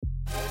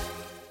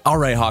All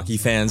right, hockey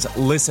fans,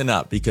 listen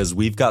up because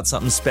we've got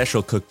something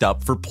special cooked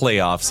up for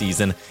playoff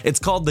season. It's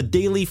called the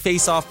Daily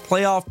Face-Off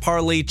Playoff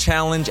Parlay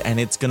Challenge, and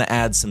it's going to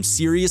add some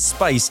serious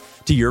spice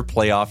to your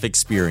playoff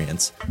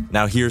experience.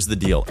 Now, here's the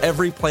deal.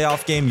 Every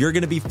playoff game, you're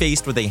going to be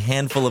faced with a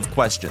handful of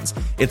questions.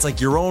 It's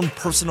like your own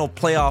personal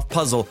playoff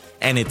puzzle,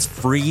 and it's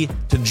free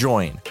to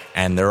join.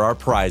 And there are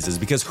prizes,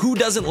 because who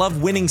doesn't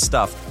love winning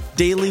stuff?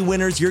 Daily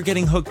winners, you're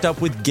getting hooked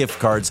up with gift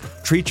cards.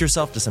 Treat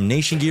yourself to some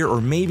Nation gear or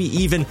maybe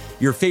even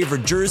your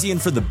favorite jersey.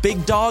 And for the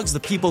big dogs, the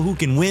people who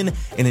can win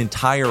an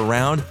entire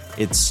round,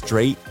 it's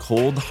straight,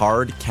 cold,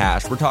 hard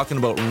cash. We're talking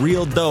about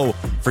real dough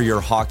for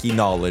your hockey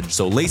knowledge.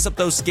 So lace up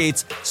those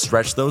skates,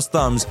 stretch those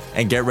thumbs,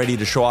 and get ready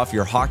to show off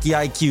your hockey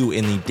IQ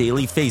in the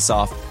Daily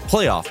Face-Off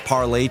Playoff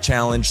Parlay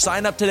Challenge.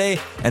 Sign up today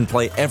and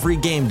play every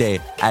game day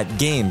at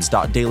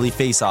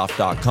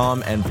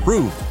games.dailyfaceoff.com and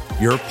prove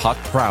your puck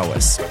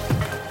prowess.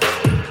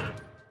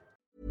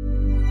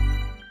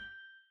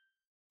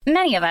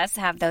 Many of us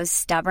have those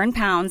stubborn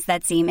pounds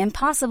that seem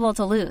impossible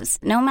to lose,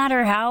 no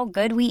matter how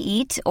good we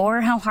eat or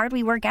how hard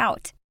we work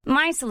out.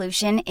 My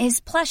solution is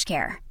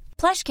PlushCare.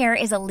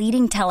 PlushCare is a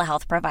leading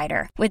telehealth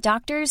provider with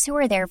doctors who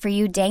are there for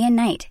you day and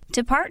night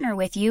to partner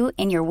with you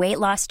in your weight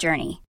loss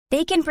journey.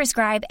 They can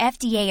prescribe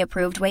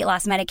FDA-approved weight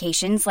loss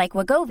medications like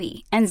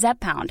Wegovy and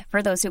Zepbound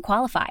for those who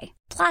qualify.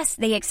 Plus,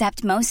 they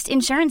accept most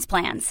insurance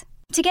plans.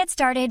 To get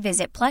started,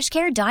 visit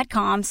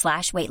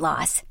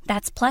plushcare.com/weightloss.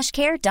 That's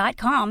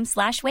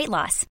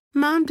plushcare.com/weightloss.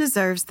 Mom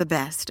deserves the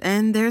best,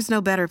 and there's no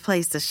better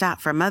place to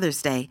shop for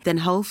Mother's Day than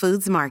Whole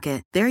Foods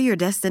Market. They're your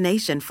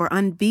destination for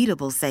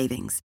unbeatable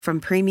savings, from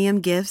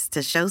premium gifts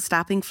to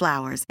show-stopping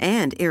flowers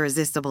and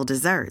irresistible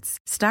desserts.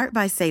 Start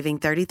by saving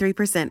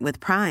 33% with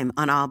Prime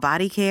on all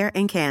body care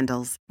and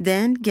candles.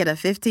 Then get a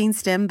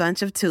 15-stem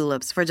bunch of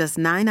tulips for just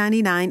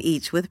 $9.99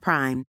 each with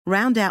Prime.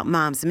 Round out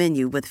Mom's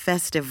menu with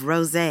festive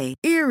rosé,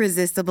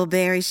 irresistible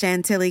berry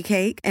chantilly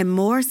cake, and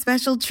more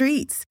special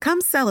treats.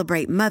 Come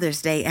celebrate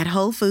Mother's Day at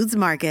Whole Foods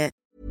Market.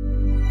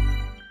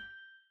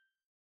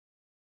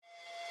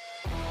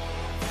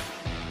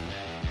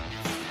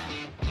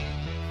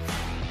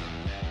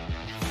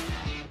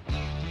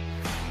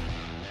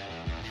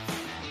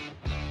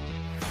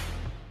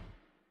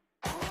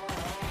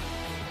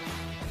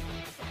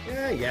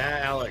 Yeah,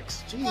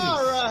 Alex. Jeez.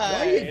 All right.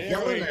 Why are you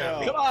yelling at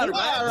me?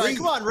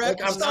 Come on, Rick.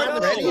 I'm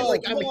not ready.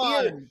 I'm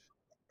here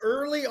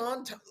early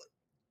on time.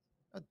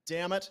 Oh,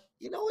 damn it.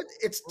 You know,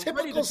 it's We're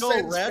ready typical to go,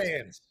 Sens Red.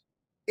 fans.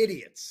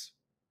 Idiots.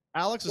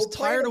 Alex Go is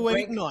play tired in of a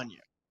waiting rink. on you.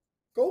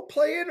 Go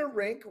play in a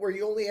rink where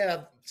you only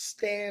have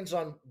stands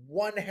on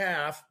one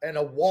half and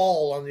a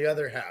wall on the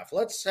other half.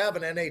 Let's have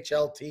an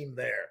NHL team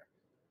there.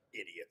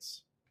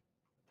 Idiots.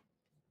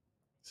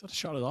 Is that a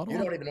shot at Ottawa?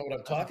 You don't even know what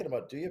I'm talking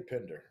about, do you,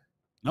 Pinder?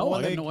 No, When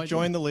I they have no idea.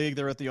 joined the league,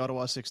 they're at the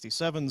Ottawa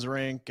 67s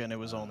rink, and it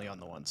was only on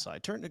the one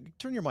side. Turn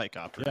your mic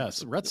up.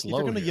 Yes, Rhett's If low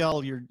you're going to here.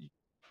 yell,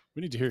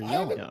 We need to hear you I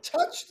yell. haven't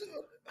touched.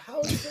 How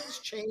do things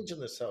change in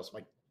this house?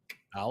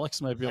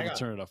 Alex might be able Hang to on.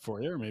 turn it up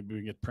for you, or maybe we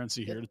can get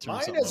Princey here to turn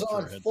Mine something is up for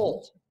on our headphones.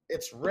 full.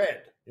 It's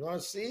red. You want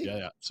to see?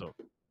 Yeah. So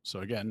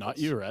again, not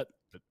you, Rhett,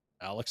 but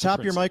Alex. tap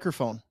and your Princey.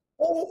 microphone.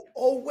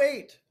 Oh,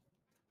 wait.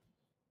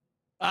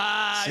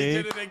 Ah, See? he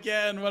did it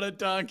again. What a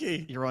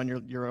donkey. You're on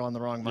the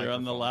wrong mic. You're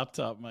on the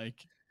laptop,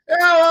 Mike.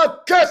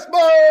 Alex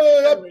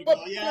There we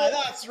go. Yeah,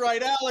 that's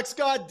right, Alex.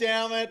 God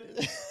damn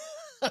it.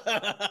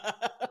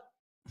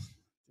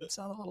 It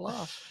sounded a little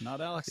off.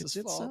 Not Alex's It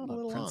did fault. sound a Not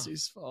little off.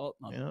 Princey's fault.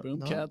 Not Yeah,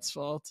 Boomcat's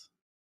fault.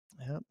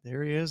 Yep,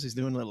 there he is. He's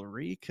doing a little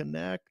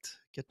reconnect.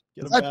 Get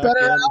Is him that back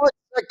better, in. Alex?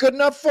 Is that good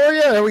enough for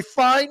you? Are we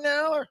fine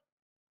now? Or?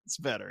 It's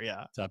better,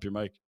 yeah. Tap your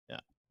mic. Yeah.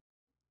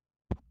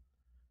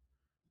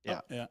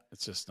 Oh, yeah.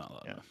 It's just not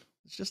loud Yeah. enough.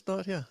 It's just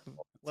not, yeah.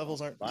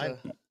 Levels aren't, Fine.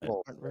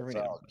 aren't where we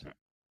need out. them.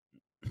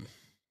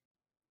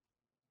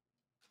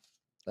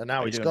 And now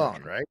How he's you doing,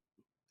 gone, right?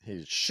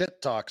 He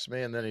shit talks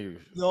me, and then he.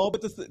 No,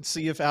 but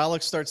see, if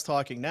Alex starts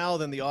talking now,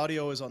 then the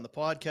audio is on the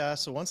podcast.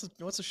 So once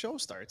the show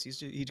starts,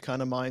 he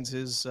kind of minds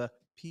his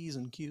P's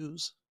and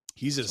Q's.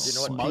 He's as You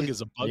know what smug P-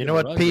 as a bug. You in know a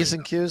what rug P's right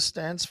and Q's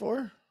stands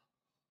for?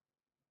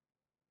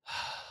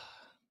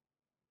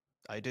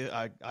 I do.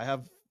 I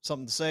have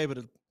something to say, but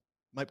it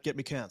might get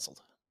me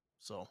canceled.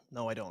 So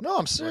no, I don't. No,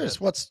 I'm Go serious.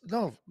 ahead. What's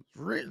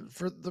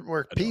for the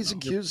where I don't P's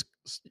and know. Q's?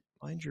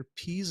 Mind your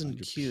P's and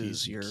Your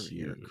Q's. P's and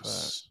Your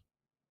Q's.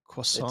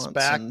 croissants. It's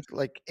back and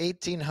like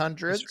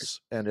 1800s, history.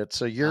 and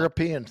it's a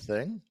European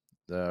thing,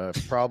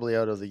 probably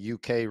out of the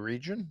UK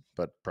region,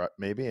 but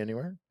maybe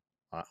anywhere.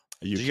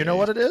 Do you know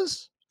what it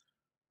is?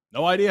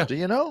 No idea. Do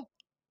you know?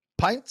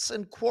 Pints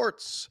and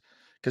quarts,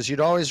 because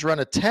you'd always run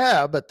a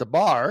tab at the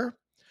bar,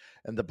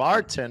 and the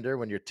bartender,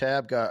 when your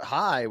tab got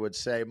high, would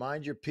say,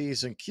 "Mind your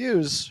P's and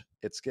Q's.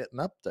 It's getting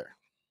up there."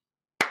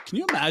 Can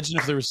you imagine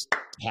if there was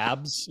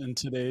tabs in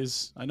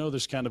today's? I know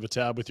there's kind of a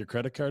tab with your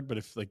credit card, but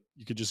if like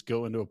you could just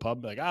go into a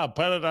pub, like,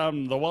 put it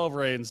on the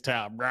Wolverines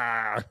tab.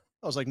 Rawr.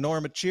 I was like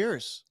Norm at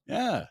Cheers.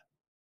 Yeah,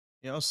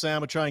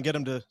 Sam would try and get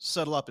him to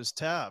settle up his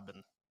tab,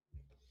 and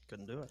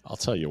couldn't do it. I'll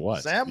tell you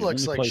what. Sam the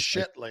looks only like place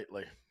shit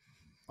lately.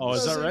 Oh,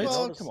 is that right?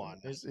 Well, come on.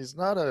 He's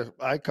not an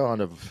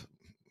icon of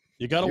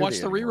You got to beauty watch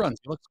the anymore. reruns.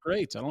 It looks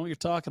great. I don't know what you're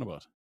talking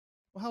about.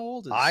 Well, how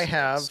old is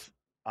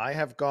I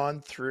have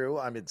gone through.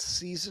 I'm in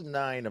season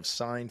 9 of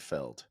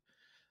Seinfeld.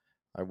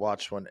 I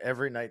watch one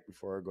every night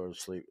before I go to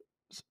sleep.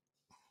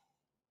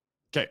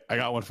 Okay, I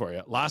got one for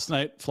you. Last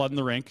night, flooding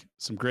the rink.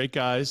 Some great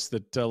guys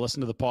that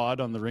listen to the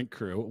pod on the rink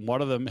crew.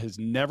 One of them has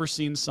never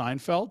seen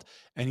Seinfeld,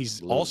 and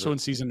he's also in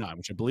season 9,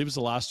 which I believe is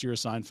the last year of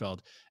Seinfeld.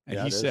 And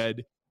Yeah, he it is.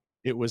 said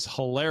it was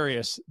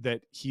hilarious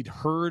that he'd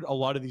heard a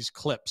lot of these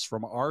clips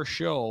from our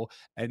show,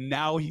 and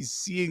now he's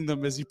seeing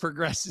them as he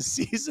progresses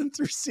season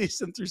through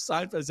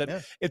Seinfeld. I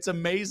said, It's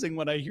amazing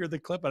when I hear the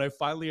clip and I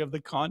finally have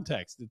the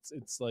context.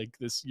 It's like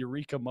this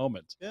eureka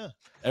moment. Yeah.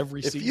 Every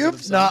If season you've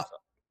of Seinfeld. not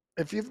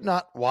If you've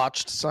not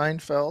watched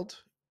Seinfeld,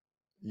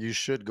 you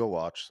should go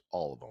watch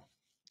all of them.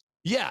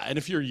 Yeah, and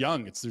if you're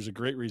young, there's a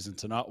great reason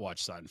to not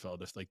watch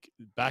Seinfeld. If like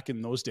back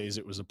in those days,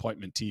 it was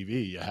appointment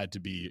TV. You had to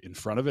be in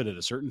front of it at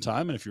a certain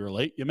time, and if you were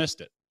late, you missed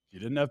it. You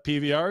didn't have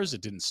PVRs,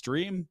 it didn't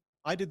stream.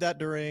 I did that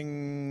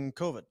during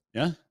COVID.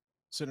 Yeah,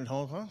 sitting at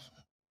home,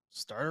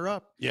 start her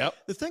up. Yep.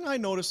 The thing I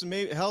noticed, and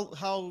maybe how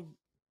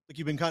like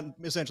you've been kind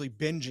of essentially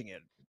binging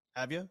it,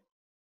 have you?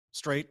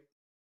 Straight,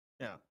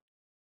 yeah.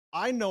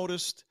 I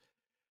noticed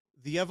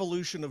the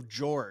evolution of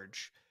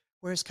George.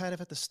 Whereas kind of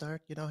at the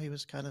start, he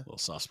was kind of a little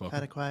soft-spoken,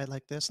 kind of quiet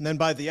like this. And then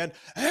by the end,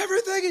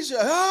 everything is,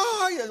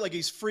 like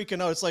he's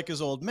freaking out. It's like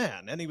his old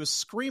man. And he was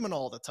screaming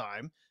all the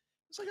time.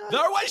 It's like,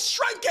 there was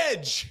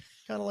shrinkage!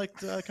 Kind of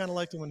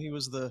liked him when he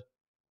was the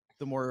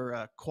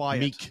more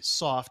quiet, meek,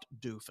 soft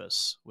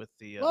doofus with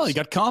the... well, he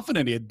got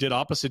confident. He did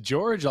opposite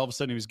George. All of a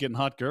sudden, he was getting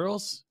hot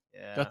girls.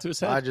 Yeah. Got to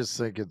his head. I just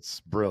think it's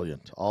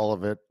brilliant. All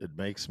of it. It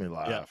makes me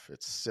laugh. Yeah.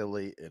 It's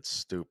silly. It's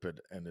stupid.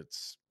 And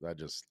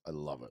I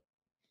love it.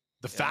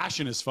 The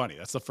fashion is funny.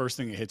 That's the first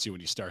thing that hits you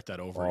when you start that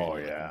over. Oh,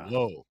 again. yeah. Like,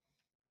 whoa.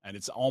 And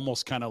it's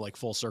almost kind of like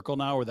full circle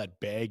now, where that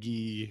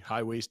baggy,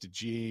 high-waisted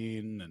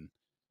jean. And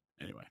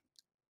anyway.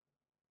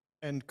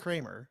 And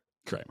Kramer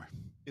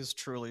is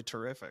truly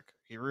terrific.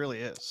 He really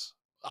is.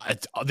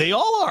 They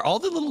all are. All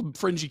the little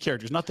fringy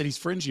characters. Not that he's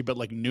fringy, but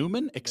like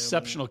Newman,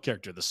 exceptional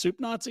character. The soup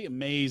Nazi,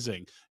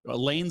 amazing.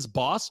 Elaine's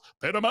boss,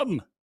 put him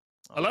in.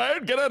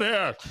 Elaine, get in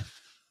here.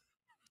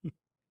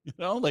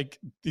 Like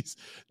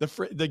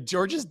the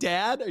George's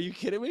dad. Are you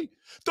kidding me?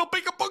 Don't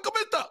make a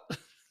bunkamenta.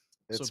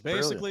 So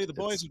basically, the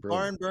boys at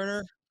Barn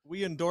Burner,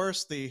 we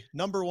endorse the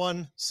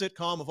 #1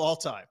 sitcom of all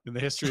time in the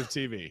history of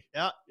TV.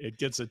 Yeah, it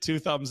gets a 2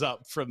 thumbs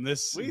up from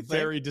this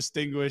very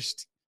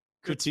distinguished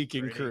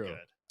critiquing crew. Good.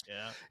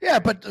 Yeah,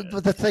 but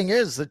the thing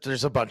is that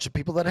there's a bunch of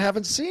people that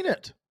haven't seen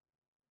it.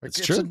 It's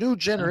true. a new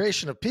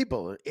generation of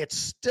people. It's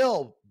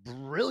still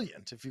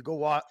brilliant if you go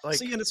watch.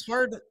 See, and it's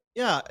hard.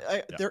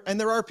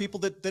 There are people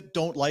that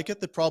don't like it,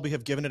 that probably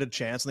have given it a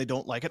chance and they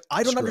don't like it.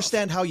 I don't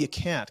understand how you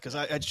can't, because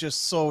it's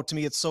just to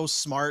me, it's so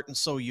smart and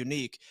so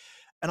unique.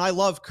 And I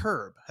love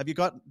Curb. Have you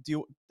gotten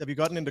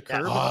into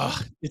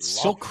Curb? It's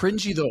so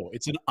cringy though.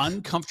 It's an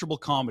uncomfortable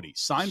comedy.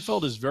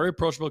 Seinfeld is very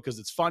approachable because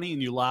it's funny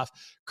and you laugh.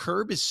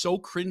 Curb is so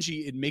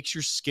cringy it makes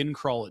your skin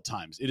crawl at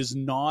times. It is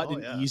not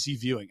easy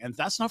viewing, and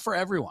that's not for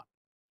everyone.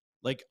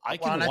 Like I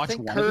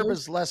think Curb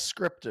is less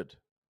scripted.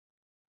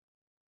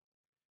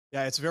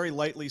 Yeah, it's very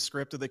lightly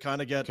scripted. They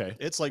kind of get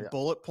it's like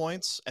bullet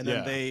points, and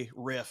then they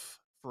riff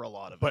for a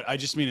lot of it. But I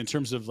just mean in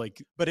terms of like,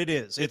 but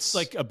it's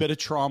like a bit of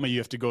trauma you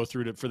have to go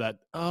through for that.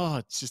 Oh,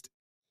 it's just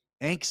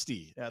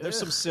angsty. Yeah, there's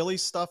some silly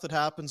stuff that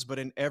happens, but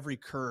in every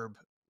Curb,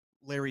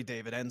 Larry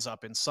David ends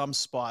up in some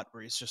spot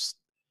where he's just,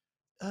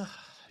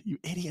 you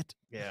idiot.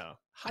 Yeah.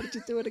 How did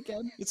you do it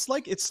again? It's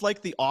like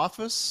The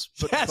Office,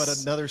 but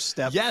another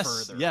step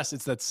further. Yes,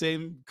 it's that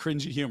same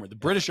cringy humor. The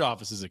British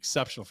Office is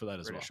exceptional for that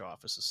as well. British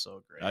Office is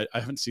so great. I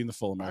haven't seen the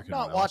full American.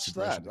 I've not watched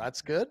that.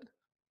 That's good.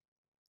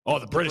 Oh,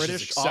 the British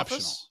is exceptional.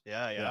 Office?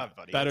 Yeah,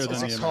 buddy. Better than the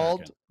American.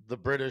 Called The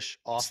British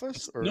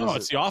Office? Or no,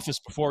 it's The Office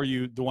before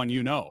the one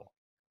you know.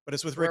 But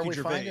it's with Ricky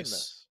Gervais.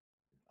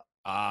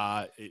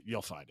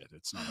 You'll find it.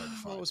 It's not hard to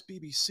find. Well, it was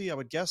BBC. I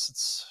would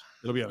guess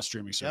it'll be on a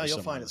streaming service.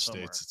 You'll find in it the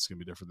somewhere. States. It's gonna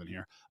be different than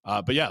here.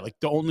 But yeah, like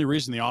the only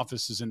reason The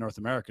Office is in North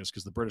America is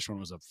because the British one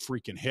was a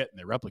freaking hit and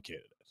they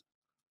replicated it.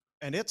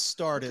 And it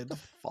started the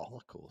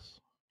follicles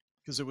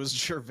because it was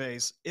Gervais.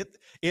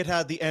 It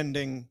had the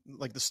ending,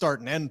 like the start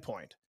and end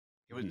point.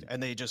 It was,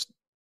 and they just,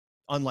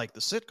 unlike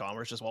the sitcom,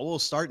 where it's just, well, we'll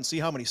start and see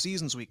how many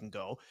seasons we can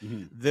go.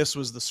 This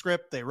was the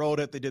script. They wrote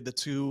it. They did the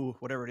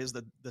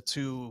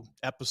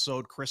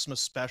 2-episode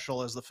Christmas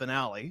special as the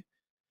finale.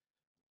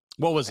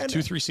 What was it?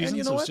 2-3 seasons?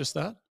 You know it was just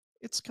that?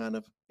 It's kind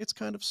of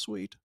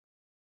sweet.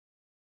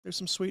 There's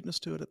some sweetness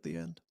to it at the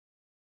end.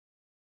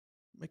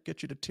 Might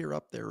get you to tear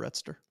up there,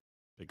 Retster.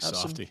 Big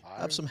softy.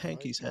 Have some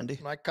hankies handy.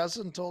 My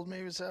cousin told me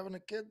he was having a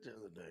kid the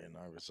other day, and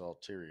I was all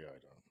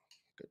teary-eyed.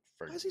 Good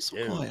for Why is he so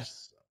quiet?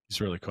 He's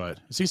really quiet.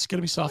 Is he going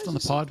to be soft on the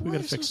pod? We got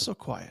to fix it. So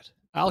quiet.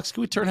 Alex,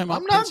 can we turn him up?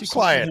 I'm not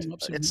quiet.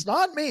 It's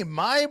not me.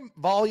 My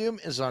volume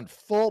is on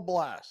full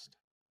blast.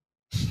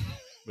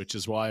 which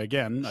is why,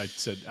 again, I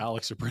said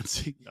Alex or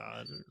Princey.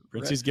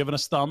 Princey's giving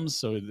us thumbs,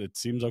 so it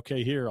seems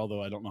okay here,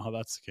 although I don't know how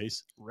that's the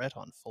case. Rhett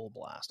on full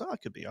blast. Oh, it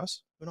could be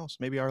us. Who knows?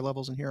 Maybe our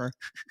levels in here are,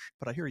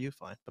 but I hear you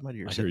fine. I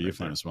hear you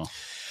fine as well.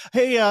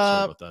 Hey,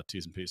 sorry about that.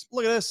 T's and P's.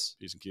 Look at this.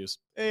 P's and Q's.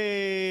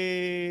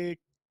 Hey,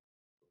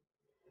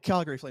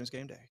 Calgary Flames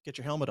game day. Get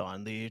your helmet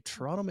on. The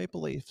Toronto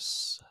Maple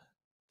Leafs,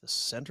 the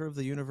center of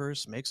the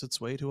universe, makes its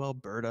way to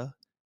Alberta.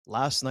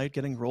 Last night,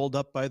 getting rolled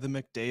up by the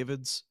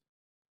McDavids.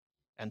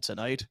 And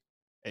tonight,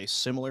 a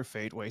similar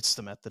fate waits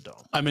them at the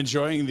Dome. I'm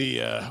enjoying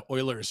the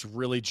Oilers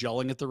really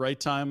gelling at the right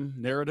time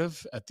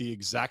narrative at the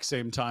exact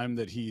same time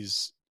that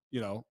he's,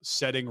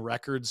 setting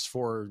records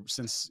for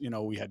since,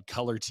 we had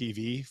color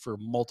TV for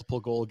multiple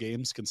goal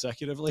games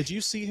consecutively. Did you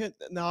see it?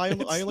 No, I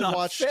only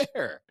watched.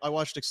 Fair. I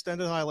watched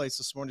extended highlights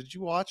this morning. Did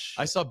you watch?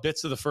 I saw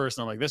bits of the first,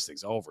 and I'm like, this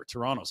thing's over.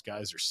 Toronto's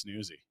guys are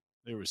snoozy.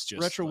 There was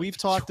just Retro. We've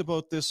talked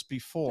about this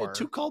before.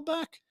 2 called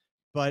back,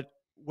 but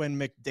when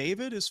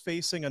McDavid is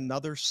facing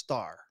another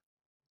star,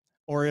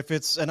 or if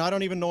it's, and I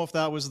don't even know if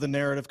that was the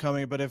narrative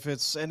coming, but if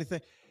it's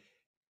anything,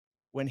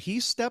 when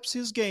he steps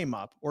his game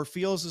up or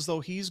feels as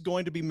though he's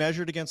going to be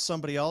measured against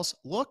somebody else,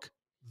 look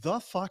the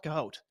fuck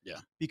out. Yeah.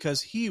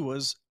 Because he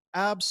was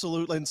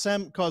absolutely, and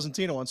Sam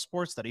Cosentino on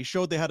Sports that he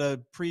showed they had a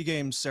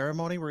pregame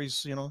ceremony where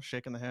he's,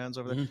 shaking the hands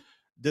over there.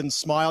 Didn't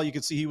smile. You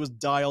could see he was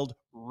dialed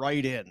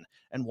right in.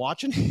 And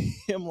watching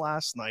him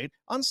last night,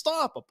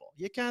 unstoppable.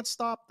 You can't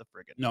stop the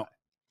friggin'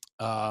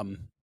 guy.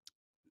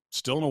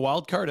 Still in a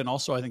wild card, and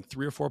also I think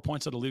 3 or 4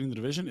 points out of leading the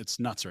division. It's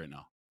nuts right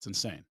now. It's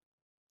insane.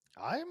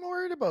 I'm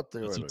worried about the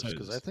Oilers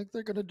because I think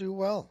they're going to do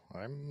well.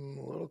 I'm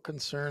a little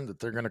concerned that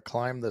they're going to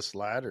climb this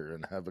ladder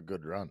and have a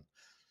good run.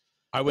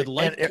 I would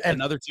like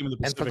another team in the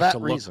Pacific to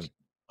look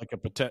like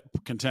a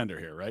contender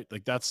here, right?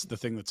 Like that's the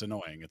thing that's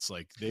annoying. It's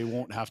like they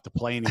won't have to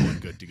play anyone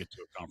good to get to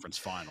a conference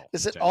final.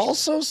 Is it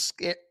also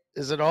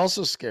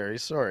scary?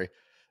 Sorry,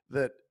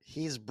 that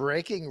he's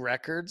breaking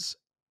records,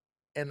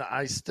 and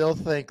I still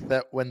think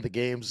that when the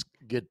games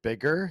get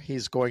bigger,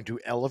 he's going to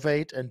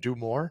elevate and do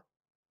more.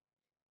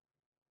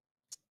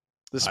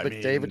 This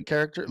McDavid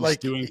character, he's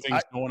doing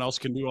things no one else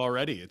can do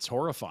already. It's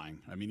horrifying.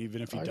 I mean,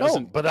 even if he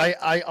doesn't. But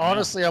I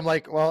honestly, I'm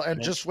like, well,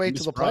 and just wait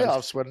till the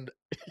playoffs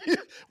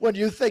when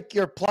you think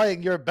you're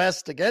playing your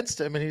best against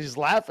him, and he's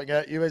laughing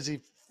at you as he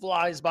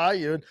flies by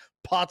you and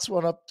pots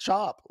one up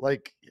chop.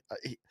 Like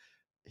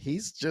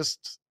he's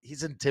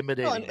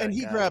intimidating. Well, and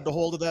he grabbed a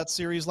hold of that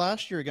series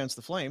last year against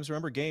the Flames.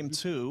 Remember Game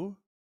 2?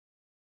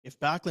 If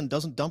Backlund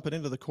doesn't dump it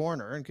into the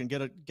corner and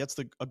gets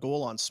a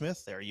goal on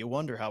Smith there, you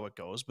wonder how it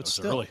goes. But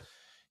still. Early.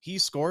 He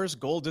scores,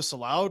 goal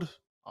disallowed.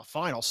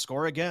 Fine, I'll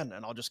score again,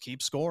 and I'll just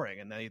keep scoring.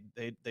 And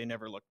they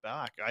never look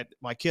back.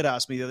 My kid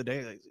asked me the other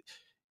day,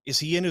 is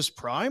he in his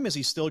prime? Is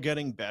he still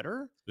getting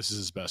better? This is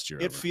his best year.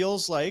 It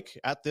feels like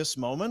at this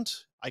moment,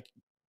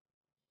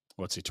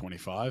 what's he,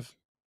 25?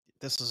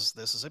 This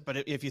is it. But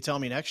if you tell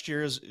me next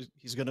year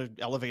he's going to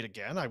elevate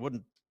again, I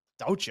wouldn't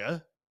doubt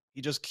you. He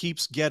just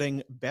keeps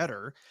getting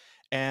better.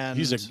 And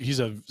he's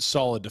a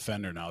solid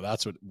defender now.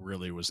 That's what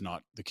really was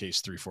not the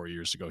case 3-4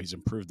 years ago. He's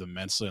improved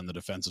immensely on the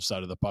defensive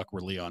side of the puck,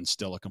 where Leon's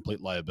still a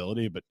complete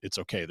liability, but it's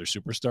okay. They're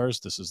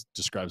superstars.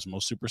 Describes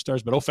most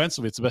superstars, but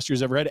offensively, it's the best year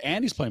he's ever had,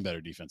 and he's playing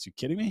better defense. You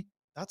kidding me?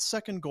 That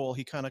second goal,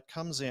 he kind of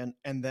comes in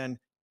and then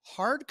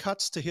hard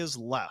cuts to his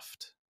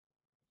left.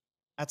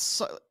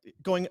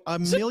 Going a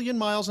million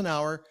miles an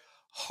hour,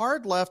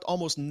 hard left,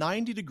 almost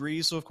 90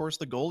 degrees. So, of course,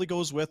 the goalie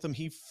goes with him.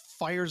 He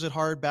fires it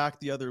hard back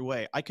the other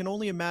way. I can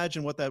only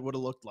imagine what that would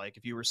have looked like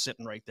if you were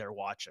sitting right there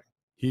watching.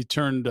 He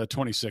turned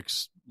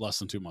 26 less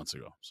than 2 months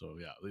ago. So,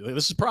 yeah,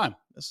 this is prime.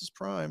 This is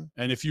prime.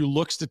 And if you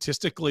look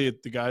statistically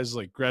at the guys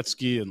like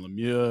Gretzky and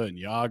Lemieux and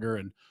Jagr,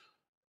 and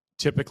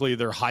typically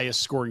their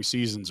highest scoring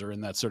seasons are in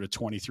that sort of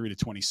 23 to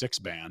 26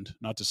 band.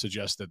 Not to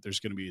suggest that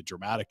there's going to be a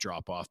dramatic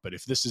drop off, but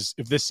if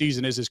this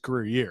season is his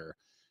career year,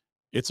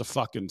 it's a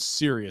fucking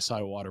serious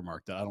high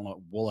watermark that I don't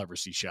know we'll ever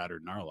see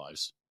shattered in our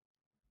lives.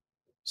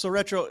 So,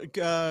 Retro,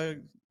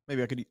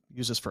 maybe I could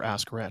use this for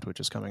Ask Rhett, which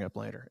is coming up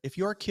later. If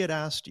your kid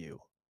asked you,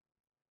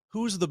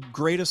 who's the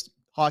greatest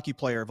hockey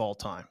player of all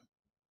time,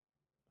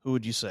 who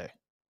would you say?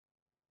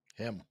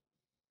 Him.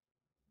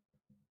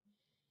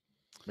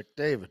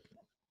 McDavid.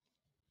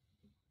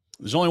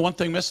 There's only one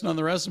thing missing on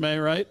the resume,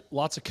 right?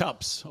 Lots of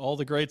cups. All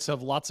the greats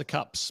have lots of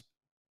cups.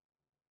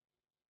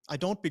 I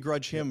don't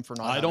begrudge him for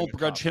not. I don't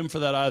begrudge him for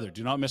that either.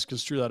 Do not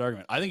misconstrue that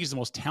argument. I think he's the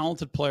most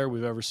talented player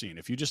we've ever seen.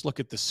 If you just look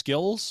at the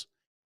skills,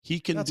 he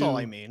can. That's all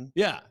I mean.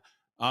 Yeah,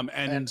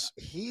 and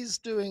he's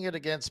doing it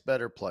against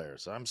better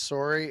players. I'm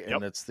sorry,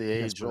 and it's the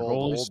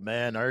age-old old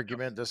man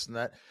argument. This and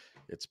that.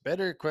 It's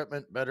better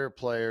equipment, better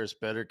players,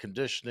 better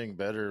conditioning,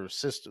 better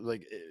system.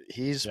 Like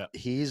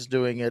he's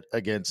doing it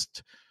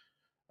against.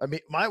 I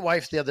mean, my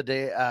wife the other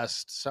day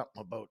asked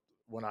something about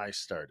when I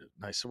started,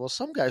 and I said, "Well,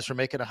 some guys were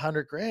making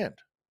 $100,000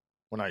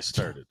 when I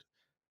started.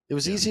 It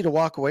was easy to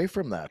walk away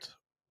from that,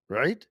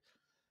 right?"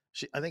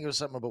 I think it was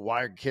something about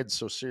why are kids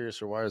so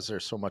serious, or why is there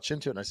so much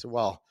into it? And I said,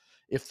 well,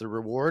 if the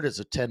reward is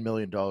a $10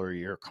 million a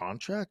year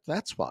contract,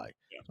 that's why.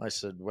 Yeah. I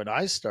said, when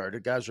I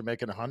started, guys were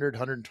making 100,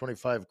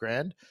 125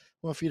 grand.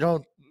 Well, if you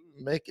don't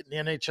make it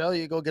in the NHL,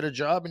 you go get a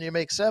job and you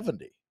make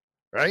 70,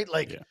 right?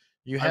 Like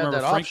you I had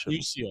remember that Frank option.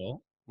 Musial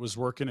was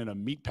working in a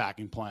meat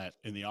packing plant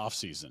in the off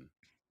season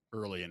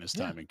early in his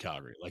time in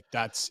Calgary. Like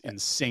that's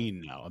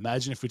insane now.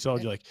 Imagine if we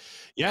told you like,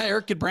 yeah,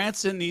 Eric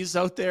Goodbranson, he's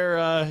out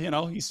there,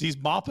 he's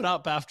mopping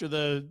up after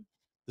the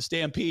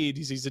Stampede.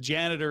 He's a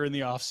janitor in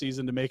the off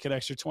season to make an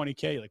extra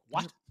 20K. Like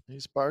what?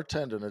 He's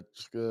bartending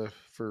it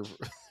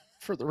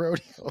for the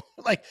rodeo.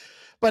 Like,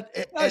 but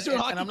and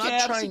I'm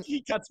not trying.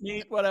 He cuts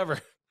meat, whatever.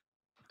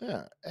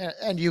 Yeah,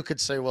 and you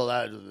could say, well,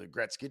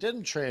 Gretzky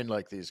didn't train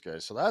like these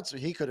guys, so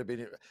he could have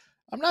been.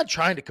 I'm not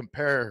trying to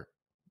compare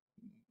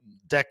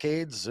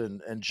decades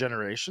and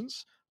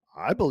generations.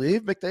 I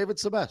believe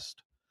McDavid's the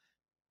best.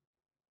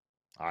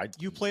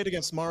 You played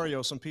against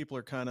Mario. Some people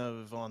are kind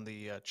of on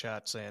the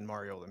chat saying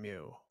Mario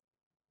Lemieux.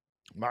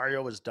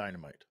 Mario was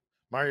dynamite.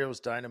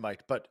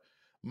 But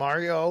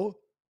Mario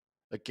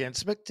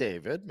against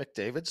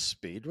McDavid's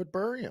speed would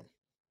bury him.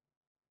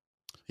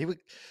 He would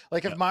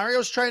if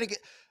Mario's trying to get.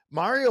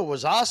 Mario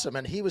was awesome,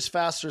 and he was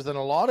faster than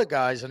a lot of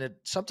guys, and it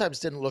sometimes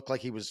didn't look like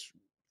he was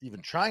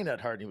even trying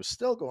that hard, and he was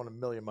still going a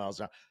million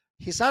miles an hour.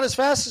 He's not as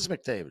fast as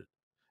McDavid.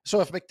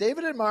 So if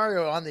McDavid and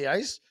Mario are on the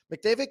ice,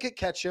 McDavid could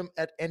catch him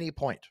at any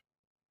point.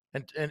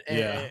 And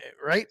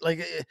right?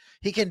 Like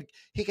he can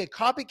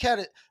copycat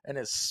it, and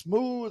it's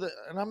smooth.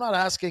 And I'm not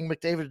asking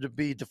McDavid to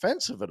be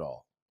defensive at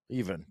all,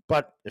 even.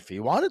 But if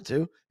he wanted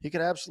to, he could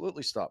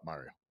absolutely stop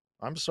Mario.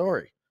 I'm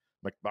sorry.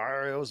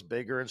 Mario's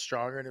bigger and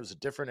stronger, and it was a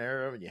different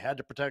era, and you had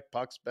to protect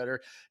pucks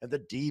better, and the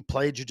D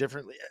played you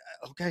differently.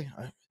 Okay,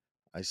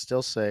 I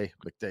still say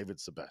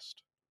McDavid's the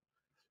best.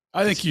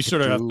 I think you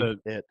sort of have to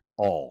it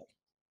all.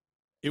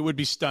 It would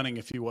be stunning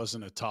if he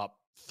wasn't a top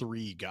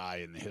 3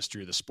 guy in the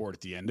history of the sport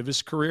at the end of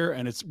his career,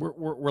 and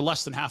we're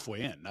less than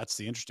halfway in. That's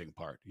the interesting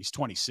part. He's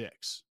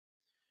 26.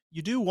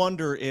 You do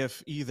wonder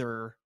if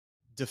either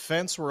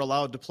defense were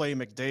allowed to play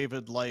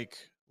McDavid like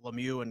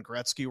Lemieux and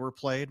Gretzky were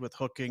played, with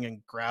hooking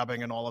and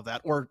grabbing and all of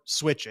that, or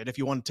switch it if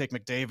you want to take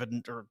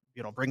McDavid or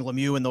bring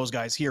Lemieux and those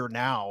guys here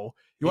now.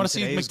 You want to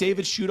see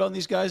McDavid shoot on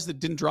these guys that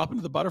didn't drop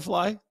into the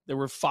butterfly? There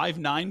were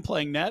 5'9"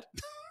 playing net.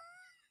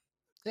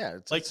 Yeah,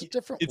 it's a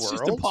different world. It's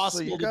just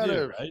impossible to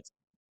do, right?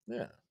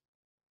 Yeah.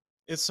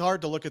 It's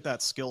hard to look at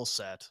that skill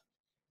set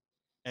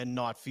and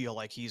not feel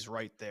like he's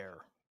right there.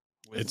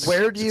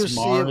 Where do you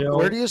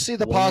see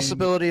the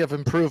possibility of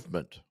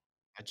improvement?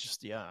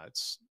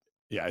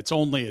 It's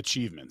only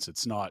achievements.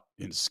 It's not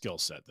in skill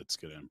set that's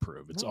going to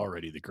improve. It's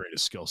already the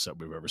greatest skill set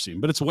we've ever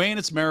seen. But it's Wayne,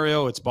 it's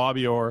Mario, it's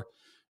Bobby Orr,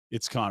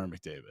 it's Connor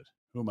McDavid.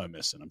 Who am I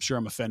missing? I'm sure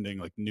I'm offending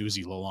like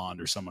Newsy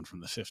Lalonde or someone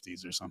from the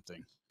 50s or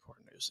something. Poor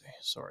Newsy.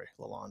 Sorry,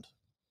 Lalonde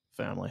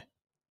family.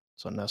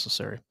 It's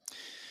unnecessary.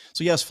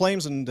 So yes,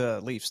 Flames and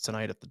Leafs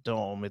tonight at the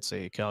Dome. It's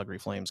a Calgary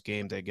Flames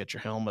game day. Get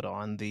your helmet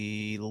on.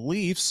 The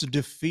Leafs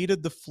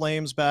defeated the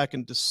Flames back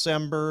in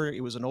December.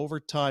 It was an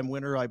overtime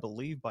winner, I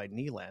believe, by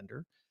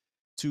Nylander.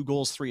 2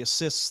 goals, 3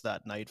 assists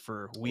that night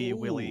for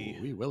Willie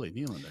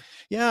Nylander.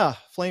 Yeah,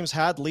 Flames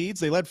had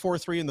leads. They led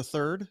 4-3 in the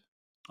third.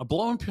 A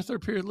blown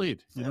third period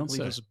lead. You don't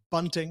say. It was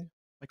Bunting.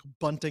 Michael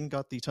Bunting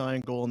got the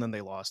tying goal, and then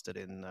they lost it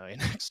in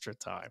extra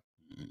time.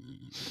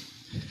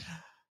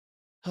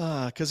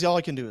 Because all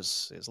I can do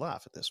is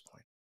laugh at this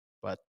point.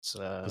 But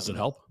does it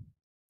help?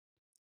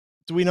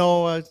 Do we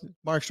know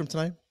Markstrom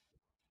tonight?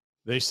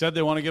 They said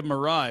they want to give him a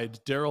ride.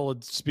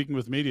 Daryl, speaking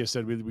with media,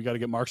 said we got to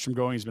get Markstrom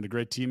going. He's been a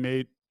great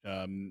teammate.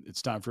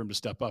 It's time for him to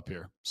step up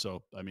here.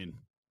 So, I mean,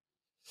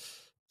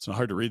 it's not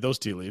hard to read those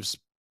tea leaves.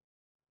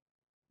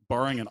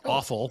 Barring an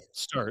awful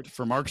start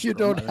for Markstrom. You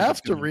don't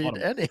have to read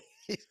any.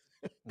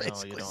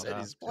 Basically said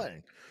he's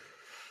playing.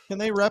 Can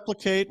they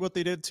replicate what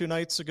they did 2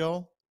 nights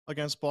ago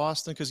against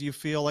Boston? Because you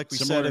feel like we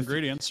Similar said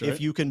ingredients,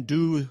 if you can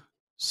do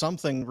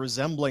something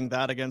resembling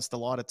that against a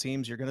lot of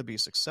teams, you're going to be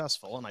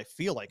successful. And I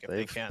feel like if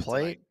they can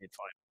tonight,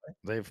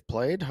 they've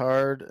played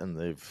hard, and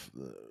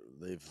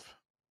they've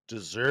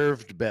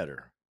deserved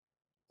better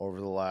over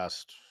the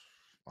last,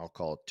 I'll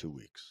call it 2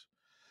 weeks.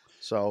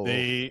 So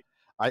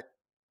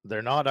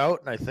they're not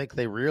out, and I think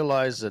they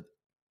realize that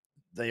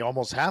they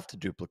almost have to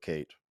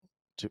duplicate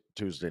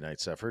Tuesday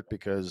night's effort,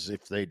 because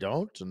if they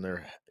don't, and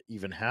they're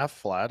even half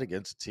flat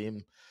against a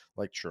team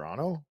like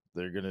Toronto,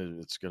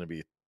 it's gonna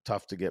be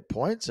tough to get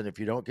points. And if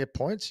you don't get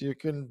points, you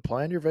can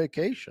plan your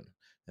vacation.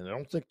 And I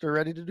don't think they're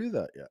ready to do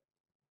that yet.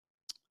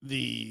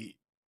 The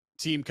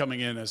team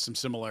coming in has some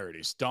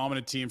similarities.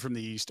 Dominant team from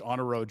the East on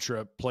a road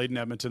trip, played in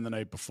Edmonton the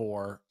night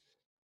before.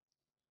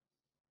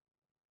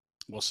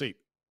 We'll see.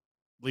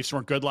 Leafs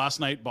weren't good last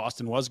night.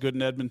 Boston was good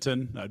in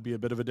Edmonton. That'd be a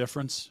bit of a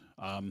difference.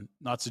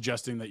 Not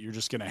suggesting that you're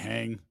just going to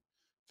hang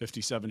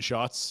 57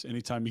 shots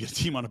anytime you get a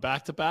team on a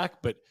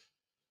back-to-back, but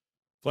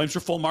Flames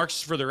were full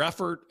marks for their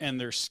effort and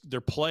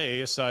their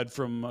play, aside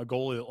from a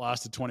goalie that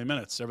lasted 20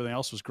 minutes. Everything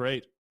else was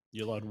great.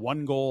 You allowed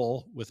 1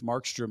 goal with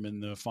Markstrom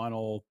in the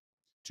final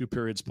 2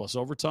 periods plus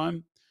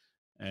overtime,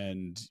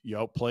 and you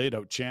outplayed,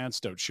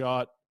 outchanced,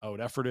 outshot,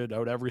 out-efforted,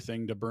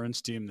 out-everything to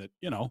Burns' team that,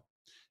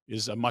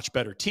 is a much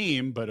better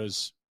team, but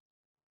is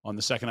on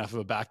the second half of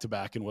a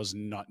back-to-back and was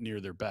not near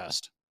their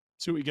best.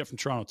 See what you get from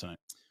Toronto tonight.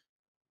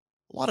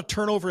 A lot of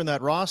turnover in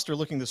that roster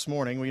looking this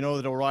morning. We know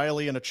that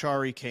O'Reilly and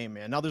Achari came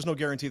in. Now, there's no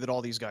guarantee that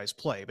all these guys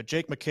play, but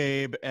Jake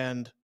McCabe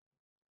and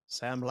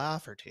Sam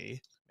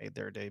Lafferty made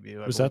their debut.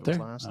 Was that there?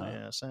 Last night.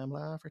 Yeah, Sam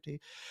Lafferty.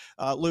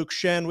 Luke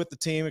Shen with the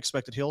team,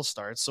 expected he'll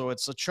start. So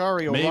it's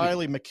Achari,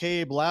 O'Reilly,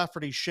 McCabe,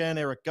 Lafferty, Shen,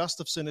 Eric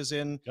Gustafson is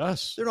in.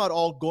 Yes. They're not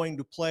all going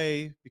to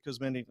play because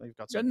they've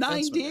got some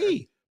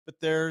 90. But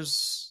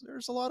there's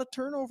a lot of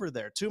turnover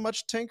there. Too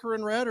much tinker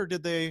and red, or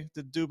did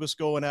Dubas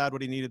go and add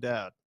what he needed to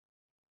add?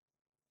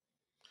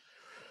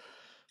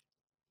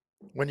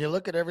 When you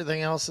look at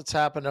everything else that's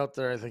happened out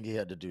there, I think he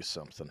had to do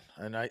something.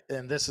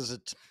 And this is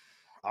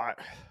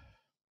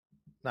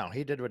no,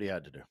 he did what he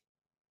had to do.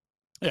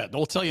 Yeah,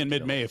 they'll tell you in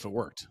mid-May if it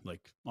worked. Like,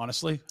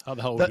 honestly, how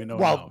the hell would we know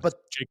now? But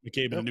Jake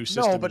McCabe in a new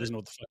system, but doesn't know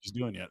what the fuck he's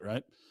doing yet,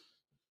 right?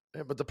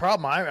 Yeah, but the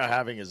problem I'm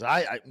having is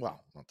not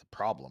the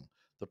problem.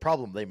 The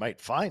problem they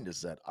might find is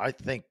that I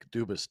think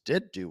Dubas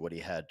did do what he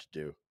had to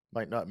do.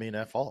 Might not mean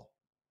F all.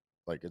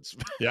 Like in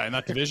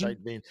that division.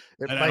 It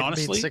might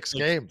honestly mean 6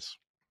 games.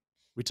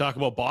 We talk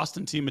about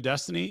Boston, team of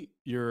destiny.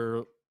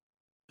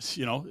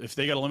 If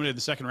they got eliminated in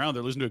the second round,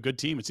 they're losing to a good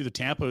team. It's either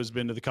Tampa, who's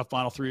been to the Cup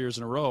final 3 years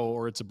in a row,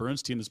 or it's a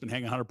Bruins team that's been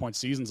hanging 100-point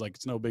seasons like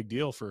it's no big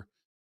deal for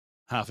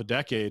half a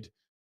decade.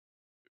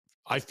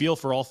 I feel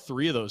for all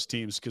 3 of those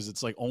teams because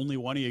it's like only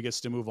one of you gets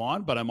to move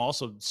on, but I'm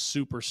also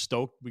super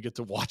stoked we get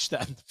to watch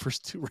that in the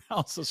first 2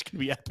 rounds. So it's going to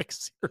be epic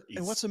series.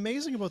 And what's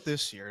amazing about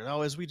this year,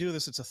 now as we do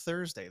this, it's a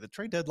Thursday. The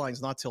trade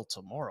deadline's not till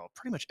tomorrow.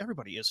 Pretty much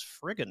everybody is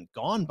friggin'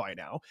 gone by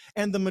now.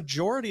 And the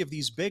majority of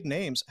these big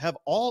names have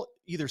all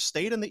either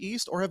stayed in the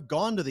East or have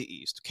gone to the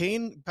East.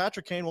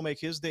 Patrick Kane will make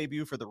his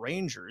debut for the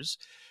Rangers.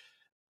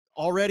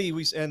 Already,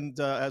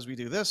 as we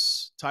do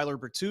this, Tyler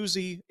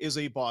Bertuzzi is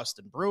a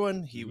Boston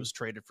Bruin. He was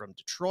traded from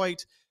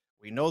Detroit.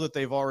 We know that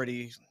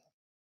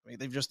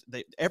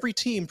every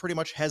team pretty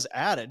much has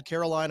added.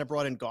 Carolina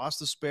brought in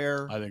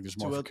Gostisbehere. I think there's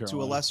more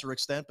to a lesser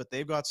extent, but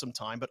they've got some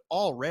time. But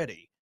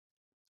already,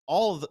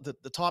 all of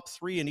the top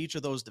 3 in each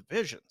of those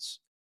divisions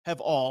have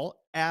all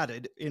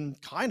added in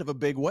kind of a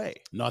big way.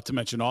 Not to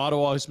mention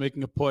Ottawa is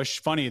making a push.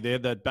 Funny, they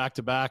had that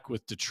back-to-back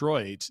with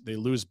Detroit. They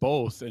lose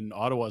both, and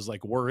Ottawa's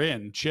like, we're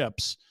in,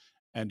 chips.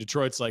 And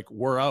Detroit's like,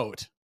 we're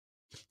out.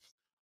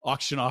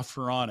 Auction off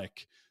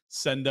Hronek.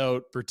 Send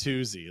out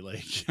Bertuzzi.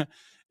 Like,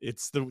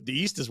 it's the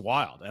East is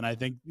wild. And I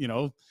think,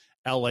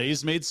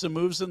 LA's made some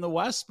moves in the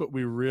West, but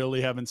we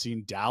really haven't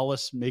seen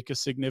Dallas make a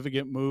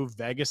significant move.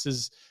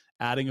 Vegas's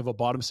adding of a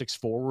bottom 6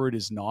 forward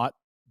is not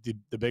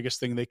the biggest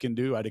thing they can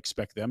do. I'd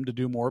expect them to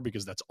do more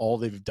because that's all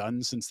they've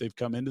done since they've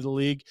come into the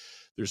league.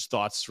 There's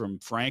thoughts from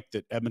Frank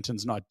that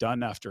Edmonton's not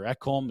done after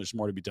Ekholm. There's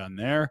more to be done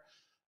there.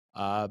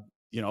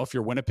 If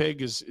you're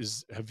Winnipeg,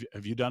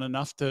 have you done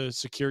enough to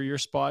secure your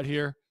spot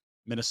here?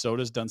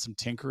 Minnesota's done some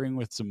tinkering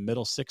with some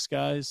middle 6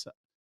 guys.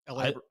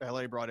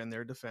 LA brought in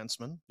their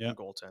defenseman, and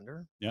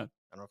goaltender. Yeah,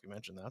 I don't know if you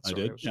mentioned that. So I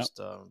did. It was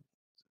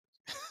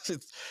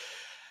just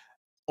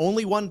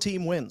only one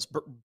team wins.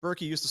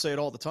 Berkey used to say it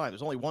all the time.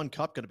 There's only one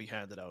cup going to be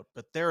handed out,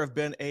 but there have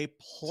been a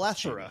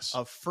plethora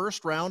of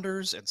first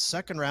rounders and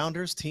second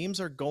rounders.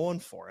 Teams are going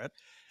for it,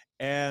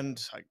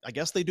 and I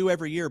guess they do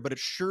every year. But it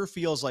sure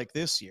feels like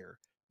this year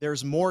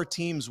there's more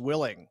teams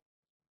willing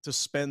to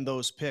spend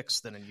those picks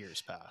than in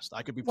years past.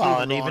 I could be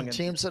proven wrong. Even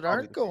teams that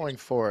aren't going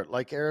for it,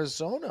 like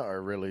Arizona,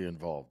 are really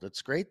involved.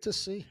 It's great to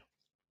see.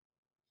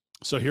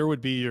 So here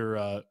would be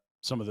your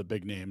some of the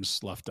big names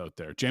left out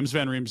there. James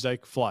Van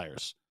Riemsdyk,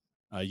 Flyers.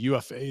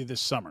 UFA this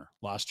summer,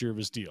 last year of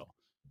his deal.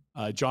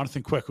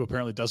 Jonathan Quick, who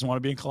apparently doesn't want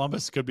to be in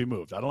Columbus, could be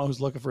moved. I don't know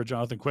who's looking for a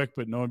Jonathan Quick,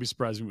 but no one would be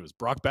surprised if he moves.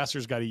 Brock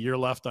Besser's got a year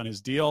left on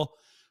his deal,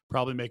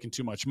 probably making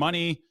too much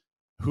money.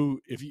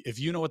 If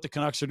you know what the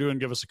Canucks are doing,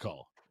 give us a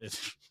call.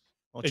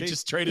 They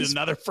just traded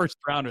another first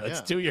rounder.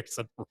 That's 2 years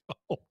in a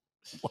row.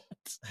 What?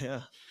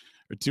 Yeah.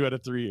 Or 2 out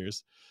of 3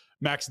 years.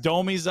 Max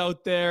Domi's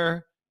out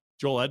there.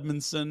 Joel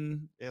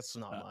Edmondson. It's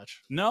not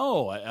much.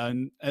 No.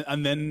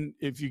 And then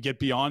if you get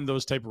beyond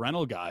those type of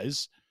rental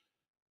guys,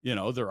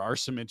 there are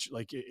some,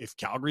 if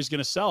Calgary's going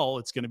to sell,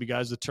 it's going to be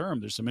guys with term.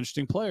 There's some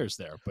interesting players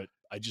there. But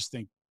I just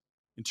think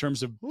in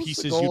terms of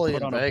pieces you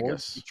put on a board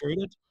to be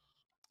traded,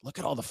 look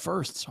at all the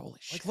firsts. Holy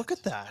shit. Look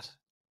at that.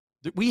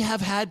 We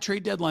have had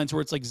trade deadlines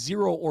where it's like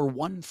 0 or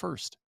 1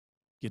 first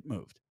get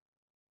moved.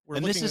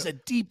 This is a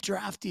deep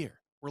draft year.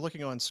 We're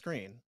looking on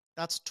screen.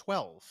 That's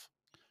 12.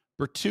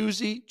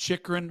 Bertuzzi,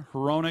 Chychrun,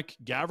 Hronek,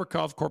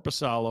 Gavrikov,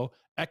 Korpisalo,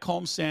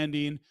 Ekholm,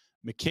 Sandin,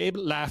 McCabe,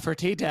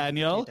 Lafferty,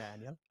 Daniel,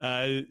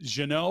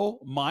 Jeannot,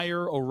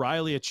 Meyer,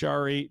 O'Reilly,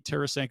 Achari,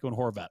 Tarasenko, and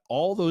Horvat.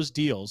 All those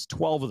deals,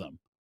 12 of them,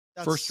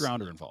 first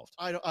rounder involved.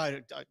 I'm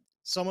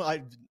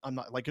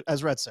not, like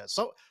as Red says.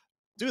 So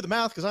do the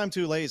math because I'm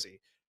too lazy.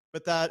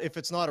 But that if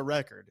it's not a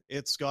record,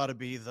 it's got to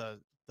be the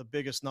the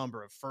biggest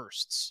number of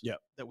firsts Yep.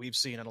 that we've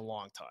seen in a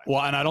long time.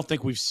 Well, and I don't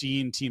think we've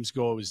seen teams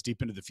go as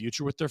deep into the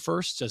future with their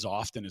firsts as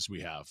often as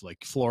we have.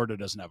 Like Florida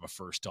doesn't have a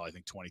first till I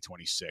think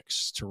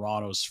 2026.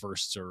 Toronto's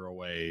firsts are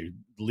away.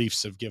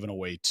 Leafs have given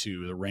away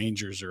 2. The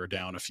Rangers are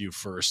down a few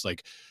firsts.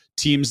 Like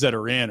teams that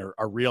are in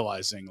are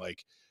realizing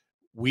like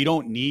we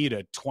don't need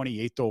a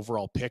 28th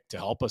overall pick to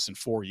help us in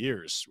 4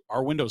 years.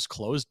 Our window's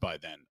closed by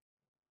then.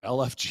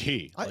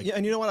 LFG.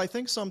 And you know what? I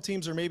think some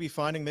teams are maybe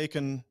finding they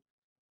can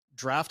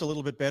draft a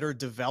little bit better,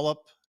 develop,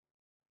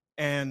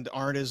 and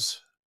aren't as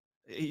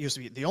it used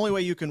to be. The only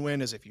way you can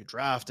win is if you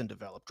draft and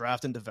develop.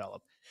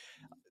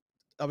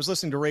 I was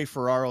listening to Ray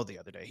Ferraro the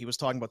other day. He was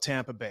talking about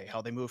Tampa Bay,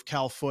 how they moved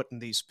Cal Foote in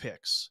these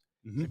picks.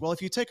 Mm-hmm. Like, well,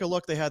 if you take a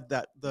look, they had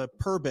the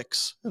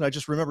Perbix, and I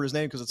just remember his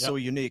name because it's so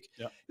unique.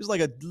 He was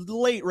like a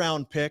late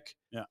round pick.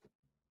 Yeah.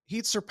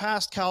 He'd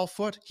surpassed Cal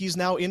Foote. He's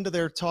now into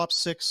their top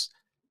 6.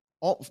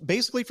 All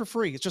basically for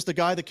free. It's just a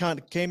guy that kind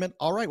of came in.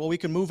 All right, well, we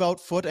can move out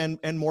Foote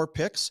and more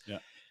picks. Yeah.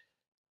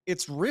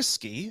 It's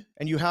risky,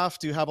 and you have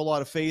to have a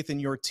lot of faith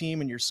in your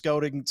team and your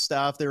scouting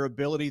staff, their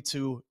ability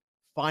to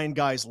find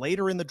guys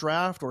later in the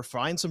draft or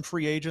find some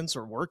free agents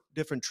or work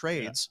different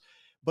trades. Yeah.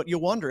 But you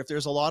wonder if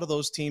there's a lot of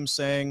those teams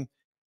saying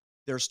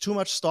there's too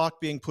much stock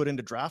being put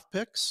into draft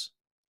picks.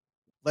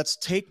 Let's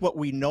take what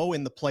we know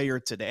in the player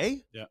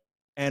today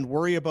and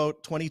worry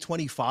about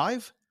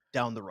 2025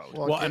 down the road.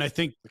 Well, and I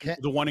think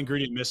the one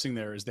ingredient missing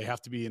there is they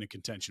have to be in a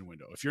contention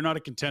window. If you're not a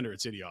contender,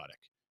 it's idiotic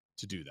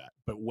to do that.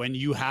 But when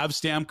you have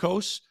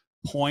Stamkos,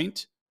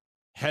 Point,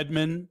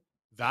 Hedman,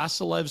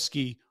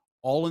 Vasilevsky,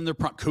 all in their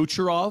prime,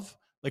 Kucherov,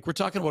 like we're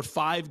talking about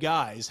 5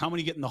 guys. How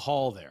many get in the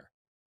hall there?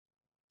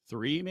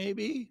 3,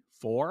 maybe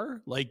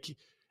 4. Like,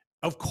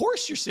 of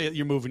course you're saying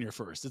you're moving your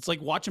first. It's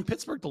like watching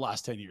Pittsburgh the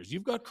last 10 years.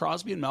 You've got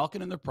Crosby and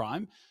Malkin in their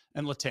prime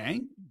and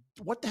Letang.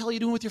 What the hell are you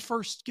doing with your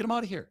first? Get them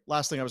out of here.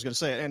 Last thing I was going to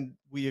say, and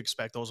we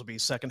expect those will be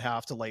second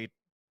half to late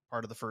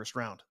part of the first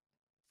round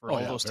for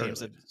all those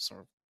teams that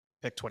sort of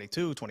pick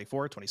 22,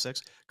 24,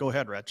 26. Go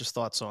ahead, Rhett. Just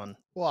thoughts on.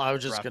 Well, I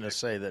was just going to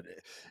say that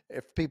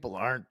if people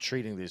aren't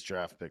treating these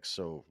draft picks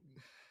so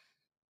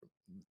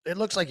it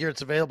looks like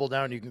it's available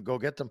now and you can go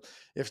get them.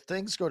 If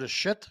things go to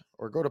shit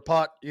or go to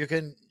pot, you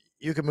can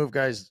move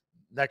guys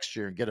next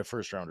year and get a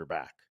first rounder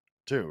back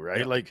too, right?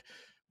 Yeah. Like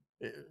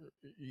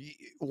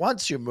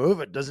once you move,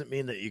 it doesn't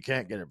mean that you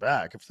can't get it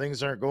back. If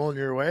things aren't going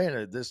your way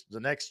and the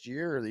next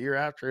year or the year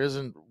after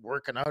isn't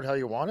working out how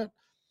you want it,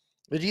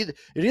 it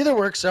either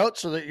works out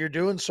so that you're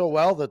doing so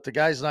well that the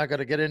guy's not going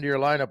to get into your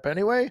lineup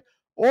anyway,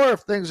 or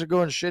if things are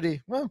going shitty,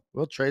 well,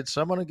 we'll trade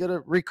someone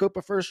and recoup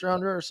a first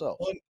rounder ourselves.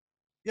 Well,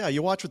 yeah,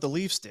 you watch what the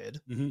Leafs did.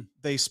 Mm-hmm.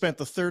 They spent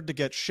the third to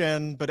get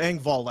Shen, but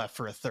Engvall left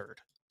for a third.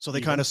 So they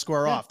kind of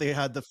square off. They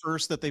had the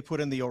first that they put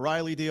in the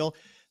O'Reilly deal.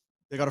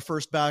 They got a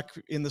first back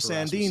in the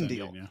Sandin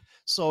deal. Yeah.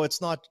 So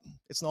it's not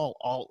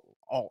all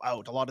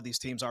out. A lot of these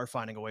teams are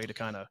finding a way to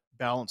kind of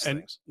balance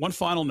things. One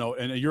final note,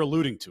 and you're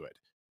alluding to it.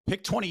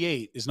 Pick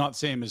 28 is not the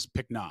same as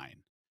pick 9.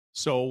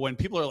 So when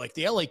people are like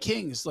the LA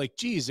Kings, like,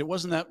 geez, it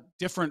wasn't that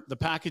different. The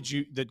package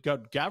that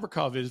got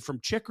Gavrikov is from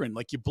Chychrun,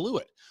 like you blew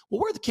it.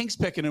 Well, where are the Kings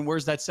picking and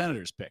where's that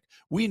Senators pick?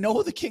 We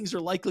know the Kings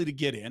are likely to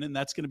get in, and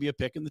that's going to be a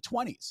pick in the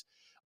 20s.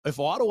 If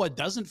Ottawa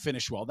doesn't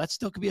finish well, that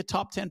still could be a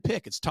top 10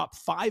 pick. It's top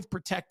 5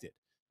 protected.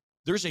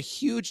 There's a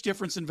huge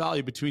difference in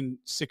value between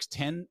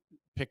 6-10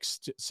 picks,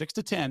 6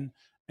 to 10,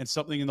 and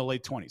something in the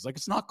late 20s. Like,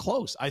 it's not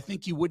close. I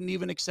think you wouldn't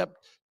even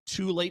accept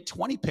 2 late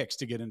 20 picks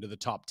to get into the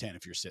top 10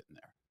 if you're sitting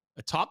there.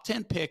 A top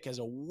 10 pick has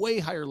a way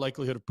higher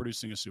likelihood of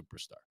producing a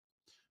superstar.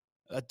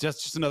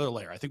 That's just another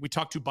layer. I think we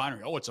talk too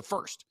binary. Oh, it's a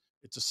first.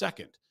 It's a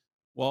second.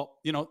 Well,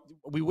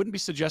 we wouldn't be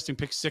suggesting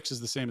pick 6 is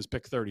the same as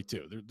pick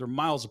 32. They're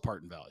miles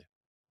apart in value.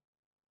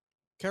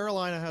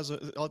 Carolina has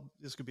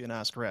this could be an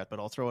Ask Rhett, but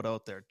I'll throw it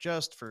out there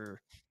just for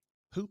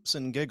poops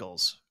and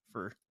giggles,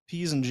 for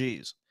P's and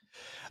G's.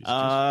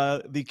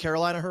 The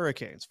Carolina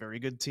Hurricanes, very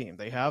good team.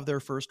 They have their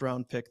first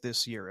round pick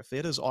this year. If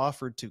it is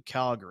offered to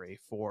Calgary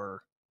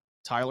for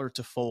Tyler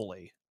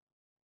Toffoli,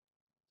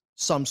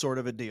 some sort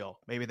of a deal,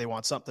 maybe they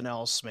want something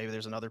else, maybe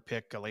there's another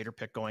pick, a later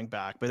pick going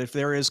back, but if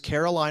there is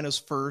Carolina's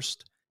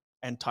first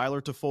and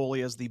Tyler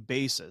Toffoli as the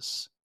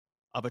basis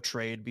of a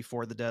trade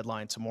before the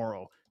deadline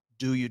tomorrow,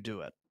 do you do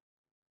it?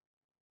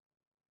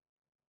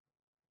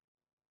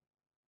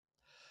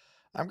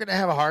 I'm going to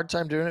have a hard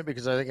time doing it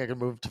because I think I can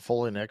move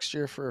Toffoli next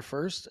year for a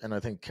first, and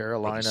I think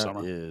Carolina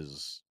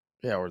is,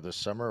 or this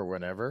summer or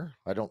whenever.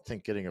 I don't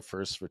think getting a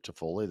first for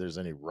Toffoli, there's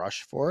any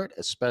rush for it,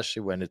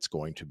 especially when it's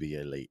going to be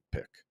a late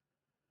pick.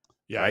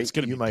 Yeah, right? It's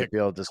going to be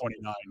able to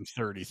 29,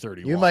 30,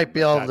 31. You might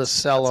be able to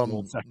sell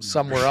them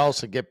somewhere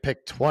else and get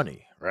pick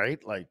 20,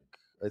 right? Like,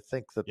 I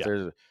think that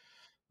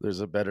there's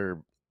a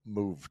better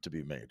move to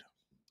be made.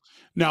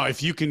 Now,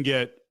 if you can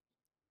get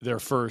their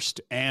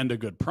first and a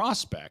good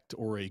prospect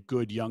or a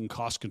good young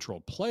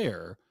cost-controlled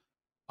player,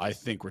 I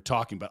think we're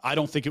talking. But I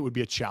don't think it would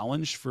be a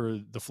challenge for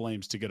the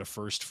Flames to get a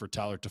first for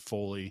Tyler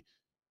Toffoli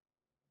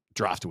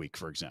draft week,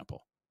 for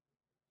example.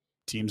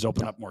 Teams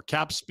open up more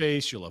cap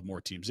space. You'll have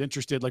more teams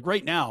interested. Like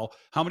right now,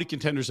 how many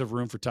contenders have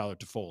room for Tyler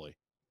Toffoli?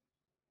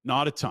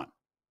 Not a ton.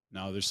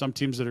 Now, there's some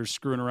teams that are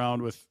screwing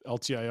around with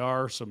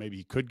LTIR, so maybe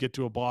he could get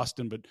to a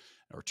Boston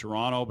or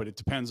Toronto, but it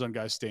depends on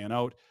guys staying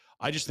out.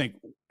 I just think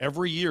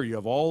every year you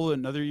have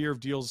another year of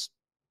deals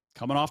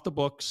coming off the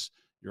books.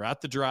 You're at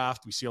the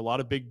draft. We see a lot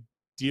of big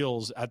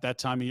deals at that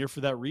time of year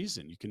for that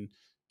reason.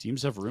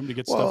 Teams have room to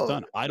get stuff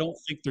done. I don't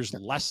think there's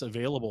less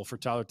available for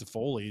Tyler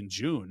Toffoli in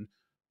June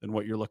than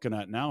what you're looking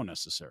at now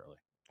necessarily.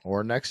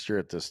 Or next year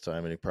at this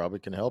time, and he probably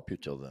can help you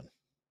till then.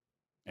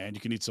 And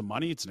you can need some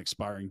money. It's an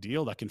expiring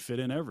deal that can fit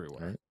in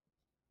everywhere. Right.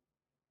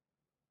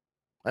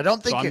 I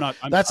don't think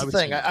that's the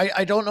thing.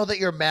 I don't know that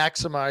you're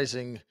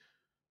maximizing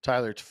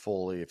Tyler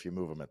Toffoli if you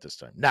move him at this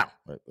time. Now,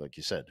 like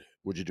you said,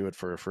 would you do it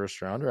for a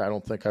first rounder? I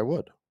don't think I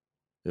would.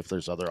 If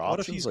there's other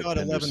options. What if he's got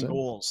 11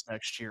 goals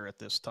next year at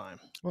this time?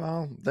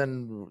 Well,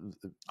 then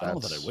I don't know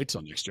that I'd wait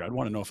till next year. I'd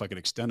want to know if I could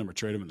extend him or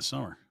trade him in the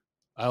summer.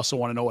 I also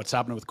want to know what's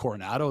happening with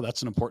Coronado.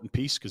 That's an important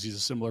piece because he's a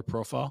similar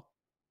profile.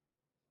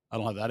 I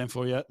don't have that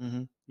info yet.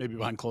 Mm-hmm. Maybe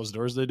behind closed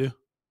doors they do.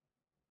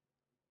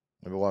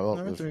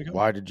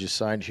 Why did you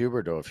sign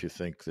Huberdeau if you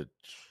think that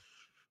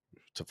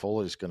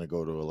Toffoli's going to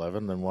go to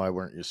 11? Then why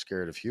weren't you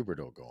scared of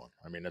Huberdeau going?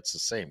 I mean, it's the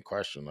same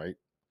question, right?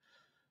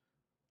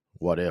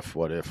 What if?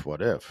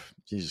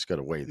 You just got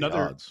to weigh the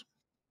odds.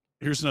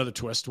 Here's another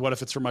twist. What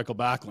if it's for Michael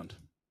Backlund?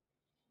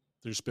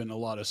 There's been a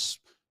lot of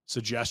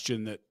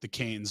suggestion that the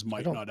Canes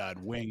might not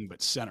add wing,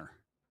 but center.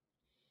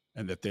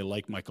 And that they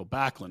like Michael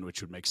Backlund,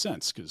 which would make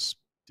sense because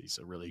he's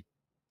a really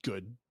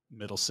good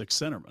middle six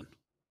centerman.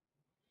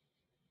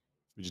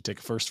 Would you take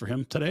a first for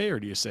him today, or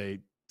do you say,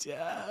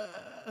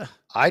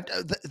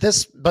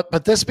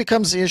 But this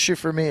becomes the issue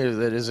for me.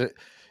 That is it.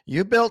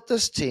 You built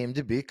this team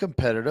to be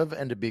competitive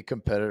and to be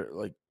competitive,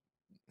 like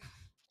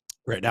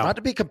right now, not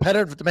to be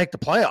competitive to make the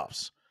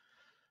playoffs.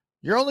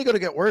 You're only going to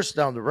get worse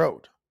down the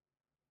road.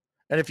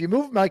 And if you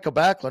move Michael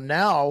Backlund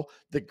now,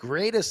 the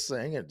greatest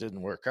thing, it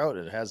didn't work out.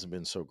 It hasn't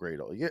been so great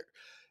all year.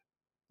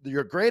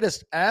 Your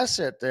greatest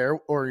asset there,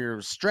 or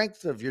your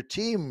strength of your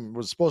team,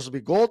 was supposed to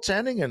be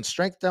goaltending and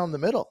strength down the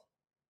middle.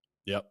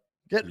 Yep.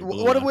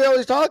 What have we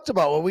always talked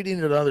about? Well, we need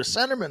another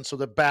centerman so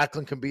that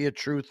Backlund can be a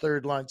true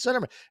third-line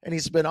centerman. And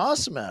he's been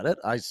awesome at it.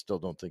 I still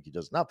don't think he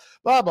does enough.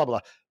 Blah, blah, blah.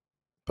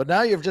 But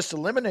now you've just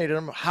eliminated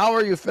him. How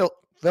are you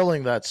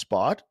filling that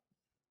spot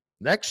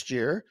next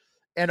year?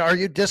 And are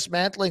you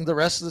dismantling the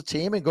rest of the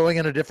team and going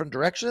in a different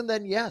direction?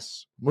 Then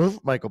yes, move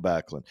Michael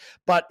Backlund.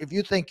 But if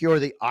you think you're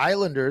the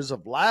Islanders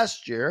of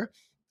last year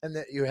and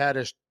that you had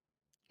a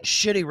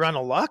shitty run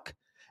of luck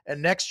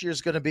and next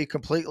year's going to be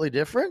completely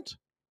different,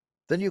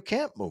 then you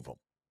can't move him.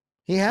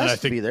 He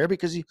has to be there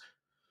because he.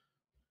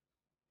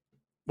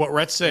 What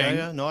Rhett's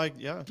saying,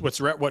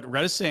 what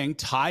Rhett is saying,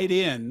 tied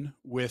in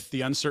with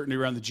the uncertainty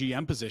around the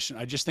GM position.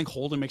 I just think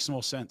Holden makes the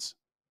most sense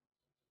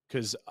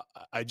because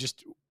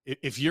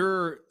if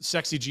you're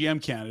sexy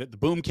GM candidate, the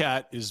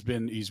Boomcat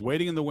he's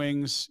waiting in the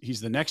wings.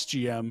 He's the next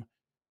GM.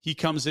 He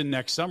comes in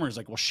next summer. He's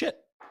like, well, shit,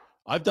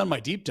 I've done my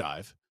deep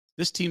dive.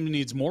 This team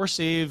needs more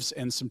saves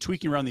and some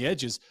tweaking around the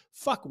edges.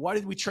 Fuck, why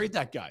did we trade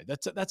that guy?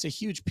 That's a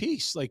huge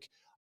piece. Like,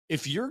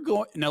 if you're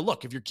going now,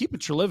 look, if you're keeping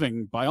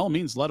Treliving, by all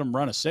means, let him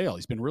run a sale.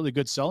 He's been really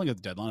good selling at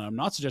the deadline. I'm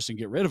not suggesting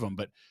get rid of him,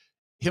 but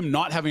him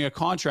not having a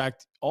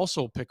contract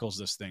also pickles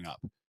this thing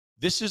up.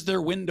 This is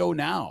their window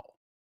now.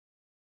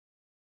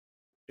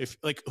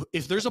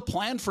 If there's a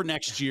plan for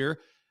next year,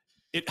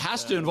 it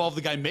has to involve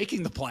the guy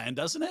making the plan,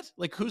 doesn't it?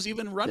 Like, who's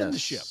even running the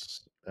ship?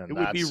 And it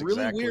would be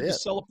really weird to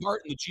sell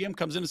apart and the GM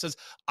comes in and says,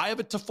 I have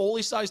a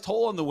Toffoli-sized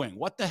hole on the wing.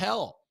 What the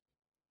hell?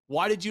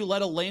 Why did you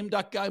let a lame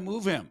duck guy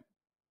move him?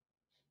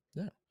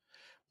 Yeah.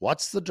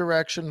 What's the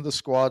direction the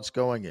squad's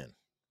going in?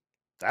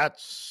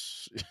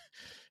 That's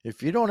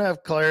if you don't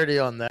have clarity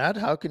on that,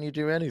 how can you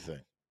do anything?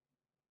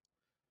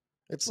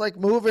 It's like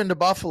moving to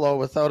Buffalo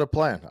without a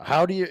plan.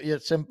 How do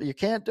you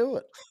can't do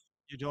it.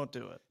 You don't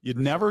do it.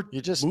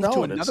 You just move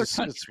to another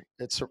country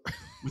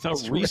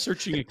without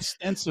researching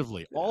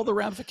extensively all the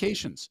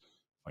ramifications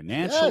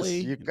financially.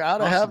 Yes, you got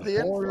to have the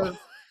info.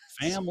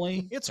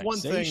 Family. It's one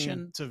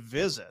thing to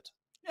visit.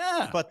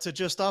 Yeah. But to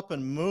just up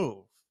and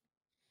move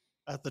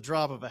at the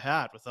drop of a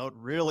hat without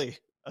really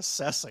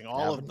assessing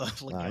all of the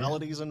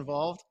legalities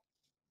involved.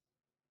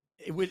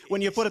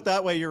 When you put it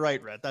that way, you're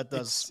right, Red. That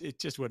does. It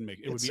just wouldn't make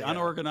it. It would be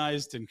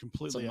unorganized and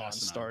completely a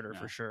non-starter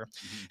for sure.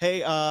 Mm-hmm.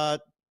 Hey,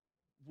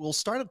 we'll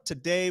start it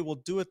today. We'll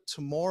do it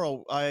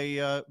tomorrow.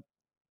 The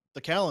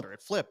calendar,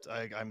 it flipped.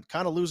 I'm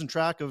kind of losing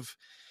track of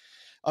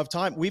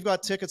time. We've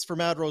got tickets for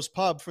Mad Rose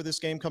Pub for this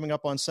game coming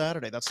up on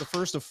Saturday. That's the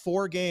first of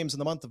 4 games in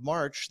the month of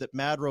March that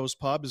Mad Rose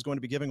Pub is going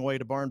to be giving away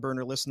to Barn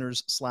Burner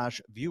listeners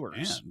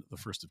 /viewers. And the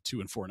first of 2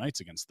 and 4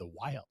 nights against the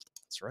Wild.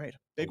 That's right.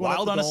 Big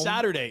Wild on a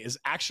Saturday is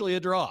actually a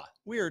draw.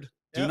 Weird.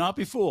 Do not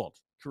be fooled.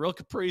 Kirill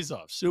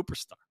Kaprizov,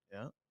 superstar.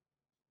 Yeah.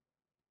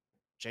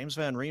 James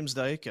Van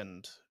Riemsdyk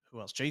and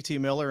who else? JT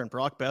Miller and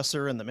Brock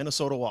Besser and the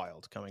Minnesota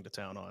Wild coming to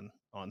town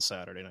on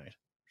Saturday night.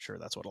 Sure,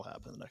 that's what will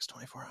happen in the next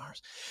 24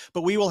 hours.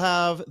 But we will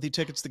have the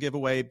tickets to give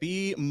away.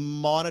 Be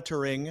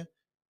monitoring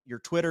your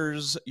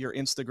Twitters, your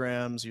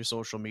Instagrams, your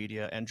social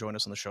media, and join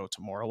us on the show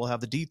tomorrow. We'll have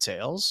the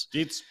details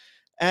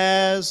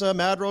as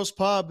Mad Rose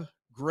Pub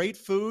Great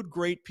food,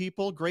 great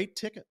people, great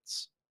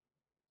tickets.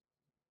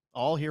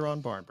 All here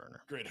on Barn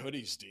Burner. Great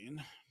hoodies,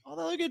 Dean. Oh,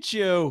 look at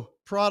you.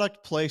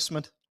 Product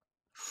placement.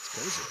 It's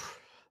crazy.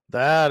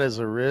 That is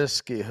a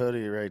risky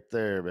hoodie right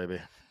there, baby.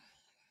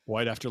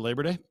 White after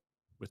Labor Day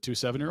with 2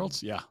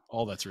 7-year-olds? Yeah,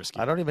 all that's risky.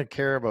 I don't even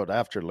care about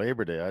after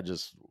Labor Day.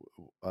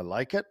 I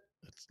like it.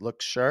 It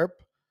looks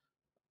sharp.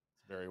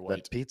 Very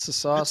white. That pizza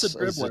sauce. It's a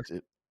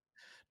dribbler.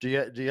 Do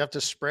you have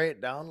to spray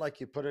it down like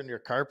you put in your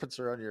carpets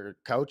or on your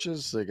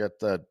couches? They got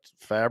that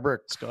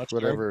fabric, Scotch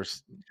whatever.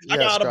 I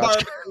got a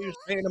barbecue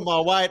stain in my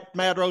white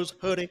Mad Rose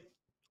hoodie.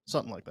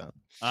 Something like that.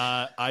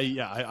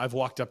 I've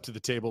walked up to the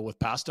table with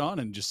passed on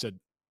and just said,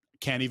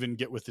 can't even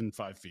get within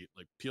 5 feet.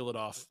 Like, peel it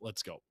off.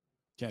 Let's go.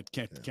 Can't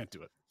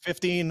do it.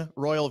 15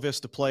 Royal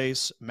Vista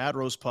Place, Mad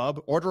Rose Pub.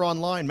 Order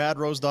online,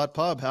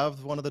 madrose.pub.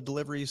 Have one of the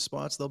delivery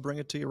spots. They'll bring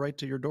it to you right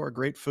to your door.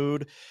 Great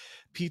food,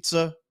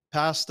 pizza,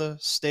 pasta,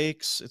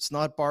 steaks. It's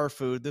not bar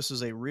food. This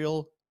is a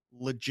real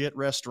legit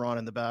restaurant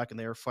in the back, and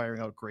they are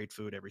firing out great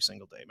food every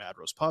single day. Mad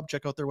Rose Pub.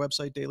 Check out their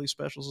website, daily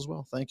specials as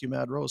well. Thank you,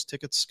 Mad Rose.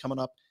 Tickets coming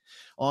up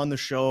on the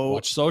show.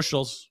 Watch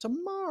socials.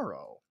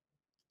 Tomorrow.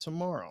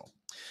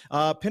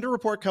 Pinter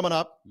Report coming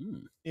up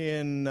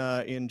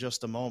in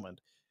just a moment.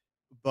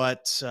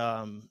 But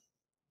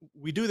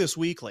we do this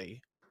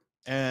weekly,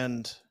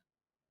 and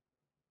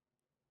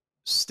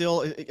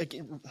still,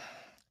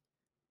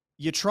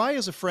 you try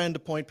as a friend to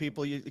point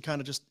people, you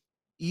kind of just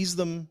ease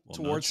them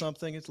towards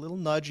something. It's a little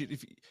nudge.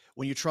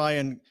 When you try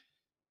and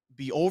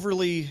be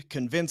overly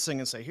convincing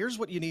and say, here's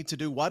what you need to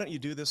do, why don't you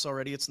do this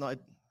already? It's not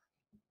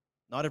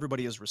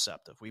everybody is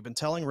receptive. We've been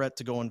telling Rhett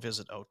to go and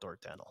visit Outdoor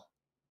Dental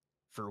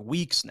for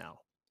weeks now.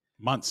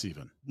 Months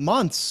even.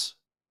 Months.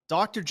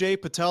 Dr. Jay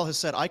Patel has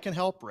said, I can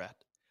help Rhett.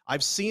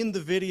 I've seen the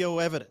video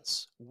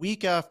evidence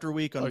week after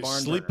week on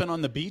Barn sleeping Burner.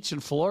 on the beach in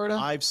Florida?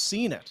 I've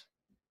seen it.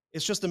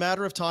 It's just a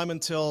matter of time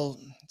until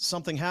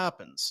something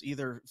happens,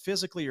 either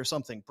physically or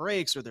something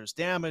breaks or there's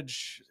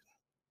damage.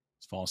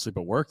 He's falling asleep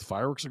at work. The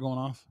fireworks are going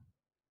off.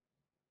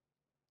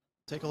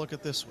 Take a look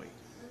at this week.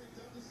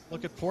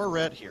 Look at poor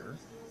Rhett here.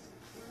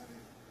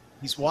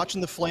 He's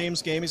watching the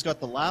Flames game. He's got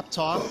the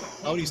laptop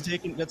out. He's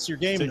that's your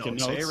game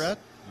notes, eh, Rhett?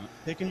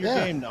 Taking your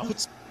game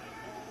notes.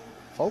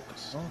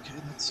 Focus. Okay,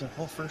 that's a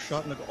whole first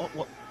shot in the goal.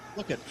 Oh,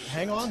 look at,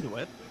 hang on to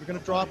it. You're going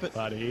to drop it.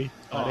 Buddy.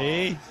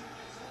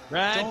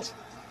 Rhett.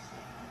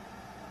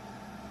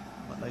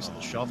 Not nice of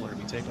the shoveler to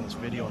be taking this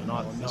video and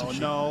not.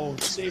 No.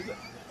 Save the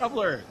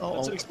shoveler.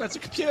 That's an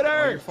expensive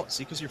computer.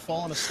 See, because you're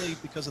falling asleep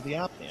because of the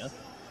apnea.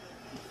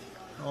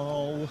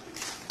 Oh.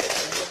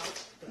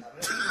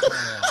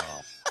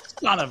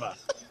 Son of a.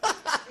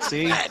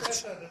 See?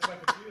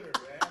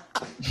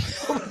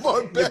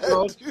 My bad,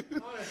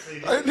 dude.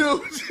 I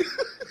knew.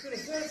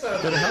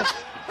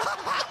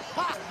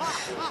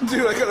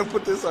 Dude, I gotta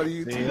put this on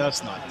YouTube. See,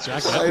 that's not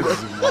Jack.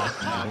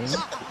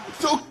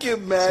 Don't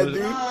get mad,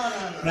 dude.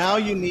 Now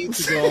you need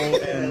to go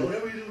and.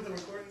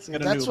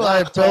 That's why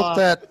I built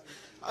that.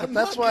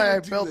 That's why I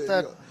built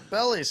that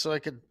belly so I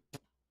could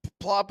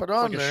plop it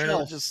on there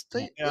and just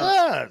stay.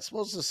 Yeah, it's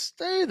supposed to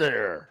stay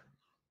there.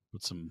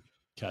 Put some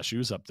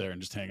cashews up there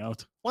and just hang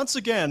out. Once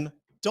again,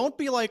 don't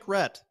be like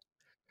Rhett.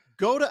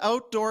 Go to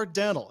Outdoor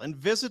Dental and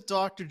visit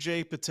Dr.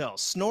 Jay Patel.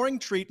 Snoring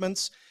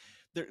treatments.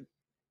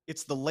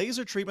 It's the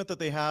laser treatment that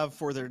they have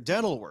for their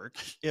dental work.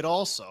 It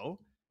also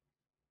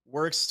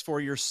works for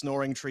your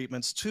snoring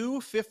treatments. 2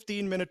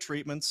 15-minute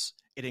treatments.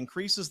 It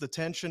increases the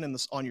tension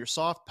on your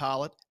soft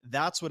palate.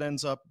 That's what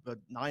ends up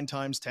 9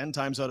 times, 10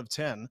 times out of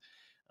 10,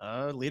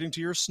 leading to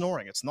your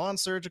snoring. It's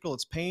non-surgical.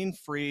 It's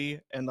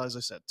pain-free. And as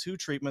I said, 2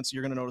 treatments.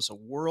 You're going to notice a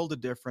world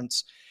of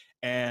difference.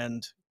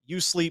 And you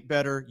sleep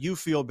better, you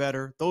feel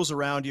better, those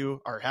around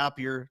you are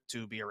happier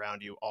to be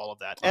around you, all of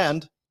that.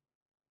 And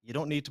you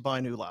don't need to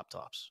buy new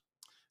laptops.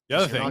 The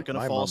other thing, you're not going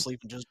to fall asleep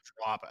and just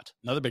drop it.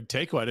 Another big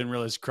takeaway, I didn't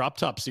realize crop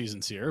top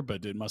season's here,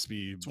 but it must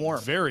be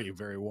very,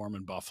 very warm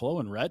in Buffalo.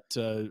 And Rhett,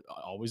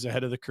 always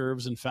ahead of the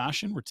curves in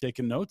fashion. We're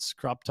taking notes.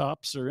 Crop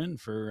tops are in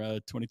for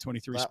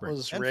 2023 spring. That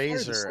was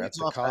Razor at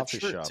the coffee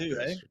shop too,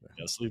 eh?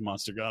 Yeah, Sleeve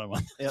Monster got him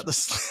on. Yeah, the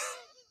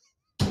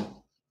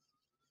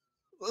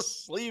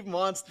Sleeve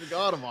Monster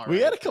got him already. We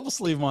had a couple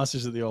Sleeve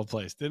Monsters at the old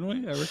place, didn't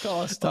we? I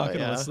recall us talking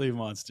about Sleeve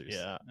Monsters.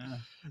 Yeah.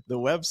 The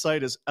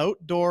website is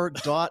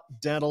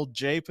outdoor.dental.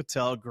 Jay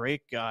Patel,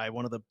 great guy,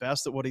 one of the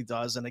best at what he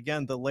does. And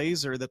again, the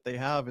laser that they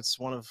have, it's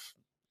one of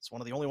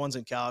the only ones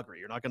in Calgary.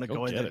 You're not going to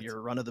go into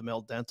your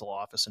run-of-the-mill dental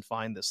office and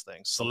find this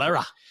thing.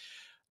 Solera.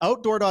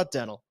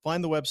 Outdoor.dental.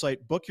 Find the website,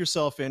 book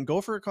yourself in,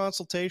 go for a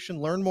consultation,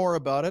 learn more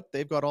about it.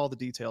 They've got all the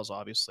details,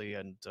 obviously,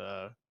 and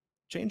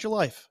change your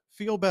life.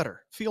 Feel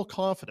better. Feel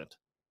confident.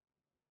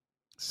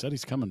 Said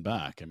he's coming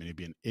back. I mean, he'd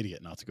be an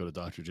idiot not to go to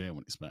Dr. J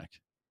when he's back.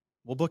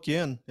 We'll book you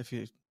in if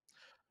you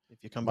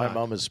come back. My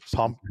mom is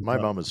pumped. My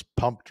mom is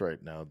pumped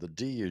right now. The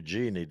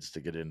DUG needs to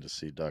get in to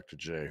see Dr.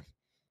 J.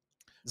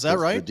 Is that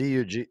right?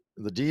 The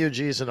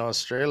DUG's in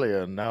Australia,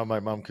 and now my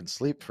mom can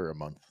sleep for a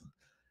month.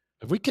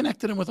 Have we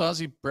connected him with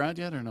Aussie Brad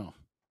yet or no?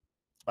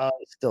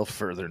 Still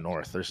further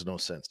north. There's no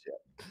sense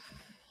yet.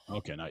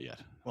 Okay, not yet.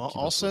 Well,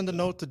 I'll send a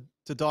note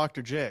to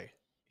Dr. J.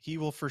 he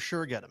will for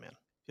sure get him in.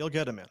 He'll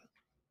get him in.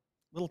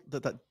 Little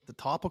the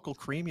topical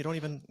cream. You don't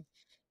even.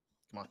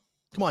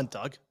 Come on,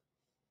 Doug.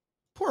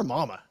 Poor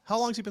mama. How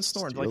long's he been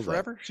snoring? Like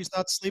forever? She's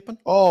not sleeping?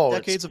 Oh,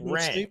 decades it's of no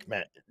sleep,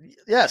 man.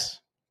 Yes,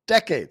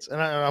 decades.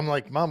 And I'm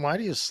like, Mom, why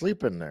do you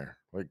sleep in there?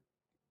 Like,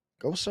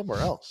 go somewhere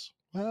else.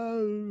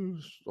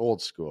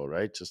 Old school,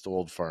 right? Just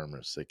old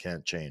farmers. They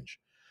can't change.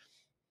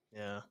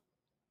 Yeah.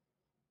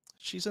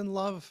 She's in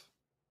love.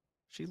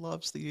 She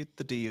loves the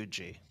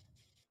DUG.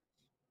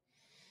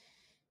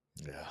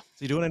 Yeah. Is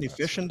he doing any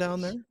fishing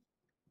down there?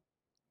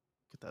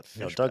 Get that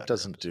fish. Doug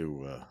doesn't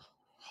do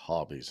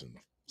hobbies and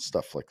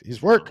stuff like that.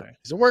 He's working. Okay.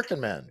 He's a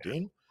working man,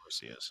 Dean. Of course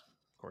he is.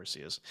 Of course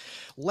he is.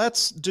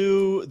 Let's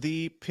do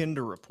the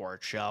Pinder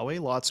report, shall we?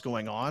 Lots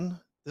going on.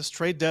 This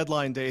trade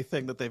deadline day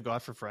thing that they've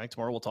got for Frank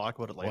tomorrow, we'll talk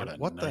about it later.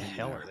 What the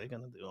hell are they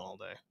going to do all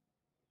day?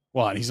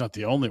 Well, and he's not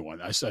the only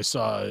one. I saw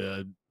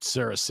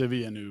Sarah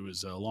Sivian, who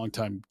is a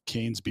longtime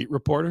Canes beat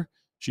reporter.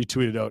 She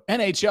tweeted out,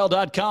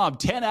 NHL.com,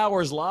 10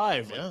 hours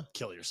live. Yeah. Like,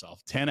 kill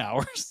yourself. 10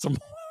 hours tomorrow.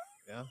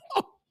 Yeah.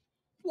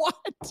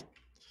 What?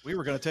 We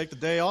were going to take the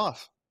day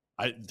off.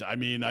 I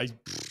mean, I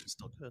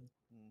still could.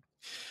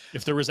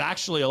 If there was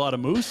actually a lot of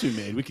moves we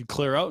made, we could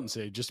clear out and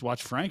say, just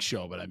watch Frank's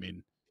show. But I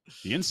mean,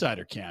 the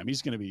insider cam,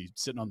 he's going to be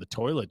sitting on the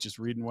toilet just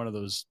reading one of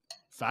those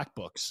fact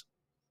books.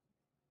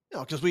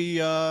 No, because we,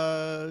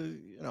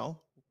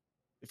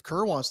 if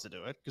Kerr wants to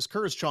do it, because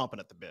Kerr is chomping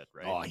at the bit,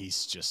 right? Oh,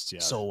 he's just, yeah.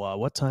 So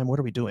what time, what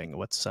are we doing?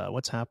 What's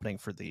happening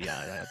for the,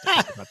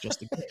 not just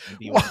the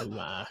game?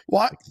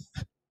 What?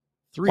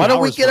 Why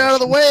don't we get out of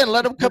the way and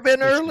let him come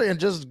in early and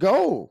just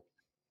go?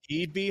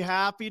 He'd be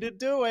happy to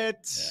do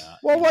it. Yeah,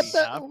 well,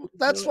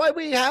 that's why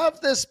we have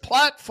this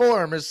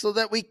platform, is so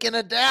that we can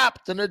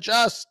adapt and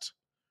adjust.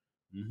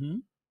 Mm-hmm.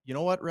 You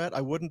know what, Rhett?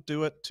 I wouldn't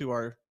do it to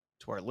our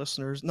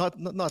listeners, not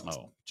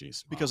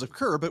because of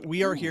Kerr, but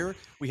we are here.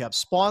 We have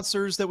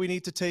sponsors that we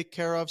need to take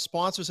care of.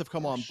 Sponsors have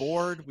come on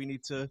board. We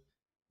need to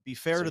be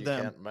fair to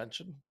them.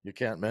 You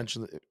can't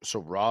mention. So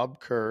Rob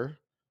Kerr,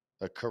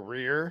 a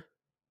career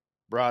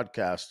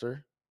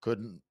broadcaster,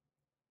 couldn't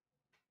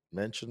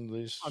mention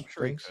these. I'm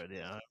sure things? He could.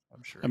 Yeah,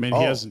 I'm sure. I mean,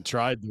 he hasn't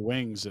tried the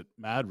wings at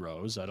Mad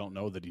Rose. I don't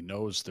know that he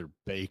knows they're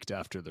baked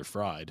after they're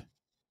fried.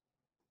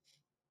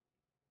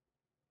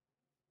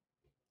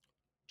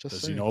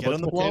 Does he know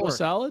about the potato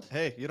salad?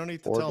 Hey, you don't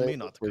need to tell me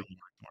not to come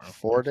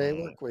tomorrow. 4-day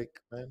work week,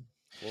 man.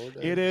 4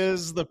 days. It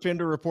is the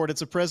Pinder Report.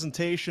 It's a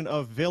presentation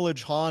of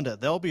Village Honda.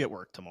 They'll be at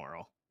work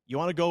tomorrow. You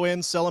want to go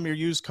in, sell them your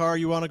used car.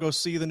 You want to go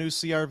see the new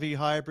CRV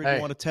hybrid. You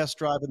want to test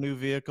drive a new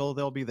vehicle.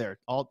 They'll be there.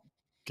 I'll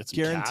get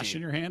some cash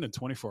in your hand in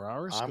 24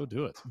 hours. Go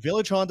do it.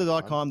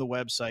 VillageHonda.com, the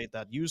website.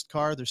 That used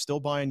car, they're still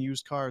buying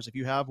used cars. If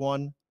you have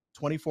one,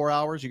 24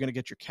 hours, you're going to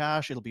get your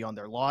cash. It'll be on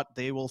their lot.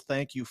 They will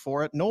thank you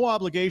for it. No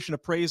obligation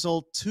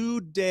appraisal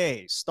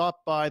today.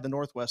 Stop by the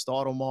Northwest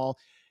Auto Mall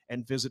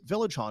and visit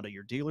Village Honda,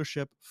 your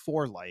dealership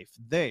for life.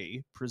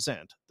 They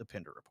present the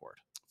Pinder Report.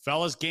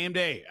 Fellas, game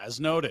day, as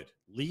noted.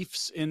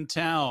 Leafs in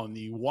town.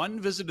 The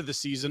one visit of the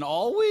season.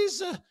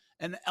 Always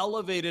an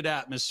elevated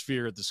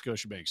atmosphere at the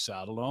Scotiabank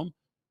Saddledome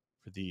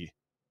for the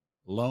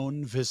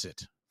lone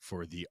visit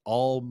for the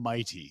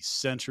almighty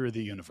center of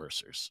the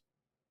universes.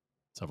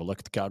 Let's have a look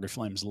at the Calgary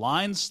Flames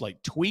line.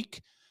 Slight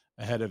tweak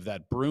ahead of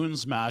that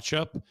Bruins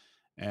matchup.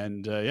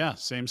 And,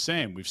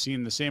 same. We've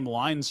seen the same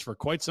lines for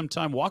quite some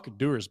time. Walker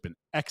Duehr has been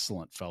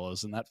excellent,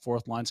 fellas, and that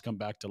fourth line's come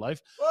back to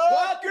life.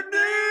 Walker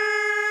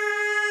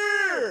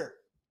Duehr!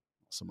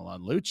 So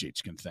Milan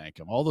Lucic can thank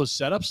him. All those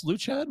setups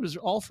Luch had was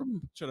all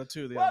from Walker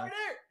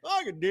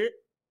Duehr!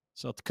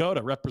 South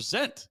Dakota.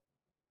 Represent.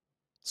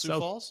 Sioux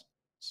Falls?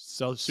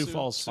 Sioux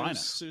Falls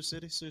finest. Sioux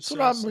City.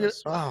 I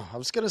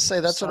was going to say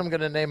that's what I'm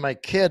going to name my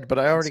kid, but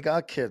I already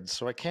got kids,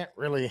 so I can't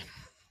really.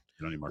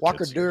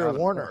 Walker Duehr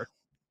Warner.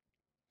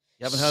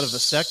 You haven't had a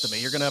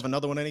vasectomy. You're going to have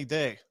another one any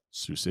day.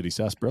 Sioux City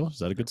sarsaparilla. Is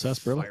that a good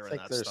sarsaparilla? I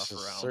think there's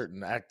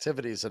certain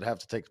activities that have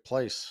to take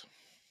place.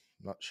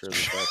 I'm not sure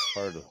that's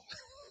part of it.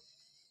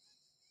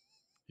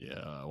 Yeah,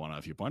 I want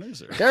a few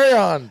pointers. Carry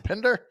on,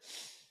 Pinder.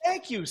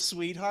 Thank you,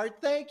 sweetheart.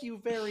 Thank you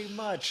very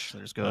much.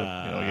 There's you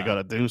got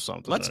to do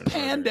something. Let's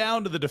pan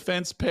down to the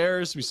defense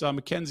pairs. We saw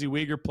Mackenzie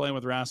Weegar playing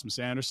with Rasmus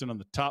Andersson on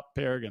the top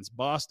pair against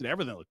Boston.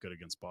 Everything looked good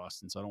against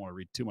Boston, so I don't want to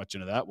read too much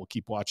into that. We'll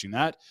keep watching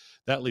that.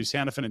 That leaves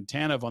Hanifin and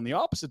Tanev on the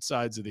opposite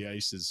sides of the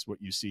ice is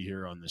what you see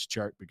here on this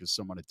chart because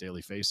someone at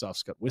Daily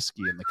Faceoff's got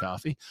whiskey in the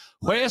coffee.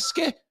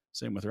 Whiskey!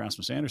 Same with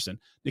Rasmus Andersson.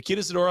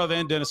 Nikita Zadorov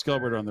and Dennis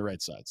Gilbert are on the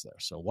right sides there.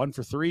 So 1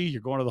 for 3.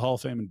 You're going to the Hall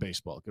of Fame in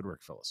baseball. Good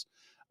work, fellas.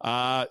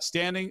 Let's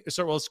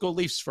go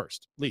Leafs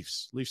first.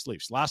 Leafs.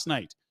 Last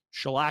night,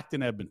 shellacked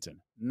in Edmonton.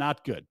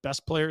 Not good.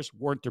 Best players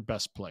weren't their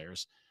best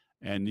players.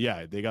 And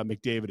yeah, they got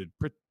McDavid did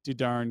pretty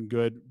darn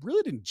good.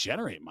 Really didn't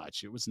generate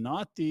much. It was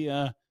not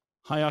the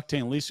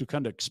high-octane Leafs who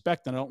kind of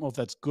expect. And I don't know if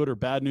that's good or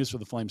bad news for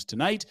the Flames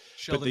tonight.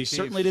 But they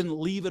certainly didn't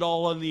leave it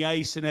all on the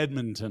ice in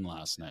Edmonton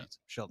last night.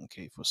 Sheldon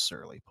Keefe was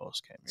surly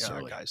post-game.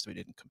 Yeah, guys, we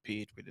didn't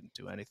compete. We didn't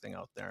do anything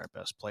out there. Our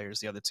best players.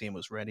 The other team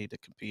was ready to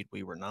compete.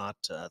 We were not.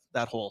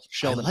 That whole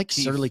Sheldon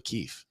Keefe. Surly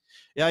Keefe.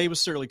 Yeah, he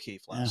was surly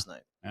Keefe last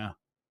night. Yeah.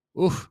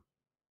 Oof.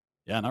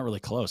 Yeah, not really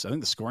close. I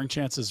think the scoring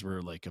chances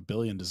were like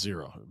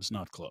 1,000,000,000. It was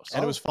not close.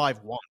 And it was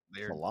 5-1.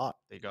 A lot.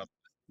 They got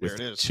there. It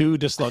is 2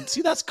 disallowed.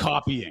 See, that's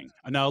copying.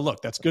 Now,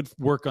 look, that's good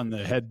work on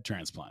the head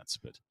transplants,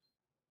 but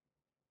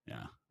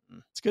yeah,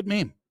 it's a good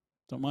meme.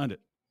 Don't mind it.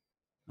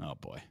 Oh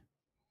boy,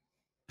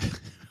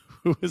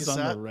 who is on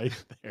the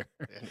right there?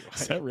 Anyway.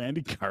 Is that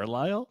Randy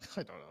Carlisle?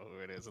 I don't know who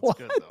it is. It's what?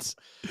 Good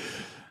though.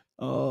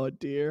 Oh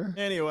dear.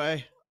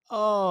 Anyway.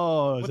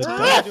 Oh, what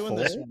time are we doing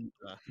this one?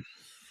 What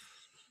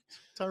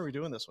time are we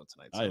doing this one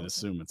tonight? I'd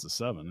assume it's a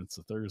 7. It's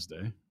a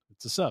Thursday.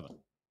 It's a 7.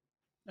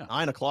 Yeah.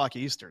 9:00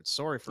 Eastern.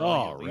 Sorry for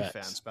all you Leaf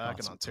fans back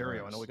in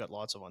Ontario. I know we got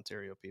lots of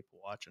Ontario people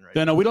watching right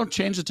now. No, we don't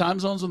change the time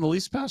zones when the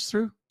Leafs pass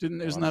through.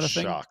 Isn't that a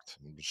thing? I'm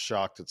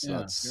shocked it's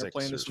not 6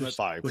 playing this or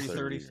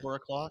 5:30, 4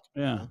 o'clock.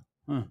 Yeah.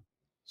 Huh.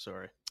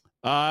 Sorry.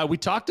 We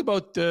talked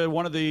about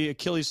one of the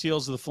Achilles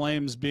heels of the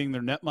Flames being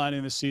their net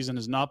mining this season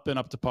has not been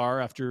up to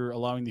par after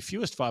allowing the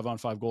fewest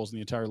 5-on-5 goals in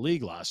the entire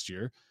league last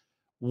year.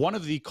 One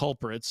of the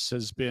culprits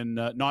has been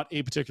not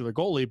a particular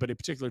goalie, but a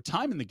particular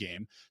time in the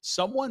game.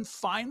 Someone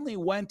finally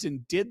went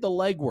and did the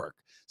legwork,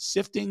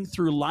 sifting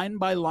through line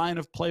by line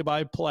of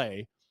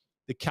play-by-play.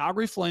 The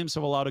Calgary Flames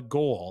have allowed a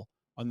goal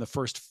on the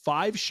first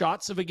 5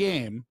 shots of a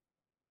game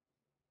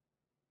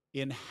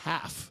in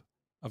half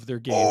of their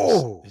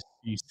games this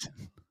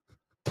season.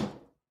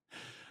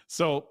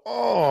 So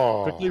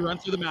quickly run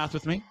through the math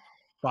with me.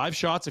 5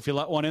 shots. If you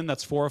let one in,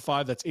 that's 4 or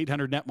 5. That's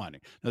 800 net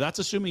mining. Now, that's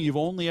assuming you've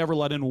only ever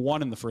let in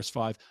one in the first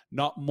 5,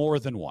 not more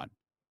than one.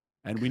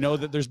 And we know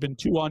that there's been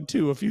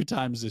 2-on-2 a few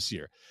times this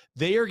year.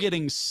 They are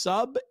getting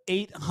sub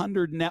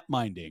 800 net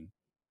mining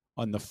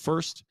on the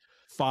first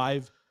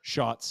 5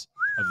 shots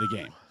of the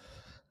game.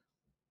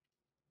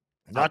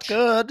 Not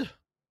good.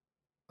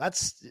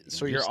 That's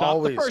so you're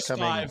always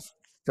coming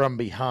from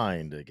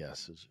behind, I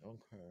guess.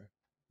 Okay.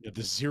 Yeah,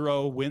 the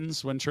 0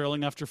 wins when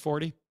trailing after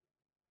 40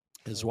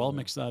 as well.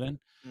 Mix that in.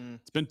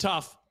 It's been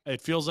tough. It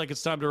feels like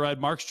it's time to ride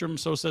Markstrom.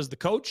 So says the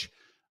coach.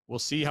 We'll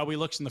see how he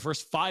looks in the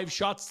first 5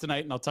 shots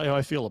tonight, and I'll tell you how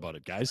I feel about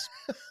it, guys.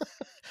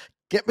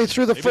 Get me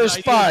through the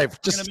first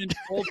 5. Just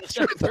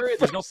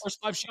there's no first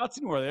 5 shots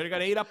anymore. They already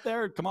got 8 up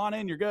there. Come on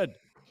in. You're good.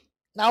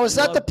 Now, is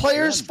that the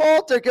players'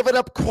 fault? They're giving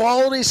up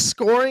quality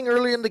scoring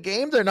early in the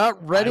game. They're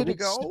not ready to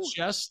go.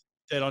 Suggest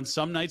that on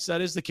some nights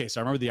that is the case. I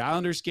remember the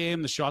Islanders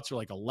game. The shots were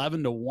like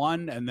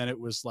 11-1, and then it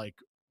was like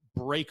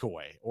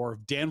breakaway, or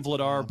Dan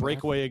Vladar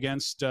breakaway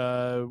against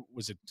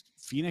was it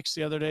Phoenix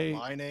the other day?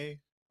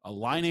 A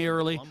line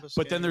early. Columbus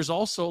but game. Then there's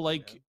also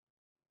like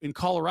in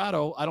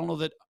Colorado, I don't know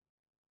that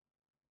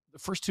the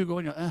first 2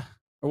 going or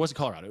was it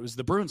Colorado? It was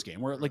the Bruins game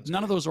where like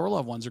none of those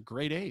Orlov ones are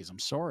grade A's. I'm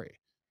sorry.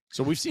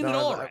 So we've seen it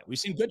all right. We've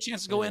seen good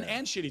chances go in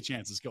and shitty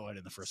chances go in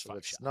the first 5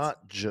 shots. It's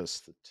not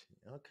just the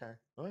team. Okay.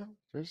 Well,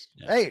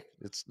 hey,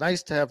 it's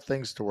nice to have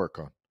things to work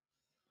on.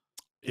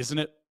 Isn't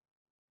it?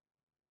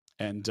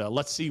 And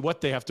let's see what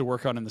they have to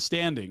work on in the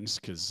standings,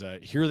 because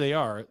here they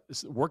are.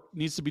 This work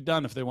needs to be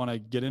done if they want to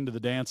get into the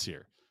dance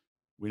here.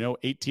 We know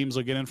 8 teams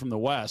will get in from the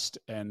West,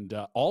 and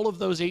all of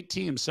those 8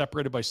 teams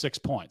separated by 6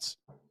 points.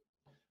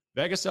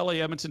 Vegas, LA,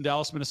 Edmonton,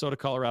 Dallas, Minnesota,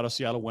 Colorado,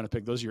 Seattle,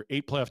 Winnipeg. Those are your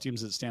 8 playoff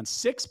teams that stand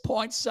 6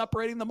 points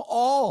separating them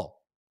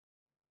all.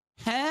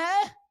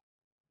 Huh?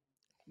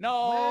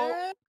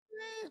 No.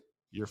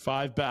 You're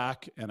 5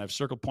 back, and I've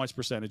circled points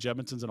percentage.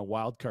 Edmonton's in a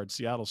wild card.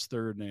 Seattle's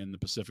 3rd in the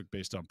Pacific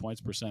based on points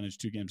percentage.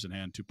 2 games in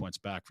hand, 2 points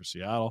back for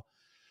Seattle.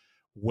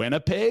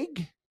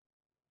 Winnipeg,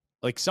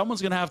 like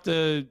someone's going to have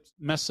to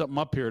mess something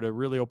up here to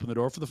really open the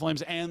door for the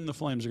Flames, and the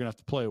Flames are going to have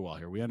to play well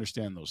here. We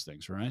understand those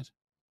things, right?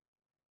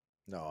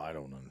 No, I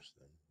don't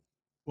understand.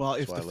 Well,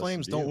 if the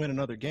Flames don't win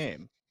another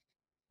game,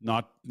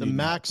 not the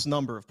max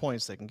number of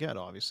points they can get,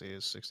 obviously,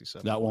 is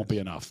 67. That won't be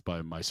enough,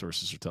 by my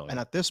sources are telling me. And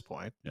at this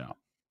point,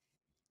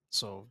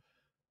 so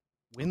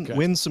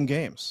win some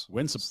games.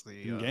 Win some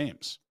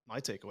games. My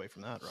takeaway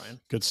from that,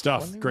 Ryan. Good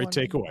stuff. Great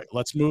takeaway.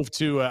 Let's move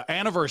to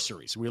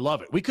anniversaries. We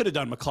love it. We could have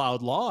done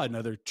McLeod Law,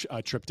 another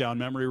trip down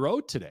memory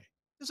road today.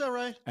 Is that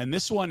right? And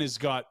this one has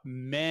got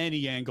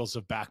many angles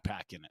of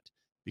backpack in it,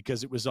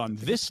 because it was on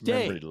this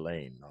day, memory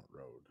lane, not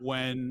road,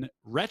 when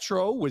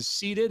Retro was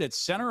seated at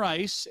center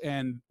ice,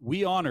 and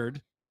we honored,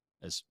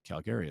 as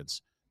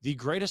Calgarians, the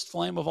greatest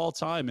Flame of all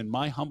time, in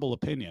my humble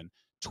opinion.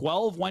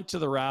 12 went to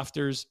the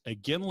rafters.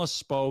 Iginla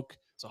spoke.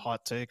 It's a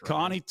hot take. Right?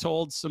 Connie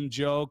told some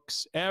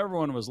jokes.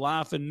 Everyone was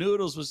laughing.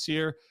 Noodles was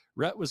here.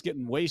 Rhett was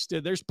getting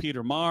wasted. There's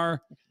Peter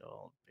Marr.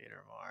 Oh,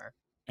 Peter Marr.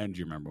 And do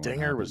you remember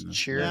Dinger was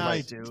cheering? Yeah,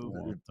 I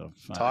do.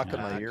 Talking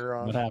my ear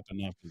off. What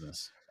happened after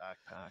this?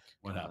 Backpack.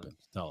 What happened?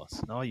 Tell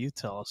us. No, you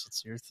tell us.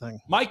 It's your thing.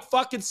 Mike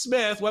fucking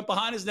Smith went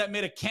behind his net,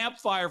 made a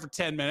campfire for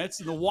 10 minutes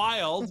in the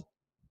wild,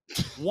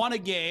 won a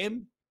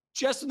game.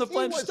 Just when the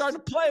Flames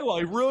started to play well,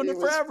 he ruined it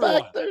for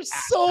everyone. Back there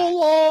so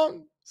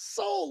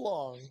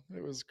long.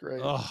 It was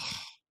great.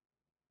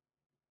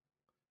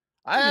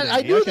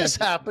 I knew this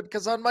happened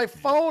because on my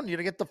phone, you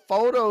get the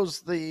photos,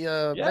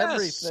 the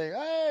memory thing.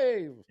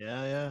 Hey,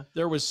 yeah.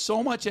 There was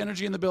so much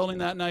energy in the building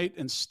that night,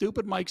 and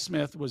stupid Mike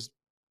Smith was.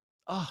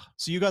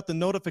 So you got the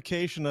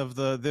notification of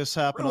this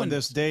happened on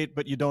this date,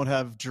 but you don't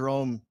have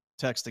Jerome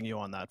texting you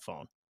on that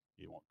phone.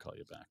 He won't call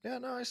you back. Yeah,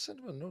 no, I sent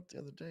him a note the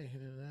other day. He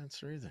didn't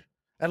answer either.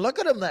 And look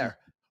at him there.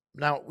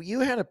 Now,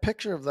 you had a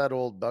picture of that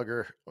old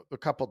bugger a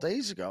couple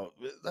days ago.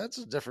 That's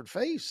a different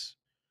face.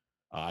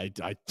 I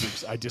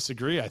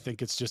disagree. I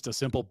think it's just a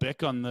simple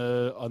bick on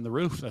the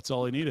roof. That's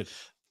all he needed.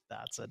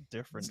 That's a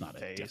different It's not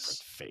face. a different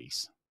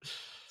face.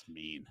 It's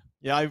mean.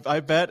 Yeah, I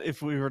bet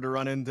if we were to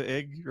run into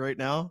Ig right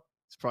now,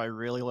 he's probably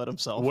really let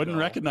himself Wouldn't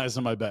go. recognize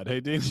him, I bet. Hey,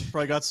 Dean.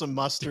 Probably got some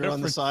mustard on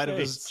the side of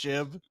his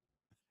jib.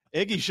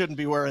 Iggy shouldn't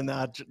be wearing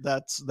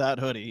that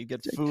hoodie. He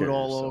gets food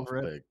all over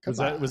it. Was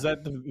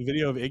that the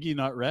video of Iggy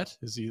not Rhett?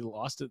 Has he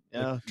lost it?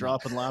 Yeah,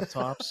 dropping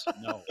laptops.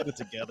 No. Get it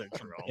together,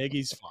 Jerome.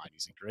 Iggy's fine.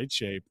 He's in great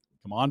shape.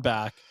 Come on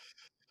back.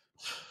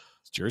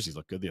 His jerseys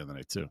look good the other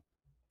night, too,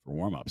 for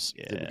warm-ups.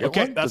 Yeah.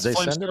 Okay, that's the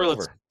Flames send it story.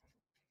 over?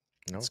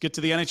 Let's get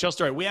to the NHL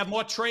story. We have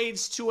more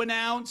trades to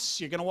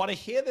announce. You're going to want to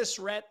hear this,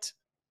 Rhett.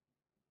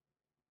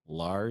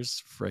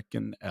 Lars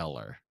frickin'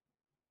 Eller.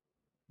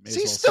 Is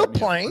he still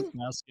playing?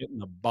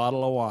 Getting a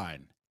bottle of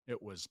wine.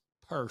 It was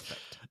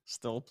perfect.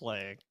 Still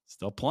playing.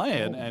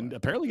 And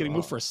apparently getting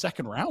moved for a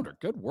second rounder.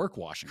 Good work,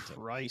 Washington.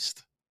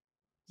 Christ.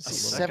 He's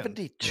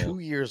 72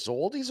 years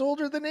old. He's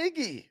older than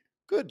Iggy.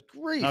 Good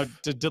grief. Now,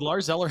 did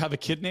Lars Eller have a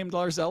kid named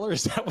Lars Eller?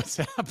 Is that what's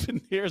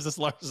happened here? Is this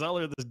Lars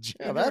Eller, this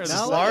junior? Yeah, that's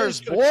now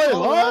Lars. Boy,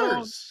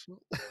 Lars.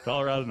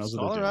 Colorado knows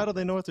what they're doing. Colorado,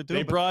 they know what they're doing.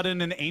 They brought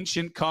in an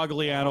ancient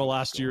Cogliano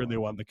last year, and they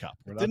won the cup.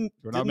 We're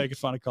not making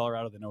fun of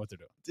Colorado. They know what they're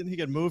doing. Didn't he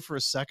get moved for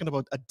a second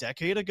about a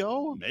decade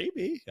ago?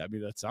 Maybe. I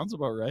mean, that sounds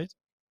about right.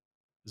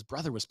 His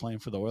brother was playing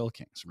for the Oil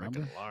Kings,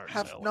 remember?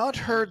 Have not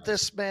heard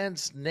this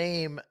man's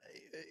name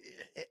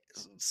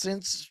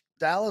since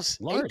Dallas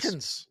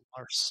Aikens.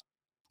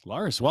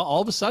 Lars. Well,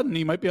 all of a sudden,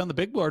 he might be on the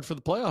big board for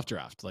the playoff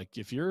draft. Like,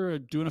 if you're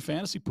doing a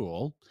fantasy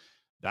pool,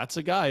 that's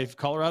a guy. If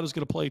Colorado's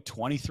going to play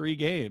 23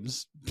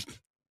 games,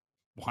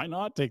 why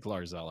not take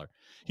Lars Eller?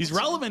 He's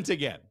relevant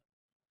again.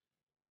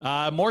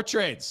 More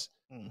trades.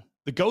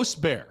 The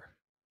Ghost Bear.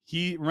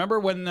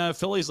 Remember when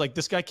Philly's like,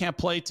 this guy can't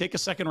play, take a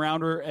second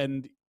rounder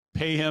and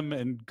pay him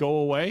and go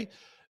away?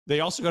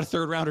 They also got a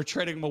third rounder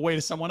trading him away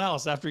to someone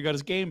else after he got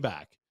his game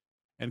back.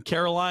 And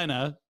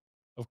Carolina,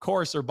 of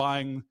course, are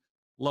buying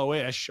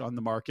low-ish on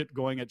the market,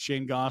 going at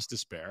Shane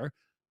Gostisbehere.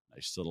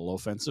 Nice little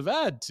offensive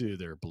add to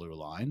their blue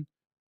line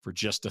for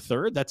just a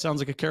third. That sounds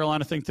like a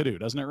Carolina thing to do,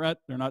 doesn't it, Rhett?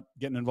 They're not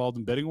getting involved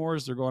in bidding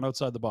wars. They're going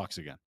outside the box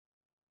again.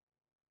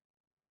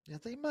 Yeah,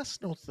 they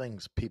must know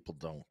things people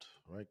don't.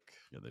 Like,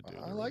 yeah, they do.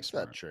 I like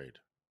that trade.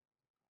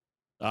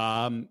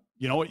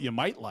 You know what you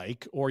might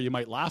like, or you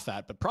might laugh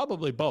at, but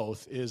probably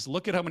both, is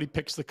look at how many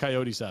picks the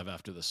Coyotes have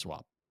after this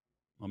swap.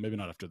 Well, maybe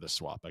not after this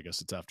swap. I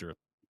guess it's after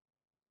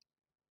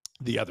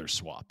the other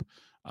swap.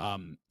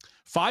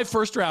 5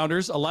 first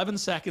rounders, 11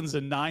 seconds,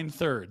 and 9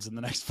 thirds in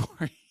the next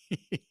 4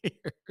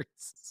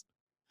 years.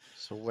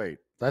 So wait,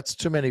 that's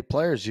too many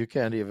players. You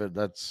can't even.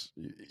 That's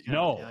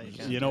no.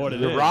 You know what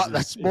it is?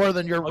 That's more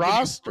than your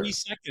roster. 3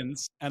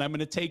 seconds, and I'm going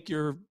to take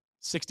your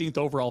 16th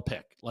overall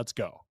pick. Let's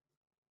go.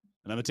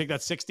 And I'm going to take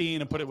that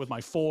 16 and put it with my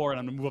 4, and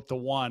I'm going to move up to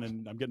 1,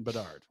 and I'm getting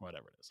Bedard,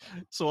 whatever it is.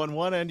 So on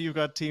one end, you've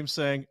got teams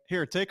saying,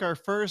 here, take our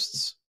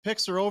firsts.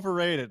 Picks are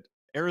overrated.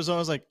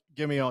 Arizona's like,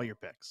 give me all your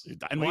picks.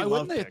 And why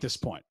wouldn't they at this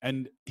point?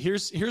 And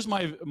here's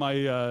my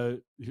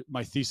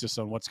thesis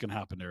on what's going to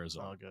happen to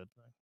Arizona. Oh, good.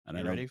 And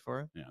you ready for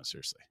it? Yeah,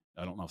 seriously.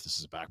 I don't know if this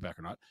is a backpack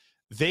or not.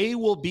 They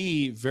will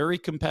be very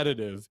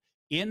competitive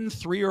in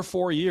 3 or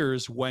 4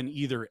 years when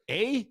either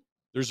A,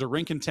 there's a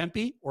rink in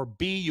Tempe, or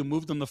B, you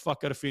move them the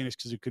fuck out of Phoenix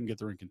because you couldn't get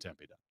the rink in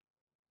Tempe done.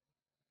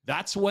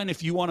 That's when,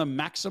 if you want to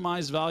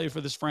maximize value for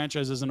this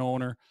franchise as an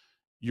owner,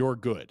 you're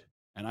good.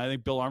 And I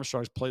think Bill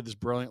Armstrong's played this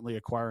brilliantly,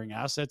 acquiring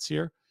assets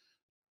here.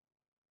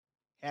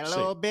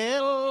 Hello,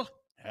 Bill.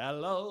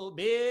 Hello,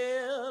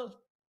 Bill.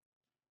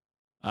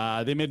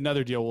 They made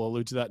another deal. We'll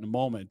allude to that in a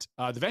moment.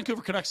 The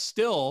Vancouver Canucks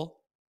still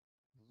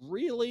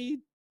really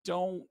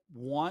don't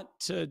want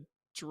to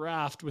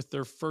draft with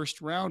their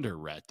first rounder,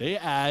 Rhett. They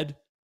add.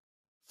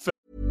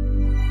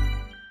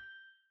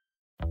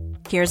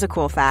 Here's a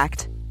cool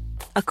fact.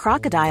 A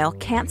crocodile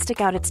can't stick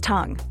out its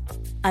tongue.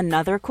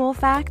 Another cool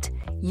fact,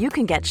 you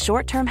can get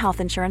short-term health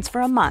insurance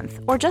for a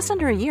month or just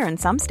under a year in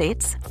some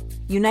states.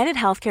 United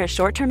Healthcare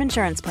short-term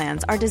insurance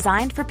plans are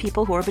designed for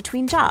people who are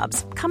between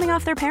jobs, coming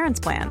off their parents'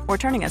 plan, or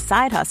turning a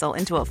side hustle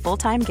into a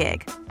full-time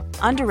gig.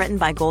 Underwritten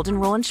by Golden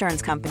Rule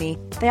Insurance Company,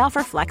 they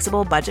offer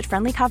flexible,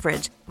 budget-friendly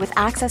coverage with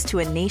access to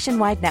a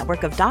nationwide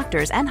network of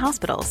doctors and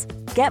hospitals.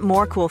 Get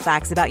more cool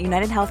facts about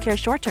United Healthcare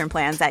short-term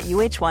plans at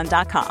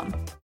uh1.com.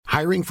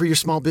 Hiring for your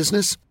small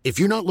business? If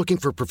you're not looking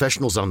for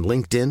professionals on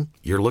LinkedIn,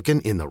 you're looking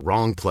in the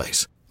wrong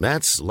place.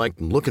 That's like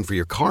looking for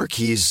your car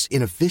keys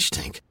in a fish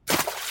tank.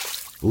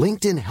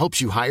 LinkedIn helps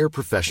you hire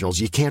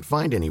professionals you can't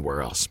find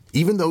anywhere else,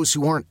 even those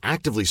who aren't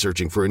actively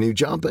searching for a new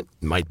job but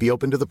might be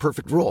open to the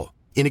perfect role.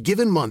 In a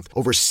given month,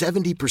 over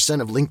 70%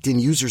 of LinkedIn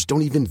users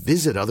don't even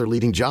visit other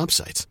leading job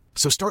sites.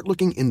 So start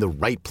looking in the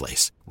right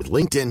place. With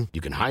LinkedIn, you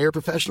can hire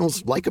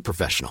professionals like a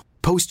professional.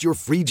 Post your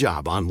free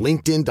job on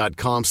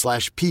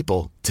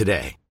linkedin.com/people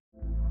today.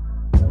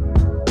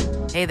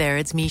 Hey there,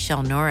 it's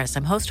Michelle Norris.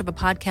 I'm host of a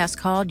podcast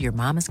called Your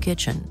Mama's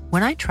Kitchen.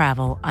 When I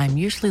travel, I'm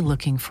usually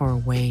looking for a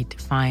way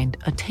to find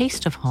a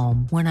taste of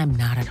home when I'm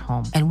not at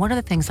home. And one of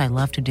the things I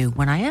love to do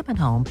when I am at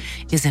home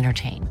is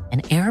entertain.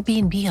 And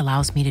Airbnb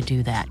allows me to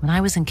do that. When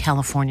I was in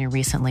California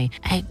recently,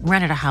 I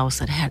rented a house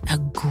that had a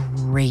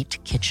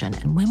great kitchen.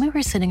 And when we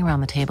were sitting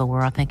around the table, we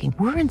were all thinking,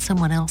 we're in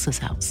someone else's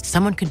house.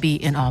 Someone could be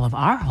in all of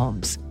our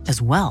homes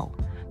as well.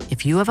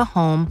 If you have a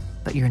home,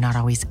 but you're not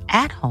always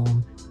at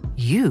home,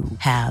 you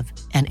have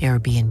an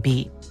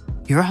Airbnb.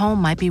 Your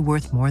home might be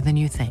worth more than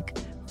you think.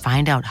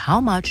 Find out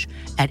how much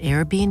at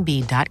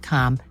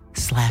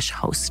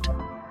airbnb.com/host.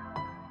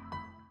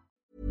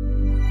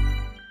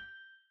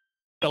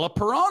 Philip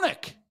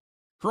Hronik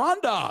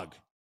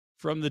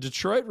from the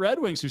Detroit Red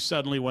Wings, who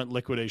suddenly went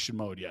liquidation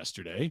mode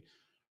yesterday.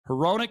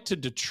 Hronik to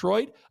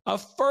Detroit, a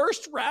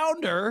first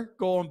rounder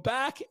going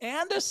back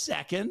and a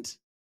second.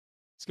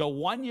 He's got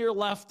 1 year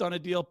left on a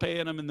deal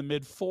paying him in the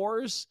mid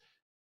fours.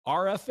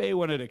 RFA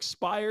when it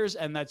expires,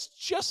 and that's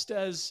just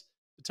as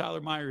the Tyler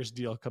Myers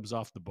deal comes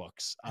off the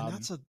books. And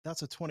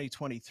that's a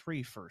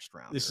 2023 first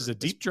round. This is a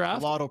deep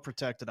draft. Lotto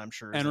protected, I'm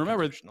sure. And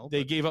remember,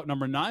 they gave up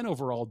number 9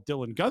 overall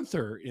Dylan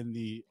Guenther in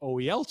the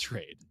OEL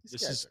trade.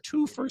 This is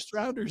 2 first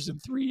rounders in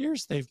 3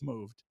 years they've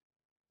moved.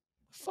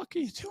 The fuck are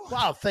you doing?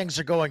 Wow, things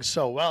are going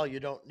so well,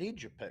 you don't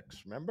need your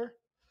picks, remember?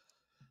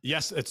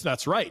 Yes,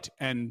 that's right.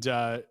 And,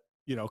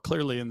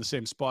 clearly in the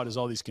same spot as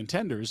all these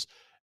contenders,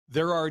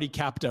 they're already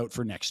capped out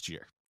for next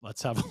year.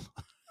 Let's have a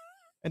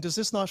And does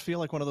this not feel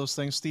like one of those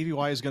things? Stevie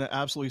Y is going to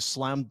absolutely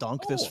slam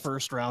dunk this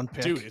first round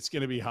pick. Dude, it's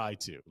going to be high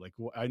too. Like,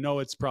 I know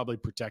it's probably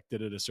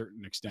protected at a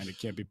certain extent. It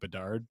can't be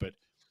Bedard, but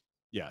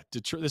yeah,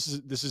 Detroit,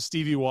 this is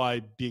Stevie Y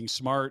being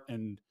smart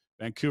and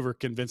Vancouver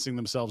convincing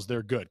themselves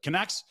they're good.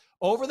 Canucks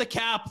over the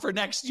cap for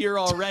next year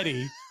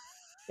already.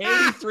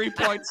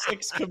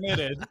 83.6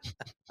 committed.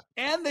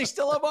 And they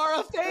still have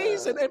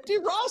RFAs and empty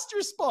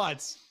roster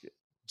spots.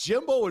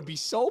 Jimbo would be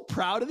so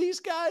proud of these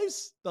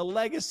guys. The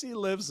legacy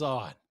lives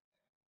on.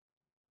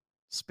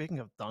 Speaking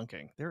of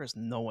dunking, there is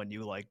no one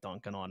you like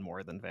dunking on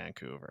more than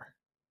Vancouver.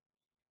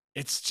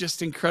 It's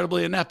just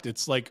incredibly inept.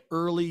 It's like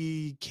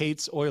early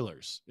Kate's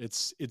Oilers.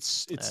 It's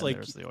like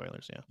there's the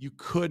Oilers, yeah. You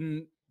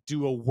couldn't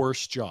do a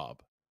worse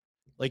job.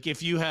 Like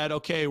if you had,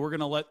 okay, we're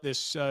going to let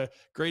this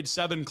grade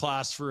 7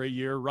 class for a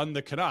year run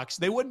the Canucks,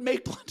 they wouldn't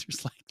make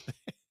blunders like that.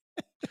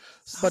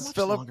 But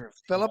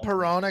Philip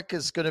Hronik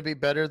is going to be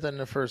better than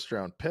the first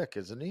round pick,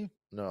 isn't he?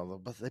 No,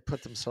 but they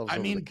put themselves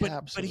over the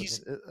cap. But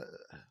he's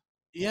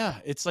yeah,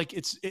 it's like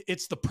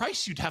it's the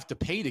price you'd have to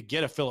pay to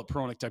get a Philip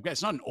Hronik type guy.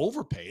 It's not an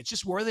overpay. It's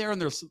just where they are in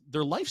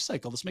their life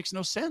cycle. This makes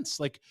no sense.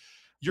 Like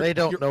they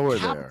don't know where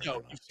they are.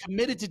 You're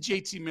committed to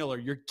JT Miller.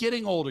 You're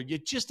getting older. You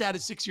just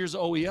added 6 years of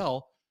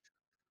OEL.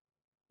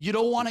 You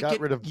don't want to get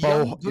rid of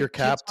Bo, your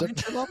captain.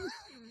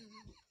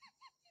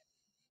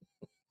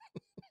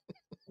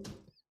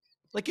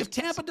 Like if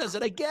Tampa does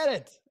it, I get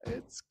it.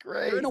 It's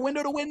great. They're in a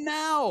window to win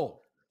now.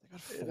 They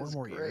got 4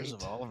 more years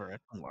of Oliver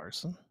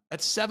Ekman-Larsson. At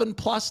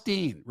 7+,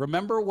 Dean.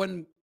 Remember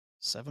when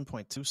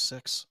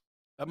 7.26?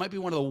 That might be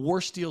one of the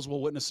worst deals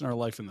we'll witness in our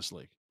life in this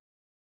league.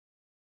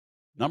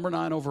 Number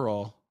 9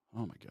 overall.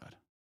 Oh my God.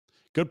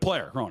 Good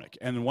player, Hronik.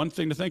 And one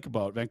thing to think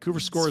about: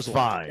 Vancouver scores a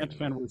lot.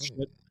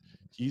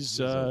 He's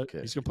going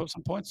to put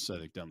some points, I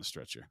think, down the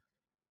stretch here.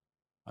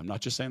 I'm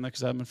not just saying that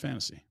because I have him in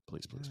fantasy.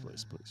 Please.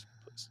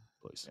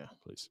 Yeah,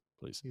 please.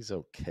 He's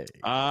okay.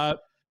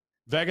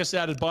 Vegas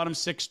added bottom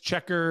 6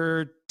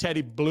 checker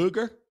Teddy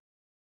Bluger.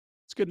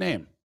 It's a good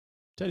name.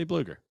 Teddy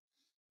Bluger.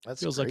 That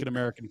feels like an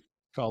American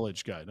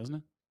college guy, doesn't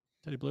it?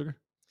 Teddy Bluger.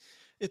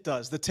 It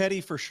does. The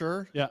Teddy for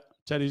sure. Yeah.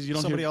 Teddy's. You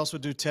don't Somebody else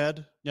would do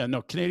Ted. Yeah,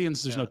 no.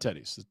 Canadians, there's no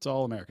Teddys. It's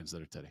all Americans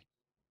that are Teddy.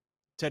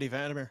 Teddy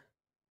Vandermeer.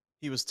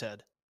 He was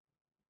Ted.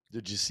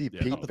 Did you see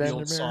Pete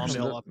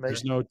Vandermeer?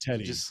 There's no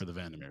Teddy for the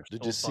Vandermeers.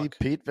 Did you see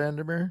Pete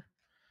Vandermeer?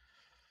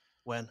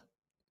 When?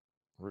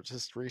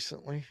 Just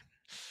recently.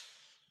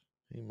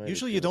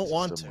 Usually you don't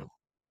want to.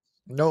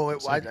 No,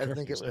 I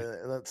think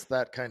that's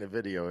that kind of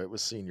video. It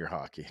was senior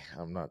hockey.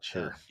 I'm not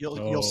sure. Yeah.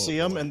 You'll see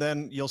him, and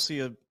then you'll see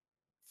a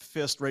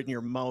fist right in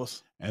your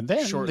mouth. And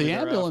then the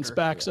ambulance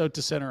backs out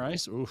to center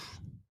ice. Oof.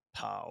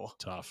 Pow.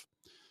 Tough.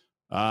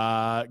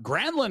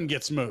 Granlund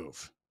gets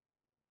moved.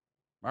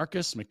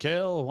 Marcus,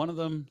 Mikhail, one of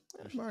them.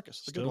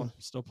 Marcus, the good one.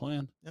 Still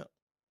playing. Yeah.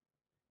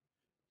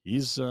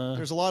 He's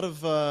there's a lot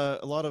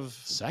of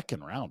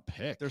second round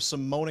pick. There's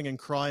some moaning and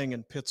crying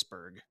in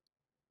Pittsburgh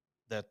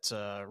that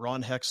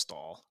Ron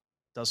Hextall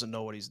doesn't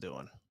know what he's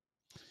doing,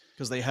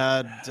 because they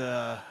had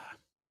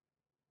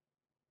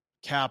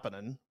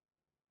Kapanen,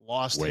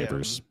 lost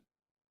waivers, him,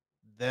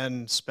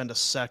 then spend a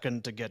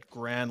second to get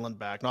Granlund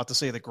back. Not to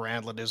say that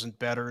Granlund isn't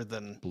better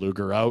than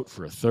Bluger out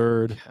for a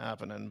third.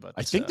 Kapanen, but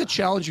I think the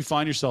challenge you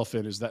find yourself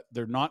in is that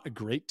they're not a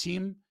great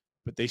team,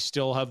 but they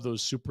still have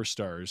those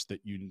superstars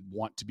that you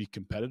want to be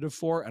competitive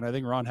for. And I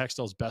think Ron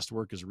Hextall's best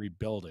work is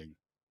rebuilding.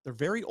 They're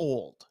very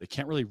old. They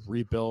can't really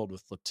rebuild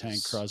with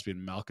Letang, Crosby,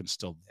 and Malkin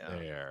still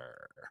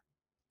there.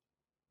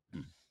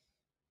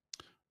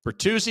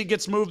 Bertuzzi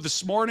gets moved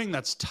this morning.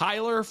 That's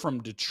Tyler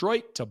from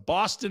Detroit to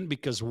Boston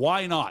because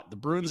why not? The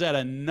Bruins had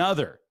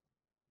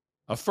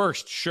a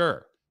first,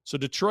 sure. So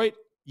Detroit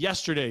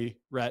yesterday,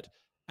 Rhett,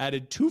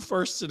 added 2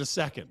 firsts and a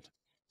second.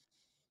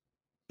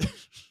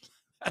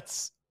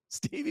 That's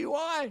Stevie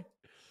Y.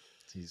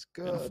 He's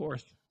good. And a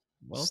fourth.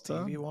 Well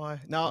Stevie done. Y.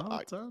 Now,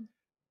 well done.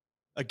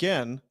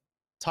 Again,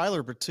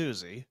 Tyler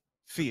Bertuzzi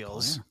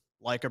feels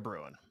like a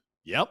Bruin.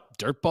 Yep,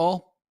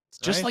 dirtball.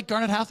 Just Right? like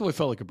Garnet Hathaway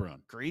felt like a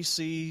Bruin.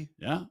 Greasy.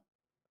 Yeah.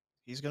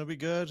 He's going to be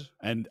good.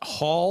 And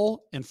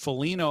Hall and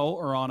Foligno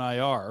are on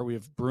IR. We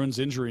have Bruins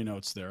injury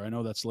notes there. I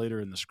know that's later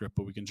in the script,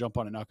 but we can jump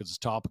on it now because it's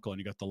topical and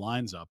you got the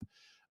lines up.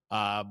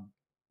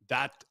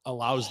 That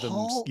allows them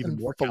Hall even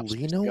more cap space.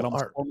 Foligno They got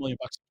almost are- $4 million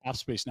cap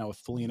space now with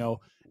Foligno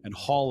and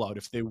Hall out.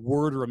 If they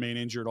were to remain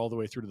injured all the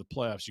way through to the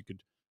playoffs, you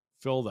could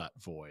fill that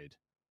void.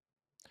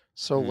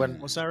 So when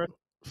What's that?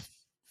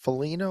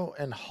 Foligno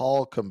and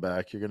Hall come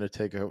back, you're going to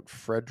take out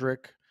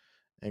Frederick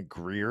and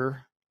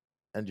Greer,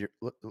 and you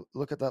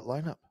look at that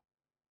lineup.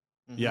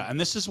 Yeah, and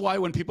this is why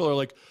when people are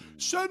like,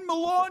 send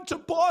Milan to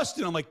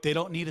Boston, I'm like, they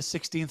don't need a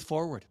 16th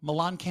forward.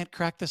 Milan can't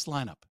crack this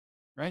lineup,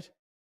 right?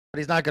 But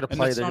he's not going to And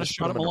play. that's They not a just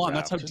shot put at him in a Milan.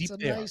 That's how draft. deep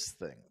It's they a are. nice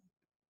thing.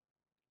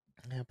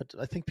 Yeah, but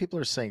I think people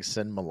are saying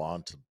send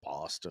Milan to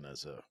Boston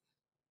as a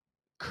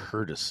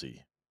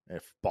courtesy.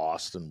 If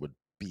Boston would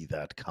be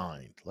that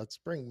kind, let's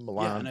bring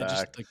Milan and I back.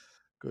 just, like,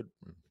 Good.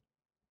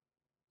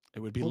 it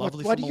would be Well,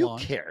 lovely what for do you Milan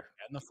care?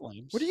 and the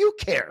Flames. What do you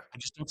care? I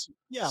just don't see.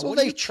 Yeah. So what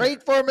do they you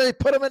trade care? for him and they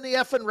put him in the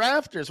effing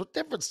rafters. What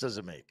difference does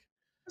it make?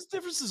 What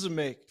difference does it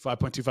make?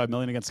 $5.25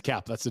 million against the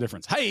cap. That's the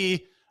difference.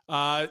 Hey,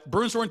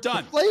 Bruins weren't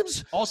done. The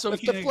Flames. Also, if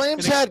can the an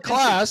Flames had extension-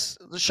 class,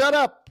 shut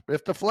up.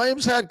 If the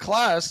Flames had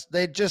class,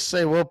 they'd just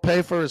say, "We'll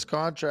pay for his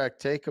contract.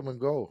 Take him and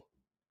go."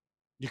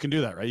 You can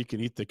do that, right? You can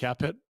eat the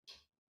cap hit.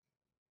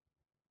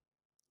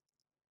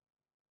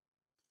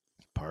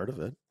 Part of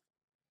it.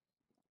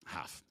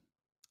 Half.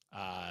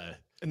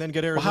 And then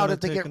get Well, Arizona how to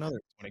did they take get- another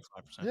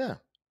 25%. Yeah.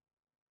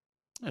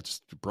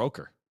 Just a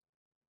broker.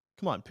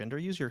 Come on, Pinder,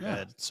 use your Yeah,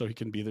 head. so he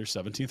can be their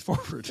 17th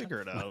forward.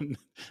 Figure it out.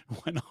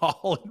 When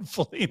Hall and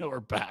Foligno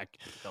are back.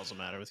 Doesn't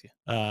matter with you.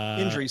 Uh,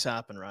 Injuries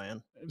happen,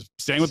 Ryan.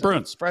 Staying with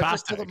Bruins. Frederick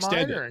Past to that, the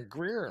extended. minor and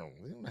Greer.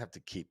 We don't have to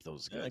keep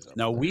those guys. up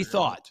Now, we there.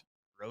 thought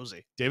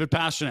Rosie. David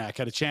Pastrnak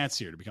had a chance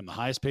here to become the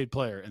highest paid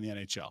player in the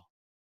NHL.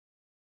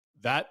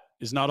 That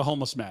is not a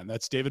homeless man.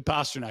 That's David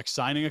Pastrnak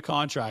signing a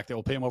contract that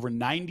will pay him over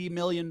 $90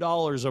 million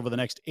over the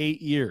next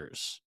 8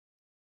 years.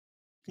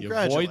 He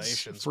avoids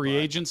Congratulations, free bud.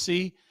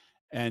 agency,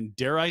 and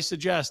dare I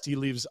suggest he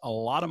leaves a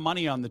lot of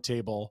money on the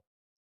table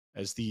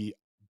as the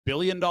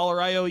billion-dollar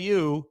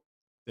IOU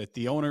that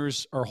the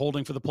owners are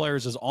holding for the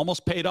players is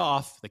almost paid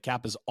off. The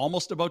cap is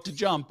almost about to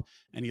jump,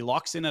 and he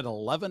locks in at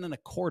 11 and a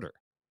quarter,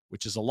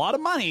 which is a lot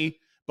of money,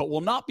 but will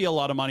not be a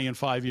lot of money in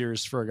 5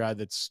 years for a guy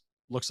that's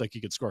looks like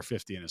he could score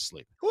 50 in his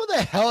sleep. Who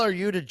the hell are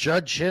you to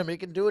judge him? He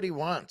can do what he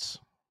wants.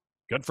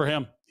 Good for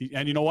him.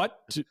 And you know what?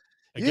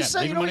 Again, You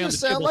sound, leaving you know what money you on the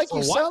sound table like?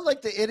 for You what? sound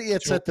like the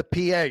idiots Sure. at the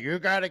PA. You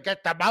got to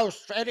get the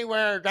most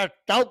anywhere.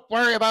 Don't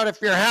worry about if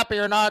you're happy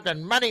or not.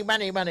 And money,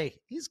 money, money.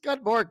 He's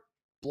got more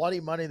bloody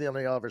money than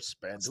he'll ever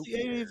spend. What's Who the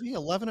cares? AAV?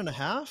 11 and a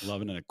half?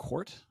 11 and a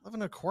quart.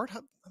 11 and a quart?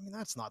 I mean,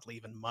 that's not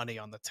leaving money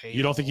on the table.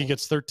 You don't think he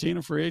gets 13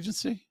 in free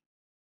agency?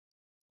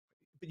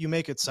 But you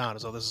make it sound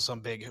as though this is some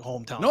big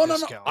hometown No.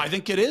 discount. I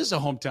think it is a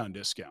hometown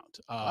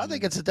discount. I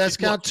think it's a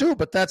discount too,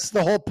 but that's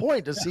the whole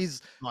point. Is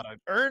he's Not a,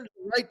 earned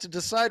the right to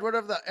decide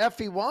whatever the f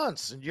he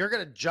wants, and you're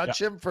going to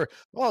judge him for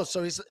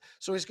so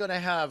he's going to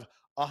have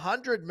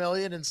 100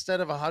 million instead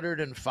of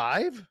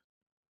 105.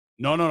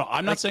 No.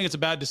 I'm not saying it's a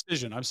bad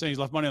decision. I'm saying he's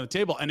left money on the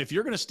table. And if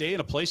you're going to stay in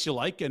a place you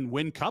like and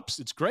win cups,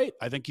 it's great.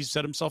 I think he's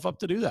set himself up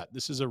to do that.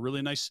 This is a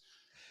really nice.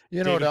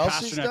 You know David what else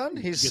he's Pastrnak done?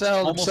 He's gets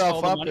settled almost all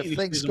himself the up. money and If he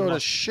things stays in go to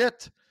Milwaukee.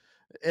 shit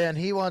and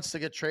he wants to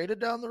get traded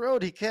down the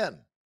road, he can,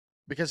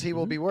 because he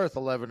will be worth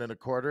 11 and a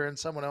quarter, and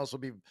someone else will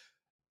be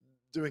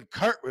doing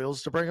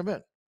cartwheels to bring him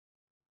in.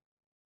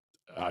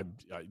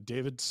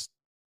 David's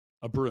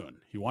a Bruin.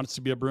 He wants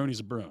to be a Bruin. He's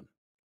a Bruin.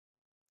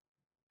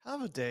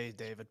 have a day,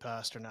 David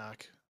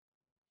Pastrnak.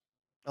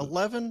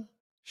 11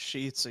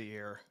 sheets a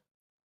year.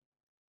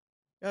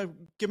 Yeah,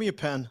 give me a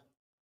pen.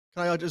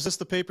 Is this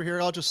the paper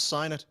here? I'll just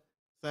sign it.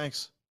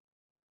 Thanks.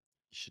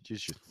 You should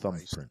use your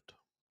thumbprint.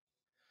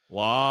 A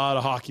lot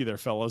of hockey there,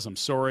 fellas. I'm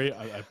sorry.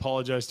 I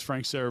apologize to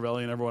Frank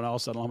Saravelli and everyone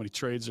else. I don't know how many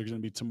trades are going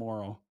to be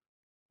tomorrow.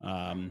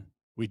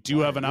 We do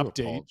Why have are an you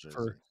update apologizing?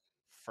 for.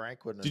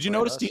 Frank wouldn't. Did you invite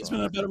notice us Dean's been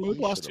on. in a better mood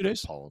He the last should 2 have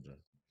days? apologized.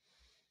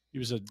 He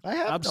was an I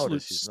have absolute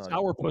noticed he's not a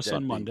sourpuss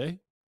on deadbeat. Monday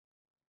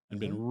and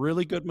been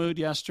really good mood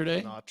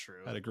yesterday. Not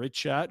true. Had a great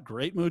chat,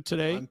 great mood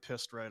today. I'm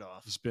pissed right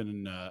off. He's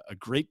been a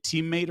great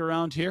teammate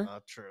around here.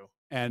 Not true.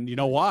 And you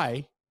know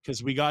why?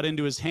 Because we got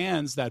into his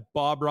hands that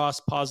Bob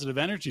Ross positive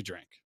energy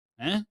drink.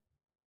 You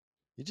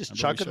just Remember we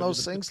chucking showed you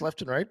those the things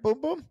left and right.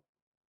 Boom, boom.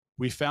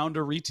 We found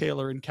a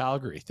retailer in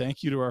Calgary.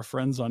 Thank you to our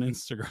friends on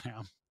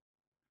Instagram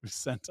who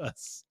sent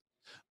us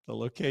the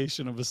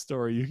location of a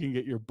store. You can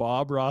get your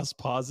Bob Ross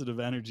positive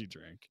energy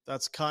drink.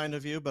 That's kind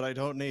of you, but I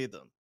don't need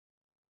them.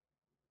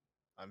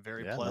 I'm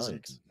very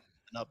pleasant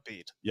and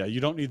upbeat. Yeah,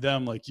 you don't need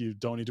them like you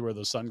don't need to wear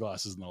those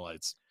sunglasses in the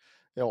lights.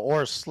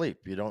 Or sleep.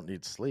 You don't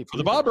need sleep. For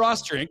the Bob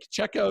Ross drink,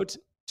 check out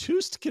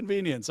Toost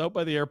Convenience out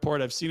by the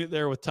airport. I've seen it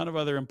there with a ton of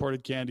other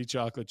imported candy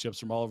chocolate chips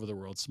from all over the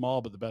world.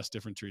 Small, but the best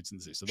different treats in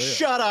the city. So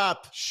Shut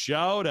up.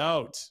 Shout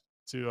out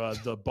to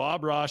the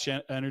Bob Ross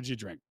energy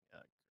drink. Yeah,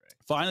 great.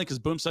 Finally, because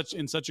Boom's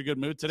in such a good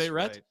mood today, That's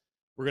Rhett, right.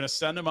 we're going to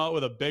send him out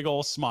with a big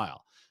old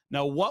smile.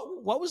 Now,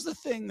 what was the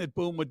thing that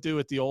Boom would do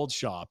at the old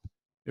shop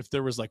if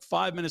there was like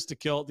 5 minutes to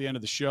kill at the end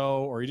of the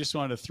show, or he just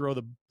wanted to throw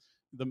the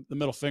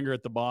middle finger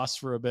at the boss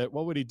for a bit?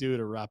 What would he do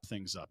to wrap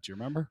things up? Do you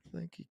remember? I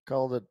think he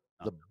called it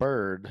the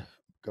bird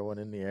going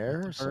in the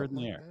air. The bird in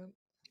the air.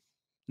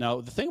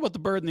 Now, the thing about the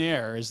bird in the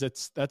air is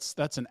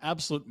that's an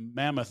absolute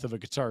mammoth of a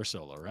guitar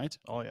solo, right?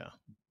 Oh, yeah.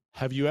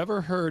 Have you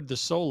ever heard the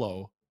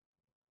solo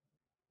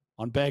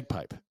on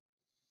bagpipe?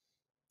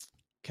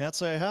 Can't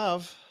say I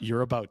have.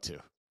 You're about to.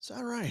 Is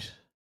that right?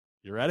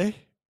 You ready?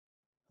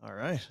 All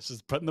right. This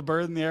is putting the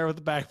bird in the air with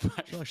the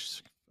bagpipe. Bird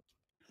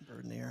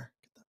in the air.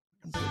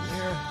 Get that bird in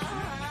the air.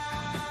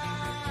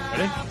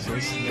 Ready? So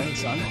this is the end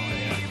song.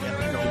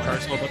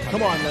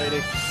 Come on,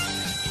 lady.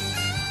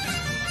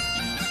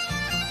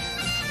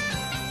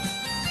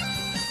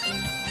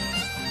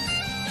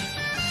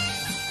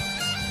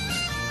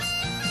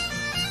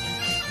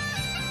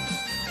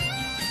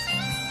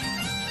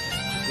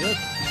 Good.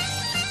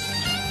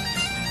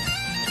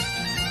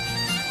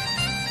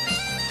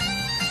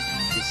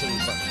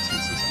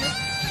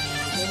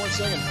 One more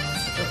second.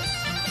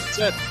 That's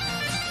it.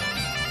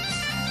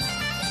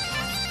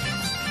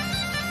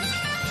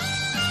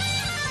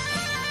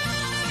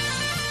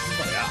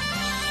 Oh, yeah.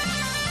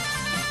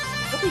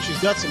 Hopefully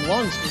she's got some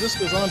lungs, because this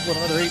goes on for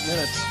another 8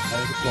 minutes.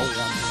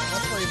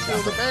 That's why you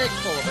fill the bag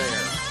full of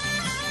air.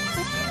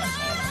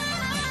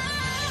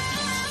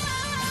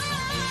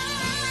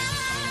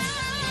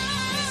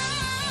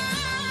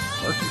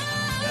 Working.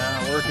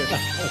 Yeah, working.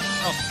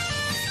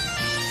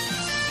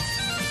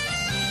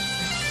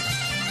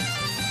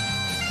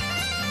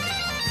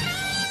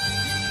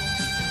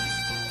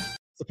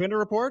 The Pinder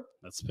Report?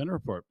 That's the Pinder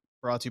Report.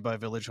 Brought to you by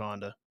Village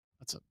Honda.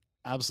 That's an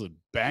absolute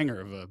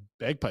banger of a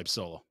bagpipe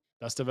solo.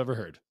 Best I've ever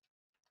heard.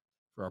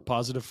 For our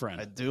positive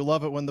friend. I do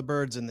love it when the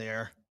bird's in the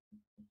air.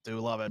 Do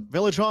love it.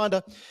 Village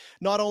Honda,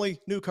 not only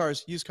new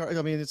cars, used cars.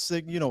 I mean, it's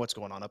you know what's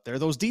going on up there.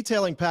 Those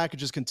detailing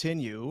packages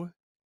continue.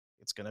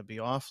 It's going to be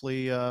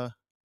awfully.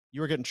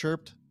 You were getting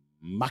chirped,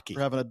 mucky,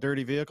 for having a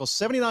dirty vehicle.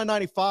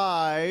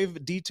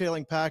 $79.95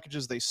 detailing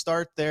packages. They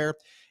start there,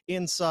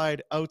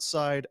 inside,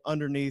 outside,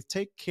 underneath.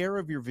 Take care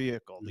of your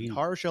vehicle. The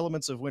harsh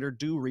elements of winter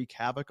do wreak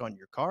havoc on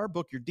your car.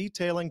 Book your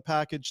detailing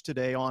package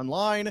today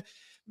online.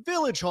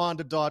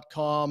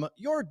 VillageHonda.com,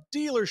 your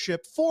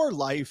dealership for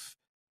life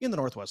in the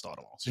Northwest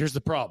Auto Mall. So here's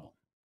the problem.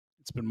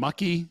 It's been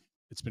mucky.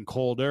 It's been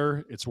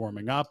colder. It's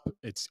warming up.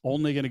 It's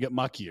only going to get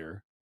muckier.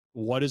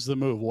 What is the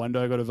move? When do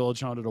I go to Village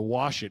Honda to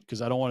wash it?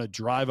 Because I don't want to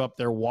drive up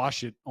there,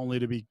 wash it, only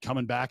to be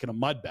coming back in a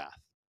mud bath.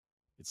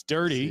 It's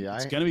dirty.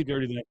 It's going to be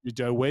dirty.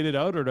 Do I wait it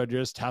out, or do I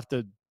just have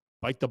to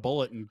bite the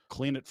bullet and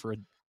clean it for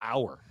an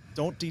hour?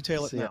 Don't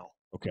detail it now.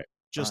 Okay.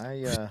 Just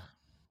I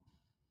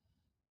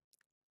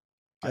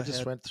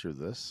just went through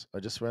this. I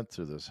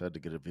had to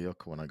get a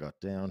vehicle when I got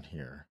down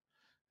here,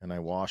 and I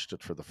washed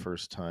it for the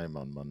first time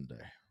on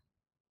Monday.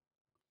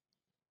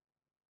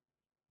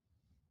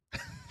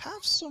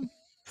 Have some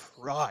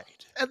pride.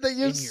 And they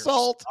use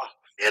salt.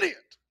 Idiot.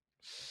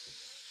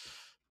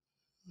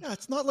 Yeah,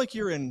 it's not like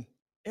you're in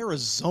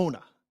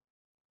Arizona.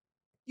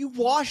 You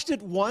washed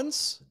it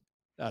once?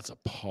 That's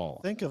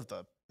appalling. Think of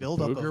the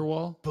buildup of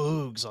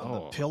boogs on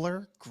the Oh.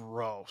 pillar.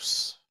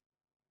 Gross.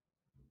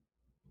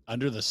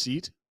 Under the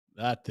seat?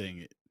 That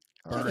thing.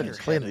 I didn't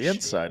clean the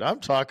inside.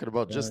 I'm talking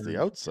about just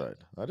the outside.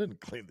 I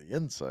didn't clean the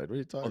inside. What are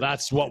you talking Well, about?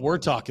 that's what we're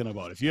talking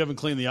about. If you haven't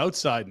cleaned the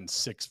outside in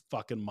 6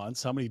 fucking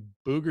months, how many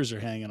boogers are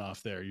hanging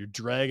off there? You're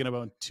dragging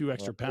about 2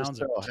 extra pounds.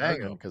 They're still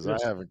hanging because I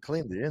haven't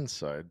cleaned the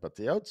inside, but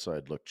the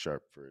outside looked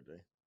sharp for a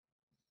day.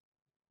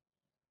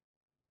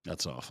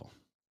 That's awful.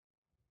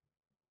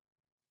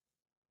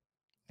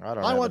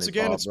 Once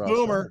again, it's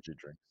Boomer.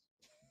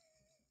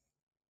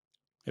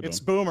 Hey, it's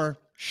Boomer.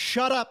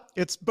 Shut up.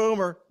 It's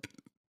Boomer,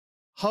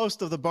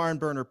 host of the Barn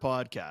Burner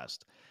podcast.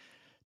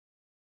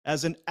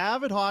 As an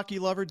avid hockey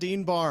lover,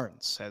 Dean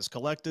Barnes has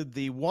collected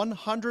the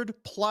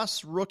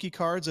 100-plus rookie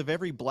cards of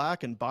every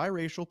black and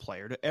biracial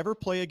player to ever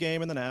play a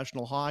game in the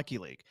National Hockey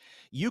League.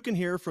 You can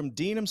hear from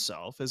Dean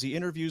himself as he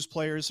interviews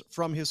players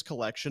from his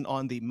collection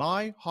on the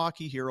My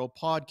Hockey Hero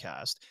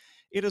podcast.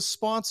 It is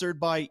sponsored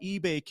by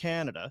eBay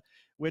Canada,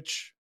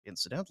 which,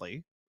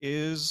 incidentally,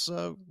 is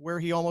where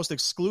he almost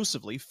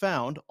exclusively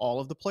found all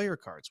of the player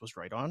cards, was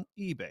right on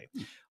eBay.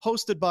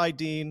 Hosted by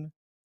Dean,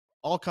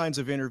 all kinds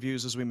of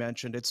interviews, as we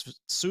mentioned. It's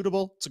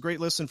suitable. It's a great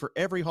listen for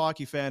every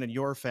hockey fan in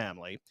your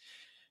family.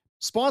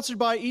 Sponsored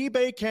by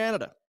eBay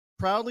Canada,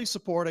 proudly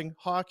supporting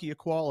hockey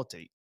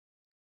equality.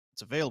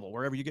 It's available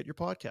wherever you get your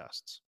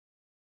podcasts.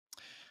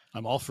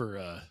 I'm all for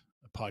a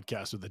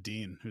podcast with a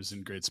Dean who's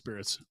in great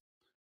spirits.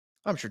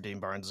 I'm sure Dean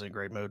Barnes is in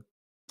great mood.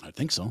 I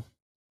think so.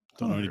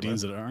 Don't know any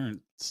Deans that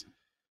aren't.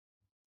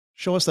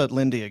 Show us that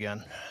Lindy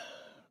again.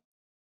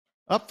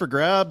 Up for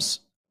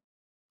grabs.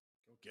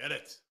 Go get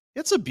it.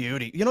 It's a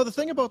beauty. You know, the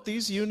thing about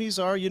these unis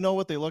are, you know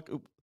what they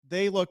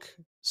look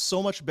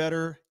so much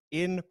better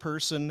in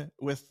person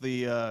with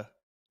the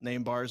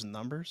name bars and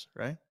numbers,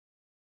 right?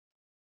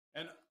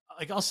 And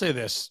like, I'll say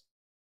this,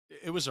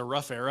 it was a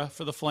rough era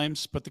for the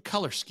Flames, but the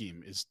color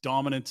scheme is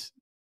dominant.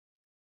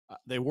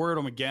 They wore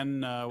them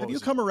again. Have you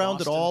come around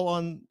at all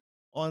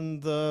on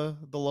the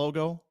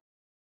logo?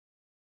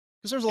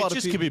 Because there's a lot of people.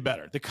 It just could be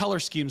better. The color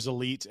scheme's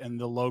elite, and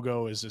the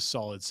logo is a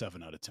solid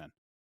 7 out of 10.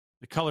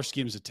 The color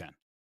scheme's a 10.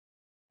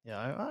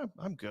 Yeah,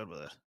 I'm good with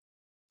it.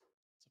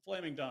 It's a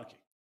flaming donkey.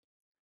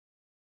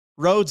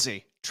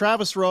 Rhodesy,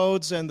 Travis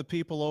Rhodes, and the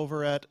people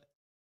over at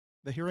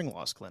the Hearing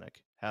Loss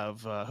Clinic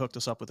have hooked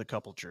us up with a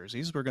couple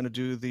jerseys. We're going to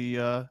do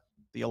the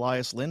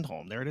Elias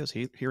Lindholm. There it is,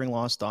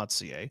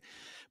 hearingloss.ca.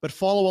 But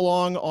follow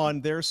along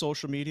on their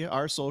social media,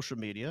 our social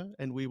media,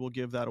 and we will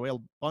give that away. A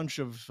bunch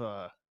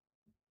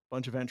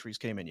of entries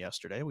came in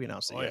yesterday. We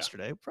announced it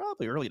yesterday,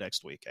 probably early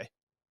next week.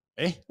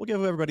 We'll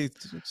give everybody.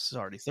 It's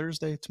already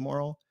Thursday,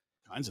 tomorrow.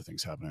 Kinds of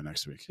things happening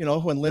next week. You know,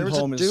 when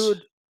Lindholm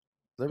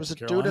there was a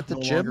dude at the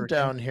gym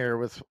down here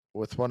with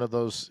one of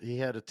those. He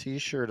had a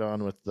T-shirt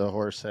on with the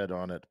horse head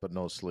on it, but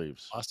no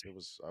sleeves. Awesome.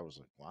 I was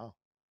like, wow,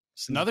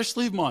 it's another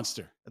sleeve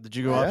monster. Did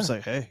you go up and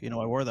say, hey, you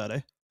know, I wore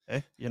that,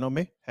 Hey, you know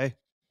me? Hey.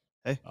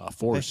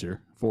 Fours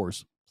here.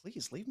 Fours.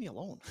 Please leave me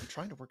alone. I'm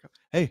trying to work out.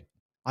 Hey,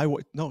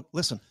 no,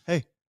 listen.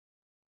 Hey,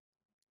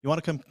 you want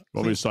to come?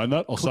 Want me to sign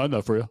that? I'll sign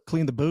that for you.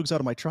 Clean the boogs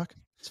out of my truck.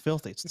 It's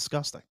filthy. It's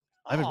disgusting.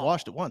 I haven't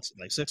washed it once in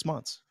like 6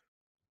 months.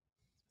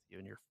 You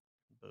and your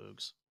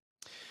boogs.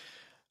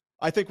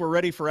 I think we're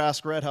ready for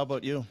Ask Rhett. How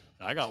about you?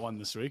 I got one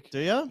this week. Do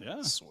you?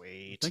 Yeah.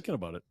 Sweet. I'm thinking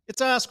about it.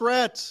 It's Ask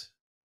Rhett.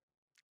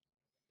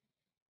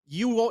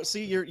 You won't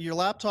see your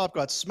laptop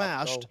got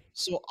smashed,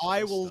 so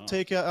I'll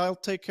take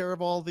care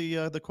of all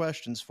the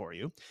questions for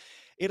you.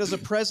 It is a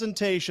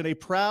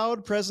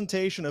proud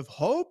presentation of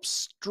Hope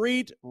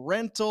Street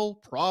Rental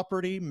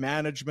Property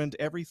Management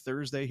every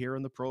Thursday here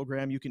in the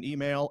program. You can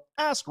email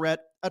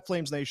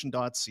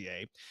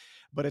askrhett@flamesnation.ca,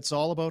 but it's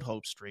all about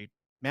Hope Street,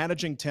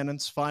 managing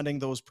tenants, finding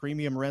those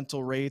premium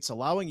rental rates,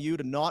 allowing you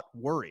to not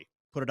worry.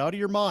 Put it out of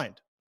your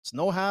mind. It's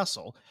no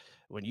hassle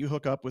when you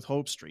hook up with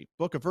Hope Street.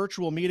 Book a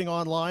virtual meeting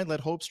online. Let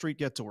Hope Street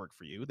get to work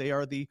for you. They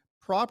are the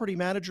property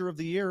manager of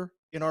the year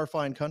in our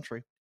fine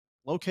country.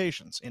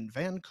 Locations in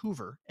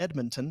Vancouver,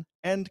 Edmonton,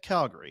 and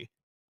Calgary.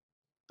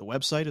 The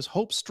website is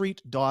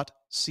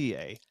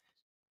hopestreet.ca.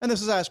 And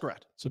this is Ask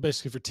Rhett. So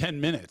basically for 10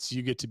 minutes,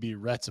 you get to be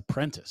Rhett's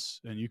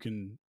apprentice, and you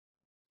can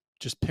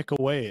just pick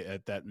away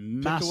at that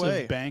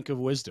massive bank of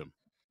wisdom.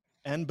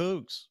 And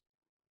boogs.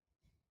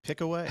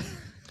 Pick away.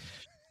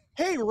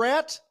 Hey,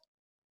 Rhett.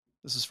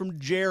 This is from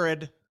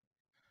Jared.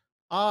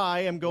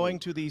 I am going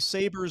to the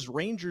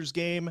Sabres-Rangers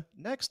game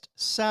next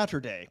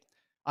Saturday.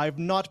 I've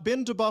not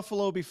been to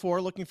Buffalo before,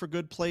 looking for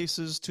good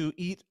places to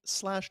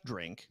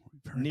eat/drink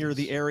near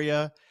the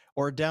area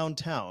or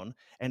downtown.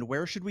 And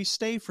where should we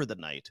stay for the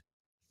night?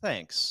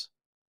 Thanks,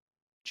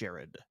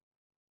 Jared.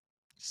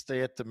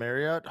 Stay at the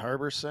Marriott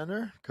Harbor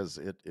Center because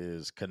it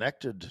is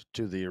connected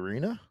to the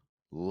arena.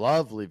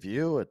 Lovely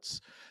view.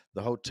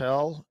 The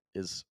hotel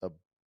is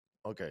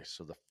okay,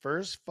 so the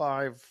first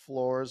 5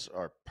 floors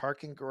are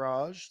parking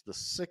garage. The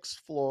 6th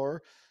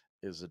floor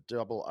is a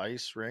double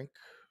ice rink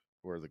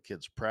where the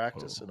kids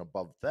practice. And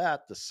above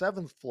that, the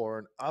 7th floor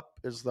and up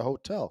is the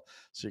hotel.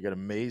 So you get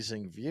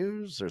amazing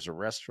views. There's a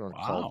restaurant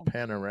called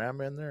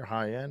Panorama in there,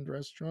 high-end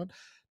restaurant.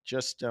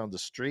 Just down the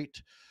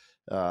street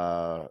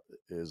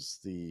is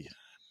the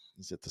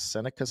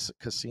Seneca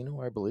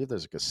Casino, I believe.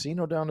 There's a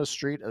casino down the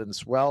street,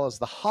 as well as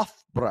the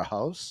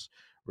Hofbrauhaus,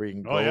 where you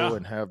can go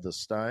and have the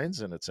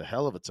steins, and it's a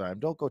hell of a time.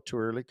 Don't go too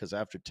early because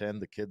after 10,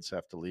 the kids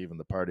have to leave and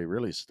the party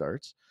really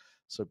starts.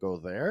 So go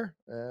there,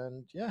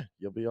 and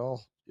you'll be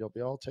all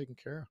taken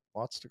care of.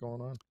 Lots to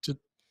going on. Do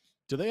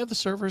they have the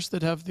servers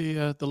that have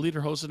the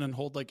lederhosen and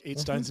hold like 8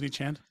 steins in each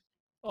hand?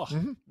 Oh,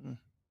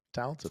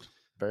 talented,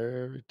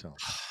 very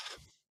talented.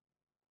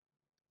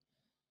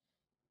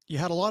 You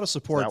had a lot of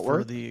support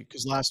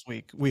because last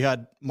week we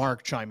had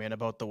Mark chime in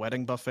about the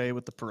wedding buffet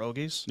with the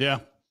pierogies. Yeah,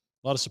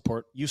 a lot of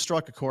support. You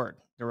struck a chord.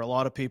 There were a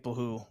lot of people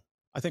who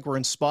I think were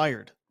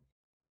inspired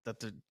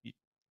that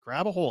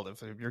grab a hold.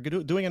 If you're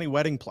doing any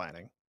wedding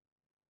planning,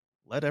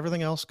 let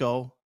everything else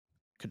go.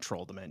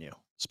 Control the menu.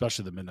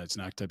 Especially the midnight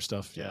snack type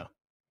stuff. Yeah.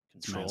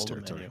 Control the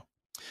menu.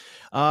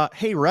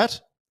 Hey,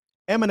 Rhett,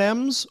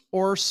 M&Ms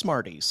or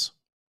Smarties?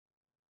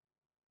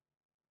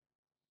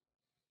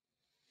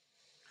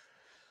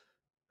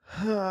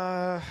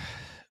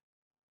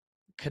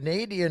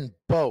 Canadian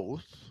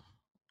both,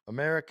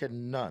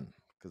 American none,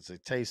 because they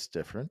taste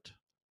different.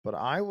 But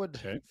I would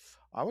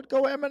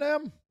go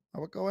M&M. I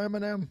would go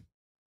M&M.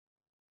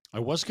 I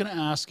was going to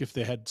ask if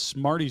they had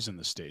Smarties in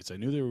the States. I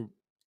knew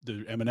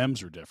the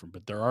M&Ms were different,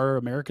 but there are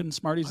American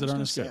Smarties that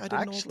aren't as good.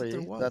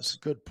 Actually, that's a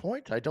good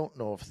point. I don't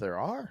know if there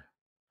are.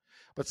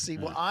 But see,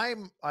 well,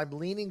 I'm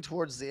leaning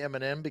towards the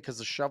M&M because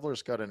the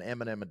shoveler's got an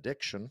M&M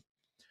addiction.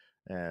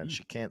 and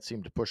she can't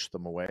seem to push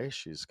them away.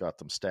 She's got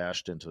them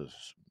stashed into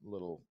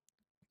little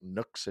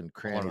nooks and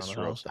crannies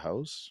throughout the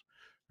house.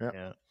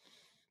 Yeah.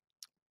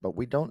 But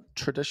we don't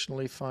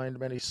traditionally find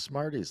many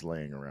Smarties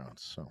laying around.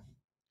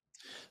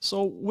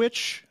 So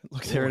which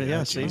look there it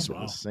is. See,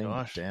 the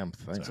same damn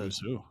thing.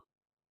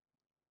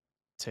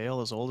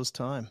 Tale as old as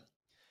time.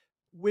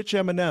 Which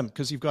M&M?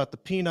 Because you've got the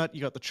peanut,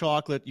 you got the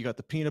chocolate, you got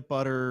the peanut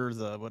butter,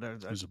 the whatever.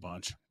 There's a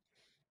bunch.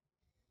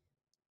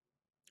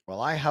 Well,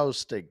 I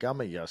housed a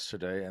gummy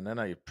yesterday, and then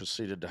I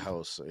proceeded to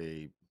house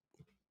a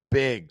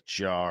big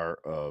jar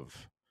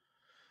of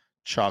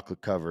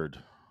chocolate-covered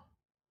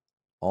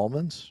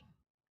almonds,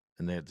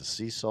 and they had the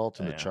sea salt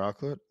and the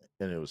chocolate,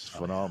 and it was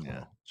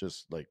phenomenal.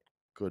 Just like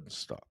couldn't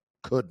stop,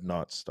 could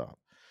not stop.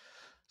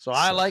 So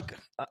I like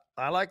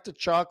the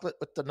chocolate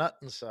with the nut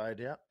inside.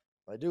 Yeah,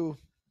 I do.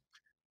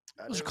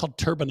 Those are called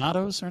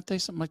turbinados, aren't they?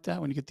 Something like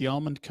that. When you get the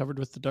almond covered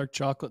with the dark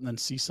chocolate and then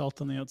sea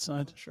salt on the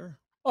outside. Sure.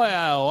 Oh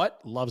yeah, what?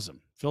 Loves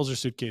them. Fills her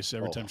suitcase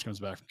every time she comes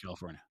back from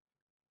California.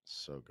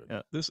 So good.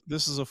 Yeah,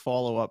 this is a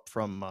follow-up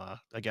from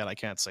again, I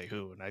can't say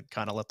who, and I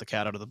kind of let the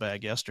cat out of the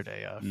bag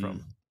yesterday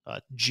from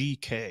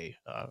GK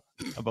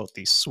about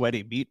the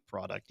sweaty meat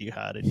product you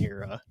had in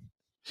your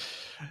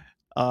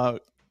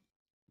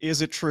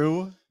is it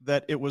true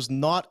that it was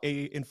not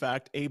in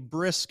fact a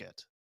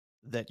brisket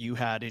that you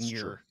had in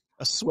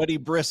a sweaty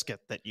brisket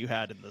that you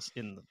had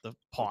in the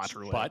pot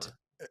or whatever?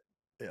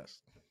 Yes,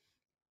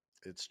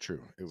 it's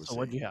true. It was. So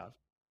what did you have?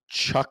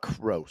 Chuck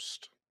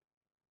roast.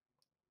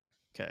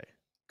 Okay,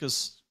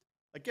 because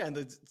again,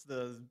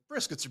 the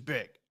briskets are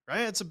big,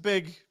 right? It's a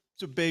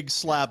big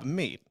slab of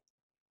meat.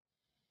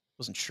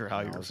 Wasn't sure how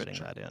you were fitting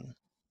that in.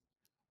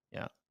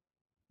 Yeah,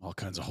 all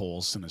kinds of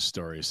holes in his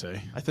story.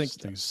 Say, I think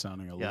things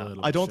sounding a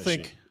little. I don't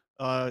fishy.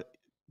 think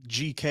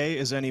GK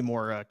is any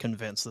more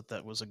convinced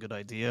that was a good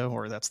idea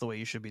or that's the way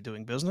you should be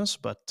doing business.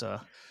 But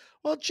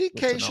well,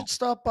 GK should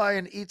stop by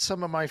and eat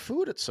some of my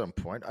food at some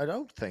point. I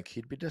don't think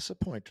he'd be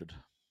disappointed.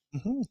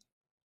 Mm-hmm.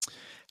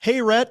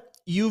 Hey, Rhett,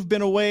 you've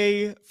been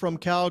away from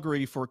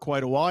Calgary for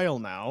quite a while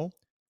now.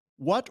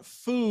 What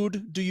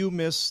food do you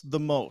miss the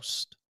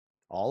most?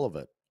 All of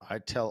it. I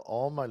tell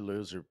all my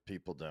loser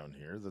people down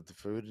here that the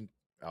food in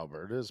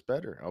Alberta is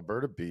better.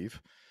 Alberta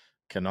beef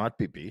cannot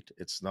be beat.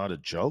 It's not a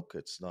joke.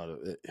 It's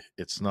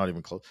not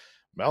even close.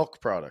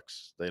 Milk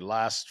products, they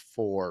last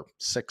for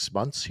 6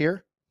 months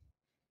here.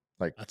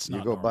 Like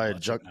you go buy a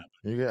jug,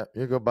 you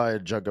go buy a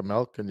jug of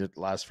milk and it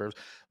lasts forever.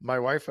 My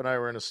wife and I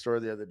were in a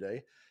store the other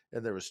day,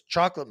 and there was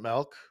chocolate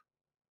milk,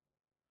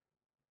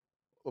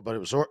 but it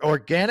was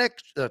organic.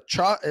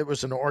 It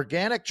was an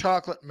organic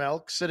chocolate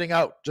milk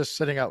just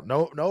sitting out.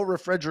 No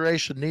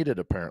refrigeration needed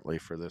apparently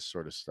for this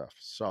sort of stuff.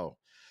 So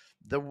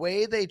the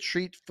way they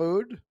treat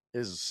food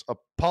is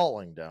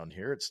appalling down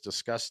here. It's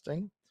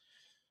disgusting.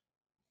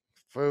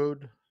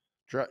 Food,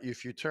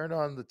 if you turn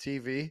on the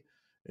TV,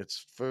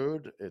 it's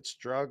food, it's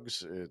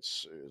drugs,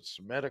 it's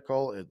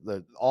medical.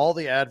 All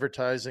the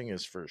advertising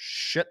is for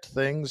shit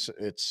things.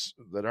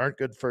 That aren't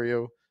good for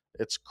you.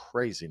 It's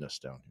craziness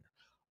down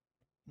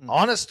here.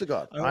 Honest to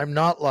God, I'm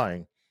not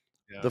lying.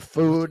 Yeah, the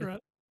food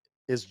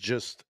is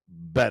just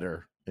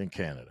better in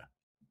Canada.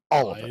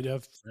 All of it. I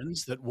have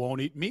friends that won't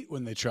eat meat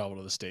when they travel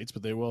to the States,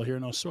 but they will here,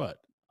 no sweat.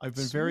 I've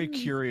been very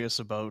curious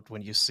about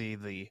when you see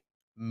the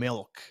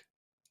milk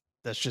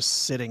that's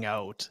just sitting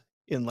out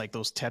in like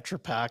those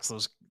Tetra Packs,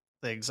 those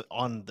things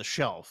on the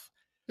shelf,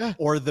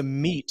 or the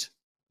meat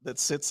that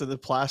sits in the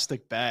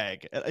plastic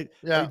bag.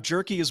 Like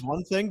jerky is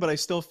one thing, but I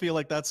still feel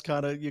like that's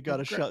kind of, you got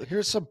to shut.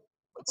 Here's some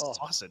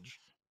sausage.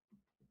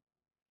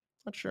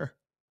 Not sure.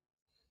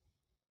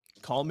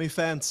 Call me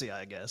fancy,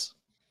 I guess.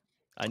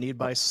 I need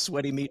my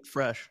sweaty meat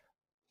fresh.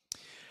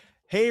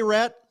 Hey,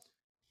 Rhett,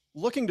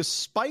 looking to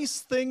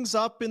spice things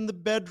up in the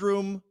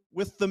bedroom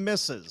with the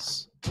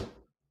missus.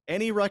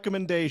 Any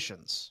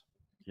recommendations?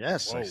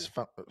 Yes.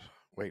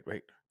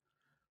 Wait.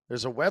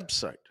 There's a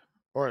website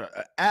or an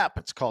app.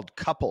 It's called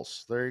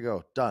Couples. There you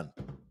go. Done.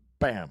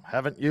 Bam.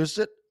 Haven't used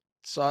it.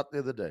 Saw it the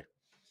other day.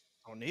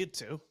 Don't need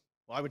to.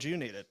 Why would you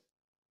need it?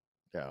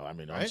 Yeah, I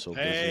mean, I'm so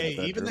busy. Hey,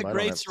 even the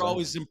greats are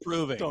always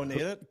improving. Don't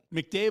need it.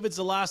 McDavid's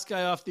the last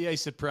guy off the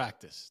ice at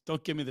practice.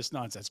 Don't give me this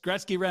nonsense.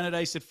 Gretzky ran at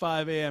ice at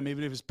 5 a.m.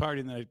 even if he was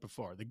partying the night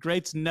before. The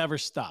greats never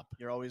stop.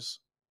 You're always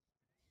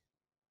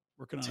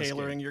working on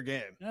tailoring your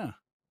game. Yeah.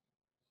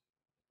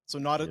 So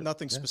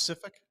nothing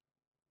specific.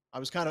 I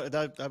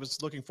was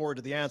looking forward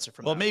to the answer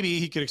from. Well, maybe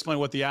he could explain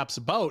what the app's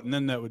about, and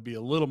then that would be a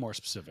little more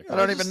specific. I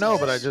don't even know,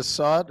 but I just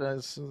saw it.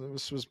 This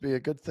was supposed to be a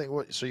good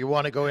thing. So you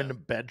want to go into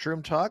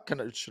bedroom talk?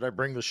 Should I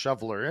bring the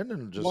shoveler in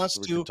and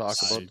just talk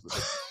about?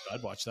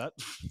 I'd watch that.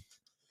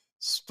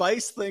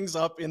 Spice things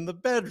up in the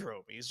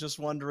bedroom. He's just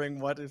wondering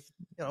what if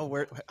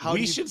how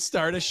we should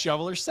start a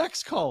shoveler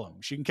sex column.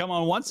 She can come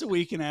on once a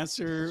week and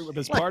answer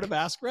as part of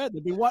Ask Red.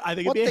 That'd be what I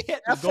think. It'd be a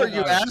hit. Are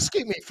you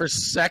asking me for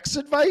sex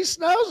advice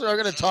now? So I'm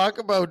going to talk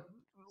about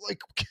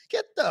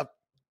get the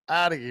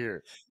out of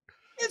here.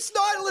 It's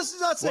not. Listen,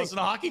 it's not saying. Wasn't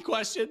a hockey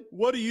question.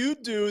 What do you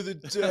do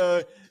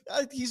that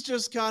he's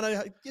just kind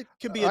of it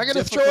can be. I'm going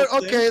to throw it.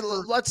 Okay,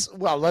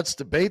 let's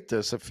debate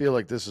this. I feel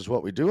like this is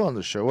what we do on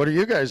the show. What are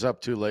you guys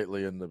up to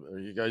lately?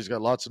 You guys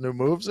got lots of new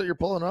moves that you're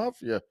pulling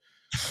off? You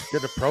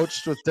get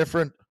approached with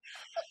different.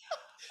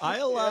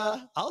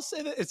 I'll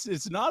say that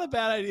it's not a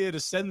bad idea to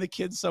send the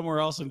kids somewhere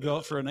else and go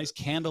out for a nice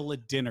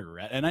candlelit dinner.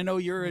 And I know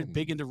you're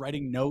big into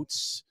writing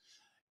notes.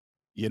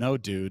 You know,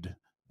 dude,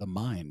 the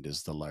mind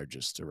is the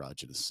largest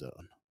erogenous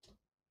zone.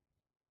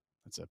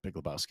 That's a Big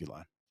Lebowski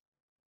line.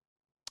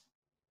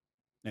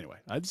 Anyway,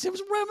 I'd say it was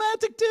a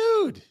romantic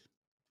dude.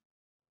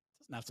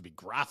 Doesn't have to be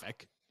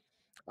graphic.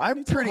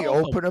 I'm pretty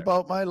open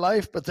about my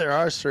life, but there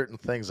are certain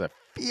things I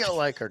feel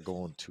like are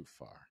going too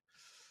far.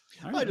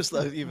 I just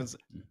thought even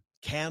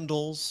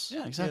candles.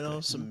 Yeah, exactly. You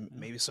know,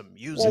 maybe some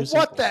music. Well,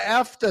 what the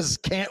F does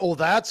Oh,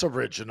 that's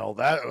original.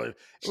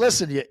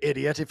 Listen, you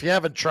idiot. If you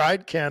haven't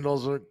tried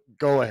candles,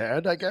 go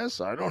ahead, I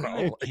guess. I don't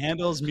know.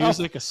 Candles,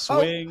 music, a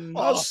swing.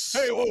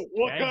 Hey,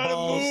 what kind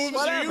of moves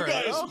are you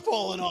guys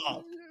pulling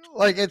off?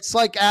 Like it's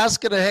like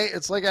asking,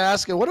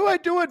 what do I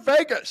do in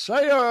Vegas?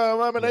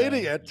 I'm an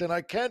idiot and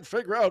I can't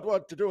figure out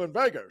what to do in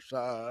Vegas.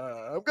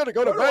 I'm going to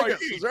go to Vegas.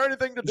 Is there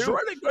anything to do?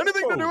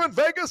 Anything to do in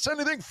Vegas?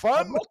 Anything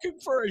fun? I'm looking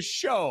for a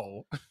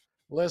show.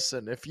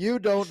 Listen, if you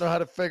don't know how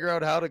to figure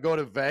out how to go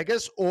to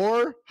Vegas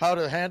or how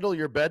to handle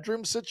your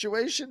bedroom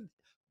situation,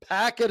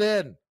 pack it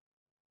in.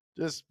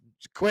 Just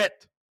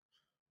quit.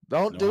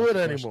 Don't do it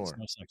anymore.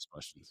 No sex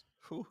questions.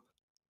 Whew.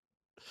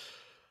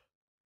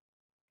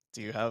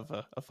 Do you have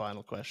a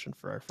final question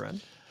for our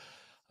friend?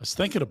 I was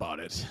thinking about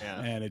it,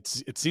 and it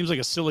seems like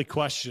a silly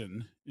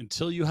question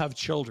until you have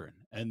children,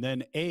 and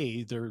then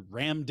they're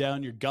rammed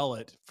down your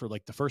gullet for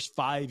like the first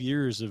 5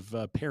 years of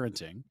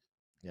parenting,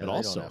 but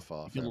also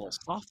you get a little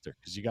softer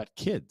because you got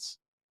kids.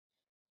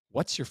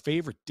 What's your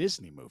favorite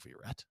Disney movie,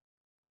 Rhett?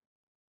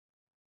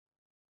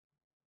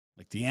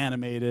 Like the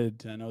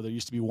animated. I know there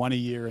used to be one a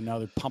year, and now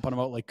they're pumping them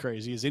out like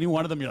crazy. Is any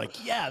one of them you're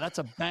like, yeah, that's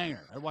a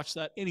banger? I watch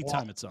that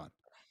anytime it's on.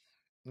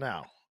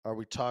 Now, are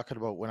we talking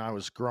about when I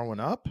was growing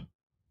up?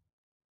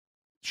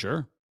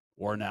 Sure.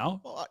 Or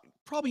now? Well,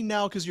 probably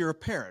now because you're a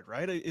parent,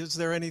 right? Is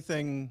there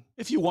anything?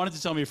 If you wanted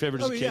to tell me your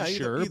favorite as a kid,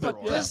 sure.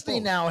 But Disney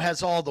now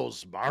has all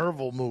those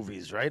Marvel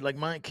movies, right? Like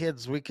my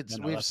kids, we've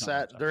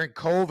sat during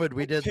COVID.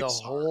 We did the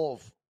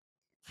whole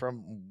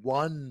from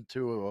 1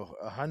 to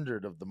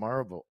 100 of the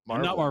Marvel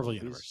not Marvel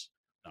movies. Universe.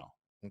 No.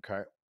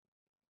 Okay.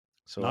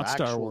 So not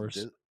Star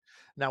Wars.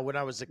 Now, when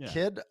I was a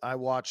kid, I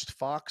watched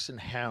Fox and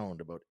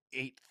Hound about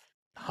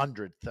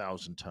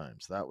 800,000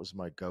 times. That was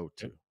my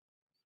go-to. Okay.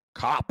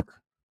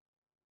 Copper.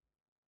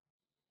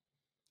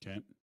 Okay.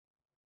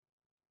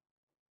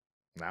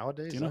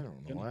 Nowadays, I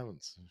don't know. I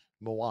haven't seen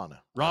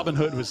Moana. Robin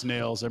Hood was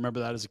nails. I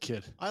remember that as a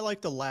kid. I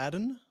liked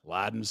Aladdin.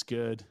 Aladdin's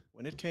good.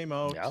 When it came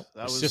out,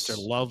 My sister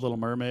loved Little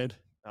Mermaid.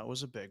 That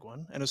was a big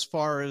one. And as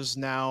far as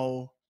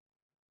now,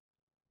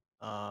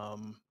 I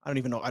don't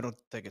even know. I don't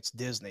think it's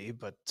Disney,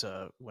 but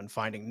when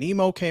Finding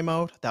Nemo came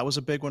out, that was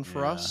a big one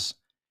for us.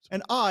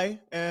 And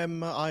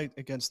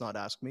again's not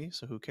ask me,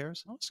 so who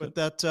cares? But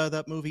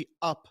that movie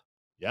Up.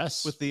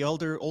 Yes. With the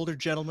older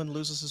gentleman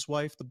loses his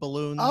wife, the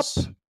balloons. Up.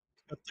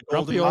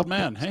 Grumpy old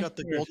man. He's got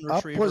the golden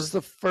Up retriever. was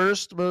the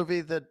first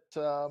movie that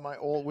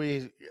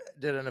we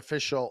did an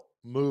official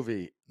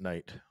movie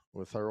night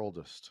with our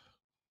oldest.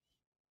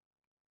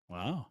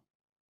 Wow.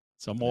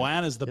 So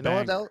Moana's the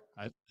banger.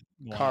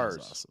 Cars.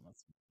 Awesome.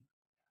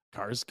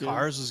 Cars good.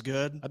 Cars is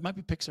good. That might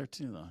be Pixar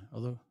too, though.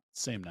 Although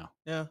same now.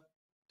 Yeah.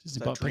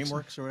 Disney bought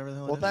DreamWorks or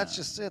whatever. Well, that's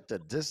just it.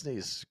 That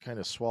Disney's kind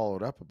of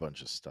swallowed up a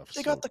bunch of stuff.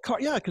 They got the car,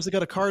 because they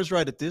got a Cars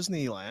ride at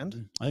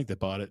Disneyland. I think they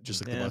bought it,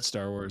 just like they bought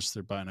Star Wars.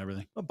 They're buying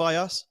everything. Well, buy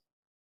us.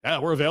 Yeah,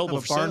 we're available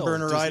have for a barn sale.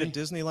 burner ride at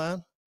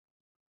Disneyland.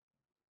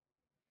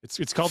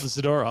 It's called the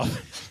Zadora.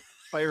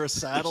 Fire a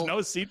saddle.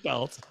 There's no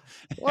seatbelt.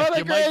 What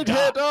a great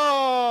hit!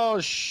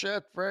 Oh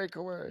shit!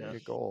 Breakaway. Yeah.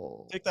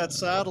 Goal. Take that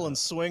saddle and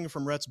swing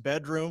from Rhett's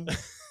bedroom.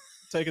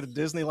 Take it to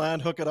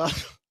Disneyland. Hook it up.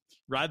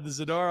 Ride the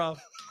Zadora.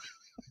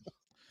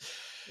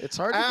 It's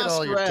hard to get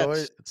all your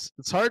toys.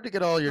 It's hard to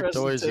get all your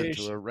toys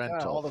into a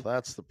rental.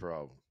 That's the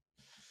problem.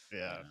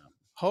 Yeah.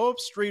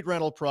 Hope Street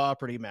Rental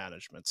Property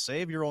Management.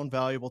 Save your own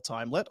valuable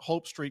time. Let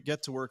Hope Street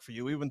get to work for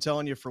you. We've been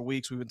telling you for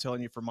weeks. We've been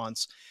telling you for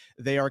months.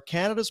 They are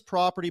Canada's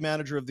Property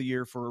Manager of the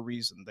Year for a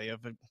reason. They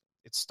have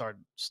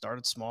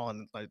started small,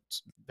 and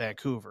it's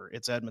Vancouver,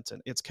 it's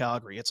Edmonton, it's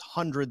Calgary. It's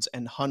hundreds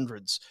and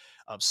hundreds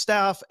of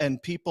staff and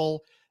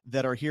people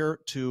that are here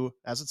to,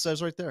 as it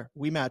says right there,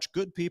 we match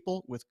good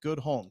people with good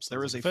homes.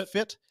 There is a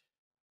fit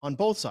on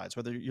both sides,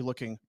 whether you're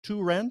looking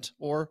to rent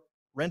or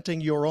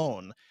renting your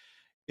own.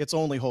 It's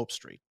only Hope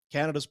Street.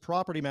 Canada's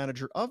Property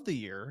Manager of the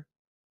Year.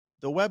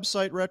 The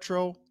website,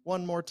 Retro,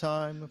 one more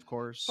time, of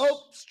course.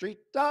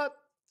 HopeStreet.ca.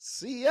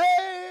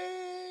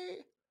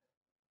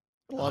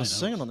 A lot of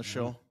singing on the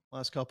show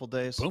last couple of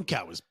days.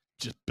 Boomcat was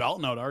just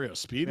belting out REO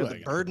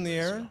Speedwagon. Bird in the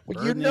air.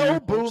 Well,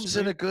 Boom's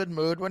in a good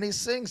mood when he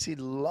sings. He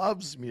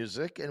loves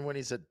music, and when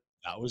he's that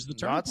was the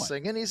not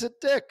singing, he's a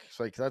dick. It's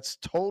like that's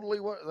totally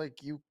what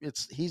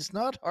he's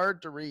not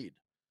hard to read.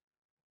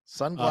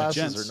 Sunglasses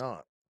gents. or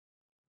not?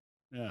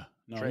 Yeah.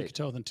 No, Trade. you can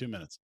tell within 2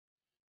 minutes.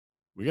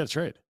 We got to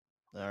trade.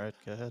 All right,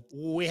 go ahead.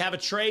 We have a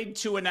trade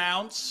to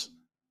announce.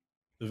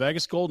 The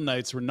Vegas Golden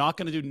Knights were not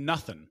going to do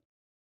nothing.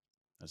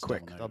 That's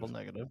Quick. Double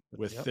negative.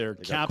 With their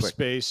They got cap quick.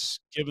 space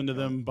given to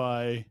them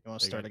by. You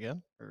want to start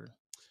again? Or?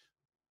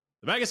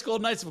 The Vegas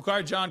Golden Knights have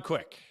acquired John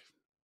Quick.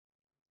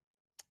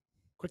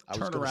 Quick I was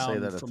going to turnaround say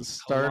that at from the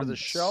start of the Columbus.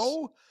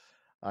 show.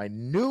 I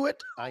knew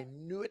it. I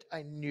knew it.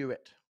 I knew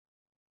it.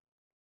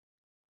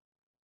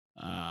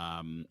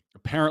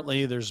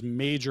 Apparently, there's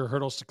major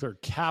hurdles to clear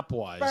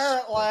cap-wise.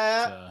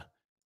 But,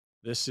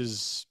 this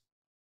is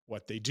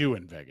what they do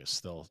in Vegas.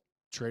 They'll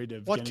trade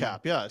What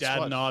cap? Yeah, it's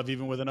Dadonov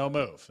even with a no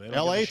move.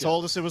 LA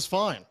told us it was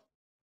fine.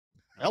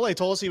 LA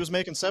told us he was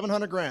making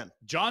 $700,000.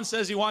 John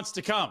says he wants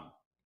to come.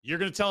 You're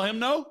going to tell him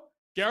no,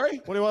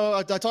 Gary? What do you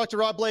want? I talked to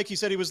Rob Blake. He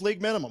said he was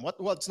league minimum. What?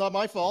 It's not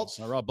my fault. It's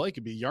not Rob Blake.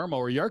 It'd be Yarmo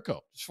or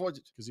Yarko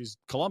because he's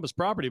Columbus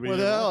property. But What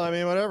the hell? I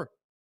mean, whatever.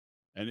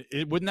 And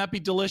wouldn't that be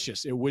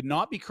delicious? It would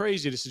not be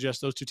crazy to suggest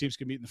those two teams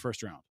could meet in the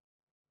first round.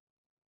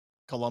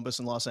 Columbus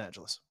and Los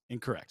Angeles.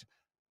 Incorrect.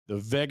 The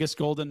Vegas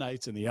Golden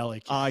Knights and the LA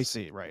Kings. I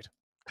see. Right.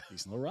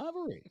 Decent little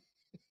rivalry.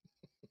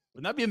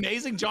 Wouldn't that be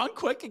amazing? John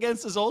Quick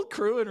against his old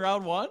crew in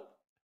round one?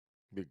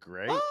 Be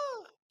great.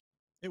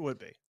 It would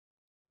be.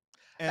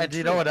 And do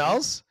you know what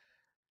else?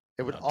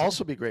 It would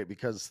also be great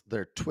because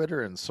their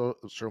Twitter and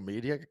social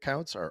media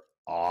accounts are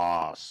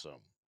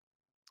awesome.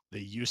 They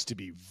used to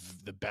be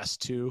the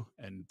best two,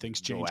 and things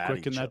Go change at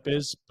quick in each that other.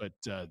 biz. But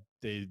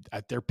they,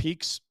 at their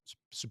peaks,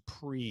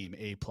 supreme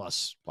A+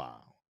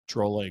 Wow.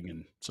 trolling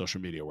and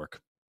social media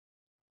work.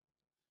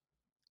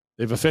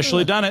 They've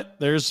officially done it.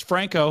 There's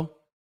Franco.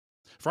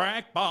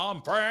 Frank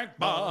bomb,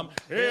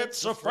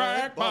 it's a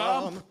Frank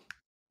bomb.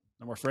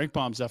 No more Frank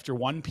bombs after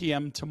 1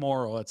 p.m.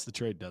 tomorrow. That's the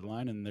trade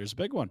deadline, and there's a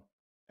big one.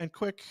 And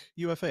Quick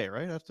UFA,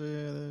 right? After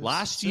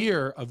Last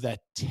year of that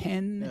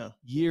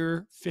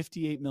 10-year,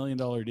 $58 million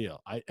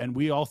deal. And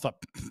we all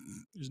thought,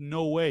 there's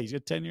no way. He's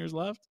got 10 years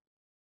left.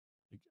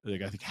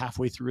 Like I think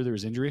halfway through, there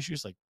was injury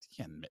issues. Like, he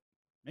can't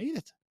made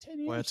it. 10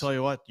 years. Well, I tell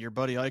you what, your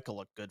buddy Eichel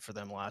looked good for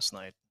them last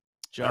night.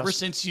 Just ever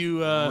since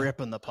you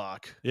ripping the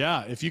puck.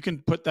 Yeah, if you can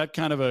put that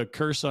kind of a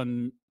curse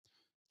on,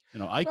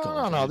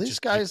 Eichel. No. These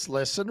guys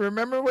listen.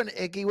 Remember when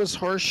Iggy was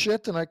horse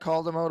shit and I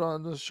called him out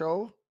on the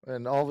show?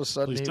 And all of a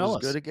sudden he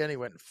was good again. He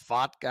went and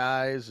fought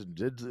guys and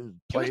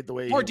played the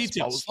way he was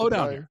details. Slow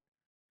down here.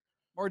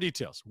 More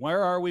details.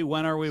 Where are we?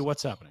 When are we?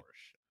 What's happening?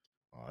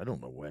 I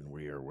don't know when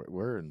we are.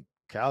 We're in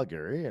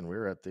Calgary and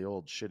we're at the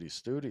old shitty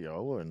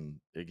studio and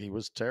Iggy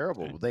was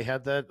terrible. Okay. They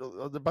had a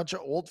bunch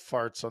of old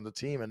farts on the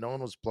team and no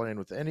one was playing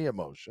with any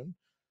emotion.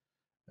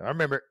 And I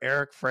remember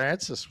Eric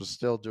Francis was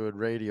still doing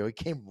radio. He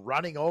came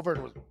running over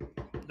and was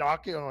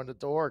knocking on the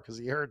door because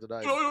he heard that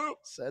I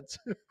said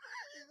so.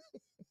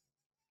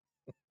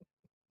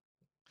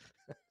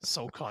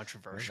 So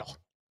controversial.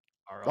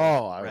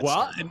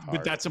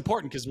 But that's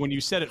important because when you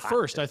said it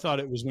first, I thought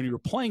it was when you were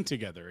playing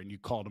together and you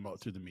called him out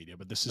through the media.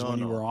 But this is when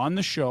you were on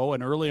the show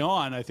and early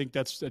on. I think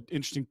that's an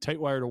interesting tight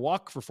wire to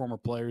walk for former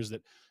players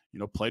that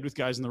played with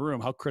guys in the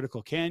room. How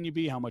critical can you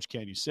be? How much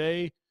can you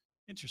say?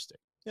 Interesting.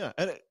 Yeah,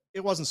 and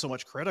it wasn't so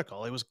much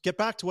critical. It was get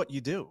back to what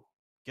you do.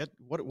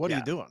 What are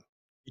you doing?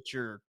 Get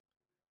your.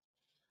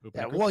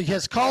 Yeah, well,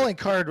 his calling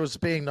card was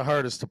being the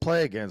hardest to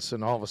play against,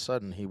 and all of a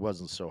sudden he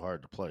wasn't so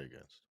hard to play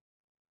against.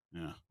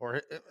 Yeah. Or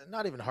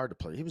not even hard to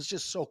play. He was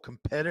just so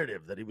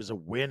competitive that he was a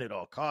win at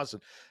all costs.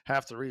 And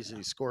half the reason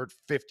he scored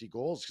 50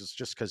 goals is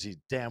just because he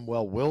damn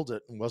well willed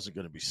it and wasn't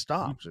going to be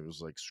stopped. It was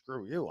like,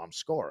 screw you, I'm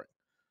scoring.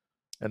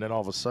 And then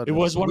all of a sudden, it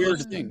was one of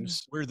those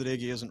things. Weird that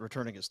Iggy isn't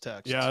returning his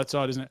text. Yeah, that's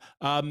odd, isn't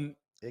it?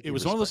 It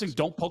was one of those things.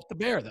 Don't poke the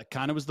bear. That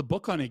kind of was the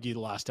book on Iggy the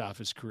last half of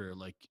his career.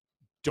 Like,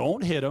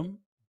 don't hit him.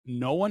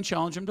 No one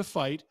challenge him to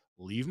fight.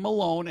 Leave him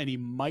alone, and he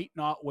might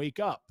not wake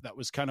up. That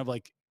was kind of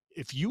like,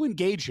 if you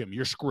engage him,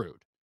 you're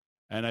screwed.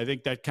 And I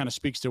think that kind of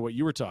speaks to what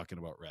you were talking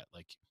about, Rhett.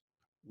 Like,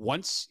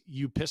 once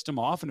you pissed him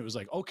off and it was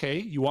like, okay,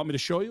 you want me to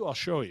show you? I'll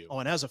show you. Oh,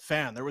 and as a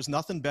fan, there was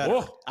nothing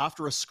better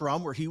after a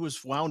scrum where he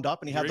was wound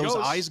up and he had those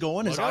eyes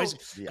going. His eyes,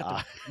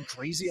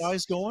 crazy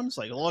eyes going. It's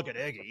like, look at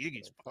Iggy.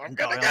 Iggy's I'm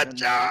going to get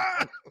you.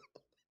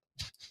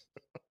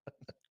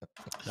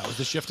 That was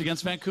the shift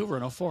against Vancouver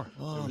in 2004.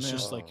 It was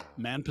just like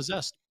man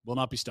possessed, will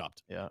not be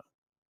stopped. Yeah.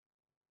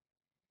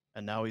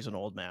 And now he's an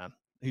old man.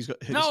 He's got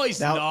not.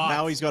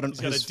 Now he's got his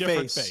a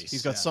different face.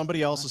 He's got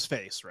somebody else's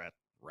face, Rhett.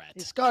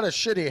 He's got a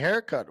shitty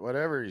haircut,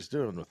 whatever he's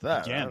doing with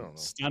that. Again, I don't know.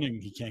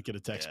 Stunning. He can't get a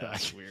text back.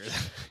 That's weird.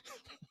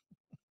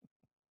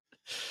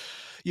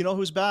 You know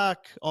who's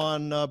back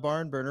on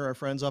Barn Burner? Our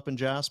friends up in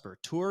Jasper.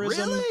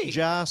 Tourism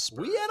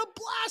Jasper. We had a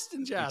blast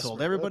in Jasper. We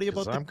told everybody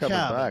about the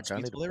cabins.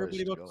 We told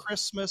everybody about go.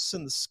 Christmas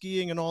and the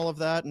skiing and all of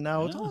that. And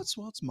now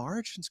it's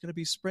March. It's going to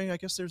be spring. I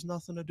guess there's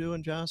nothing to do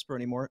in Jasper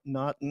anymore.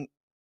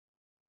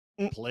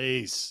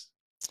 Please.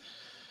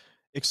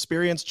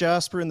 Experience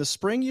Jasper in the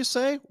spring, you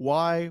say?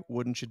 Why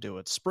wouldn't you do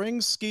it?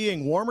 Spring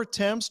skiing, warmer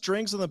temps,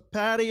 drinks on the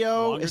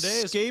patio, Longer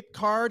escape days.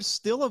 card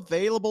still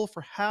available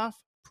for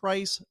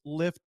half-price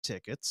lift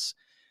tickets.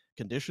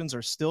 Conditions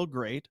are still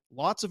great.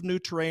 Lots of new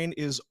terrain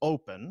is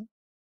open.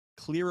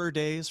 Clearer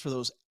days for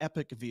those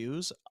epic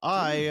views.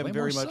 I am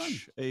very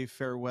much a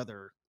fair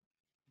weather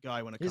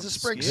guy when it comes to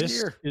skiing. He's a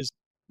spring skier. Is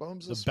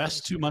the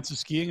best 2 months of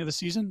skiing of the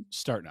season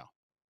start now.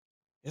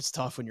 It's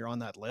tough when you're on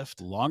that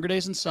lift. Longer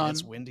days in sun,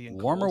 it's windy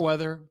and warmer cold.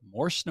 weather,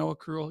 more snow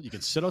accrual. You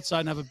can sit outside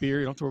and have a beer.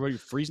 You don't have to worry about you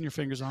freezing your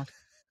fingers off.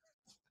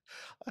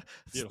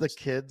 It's the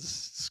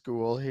kids'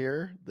 school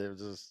here.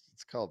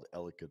 It's called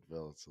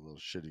Ellicottville. It's a little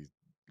shitty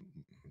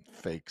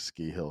fake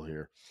ski hill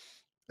here.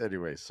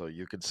 Anyway, so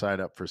you could sign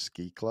up for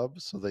ski club.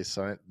 So they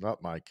signed,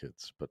 not my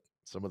kids, but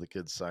some of the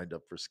kids signed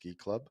up for ski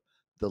club.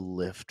 The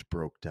lift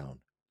broke down.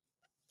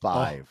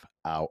 5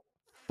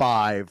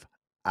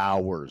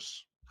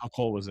 hours. How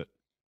cold was it?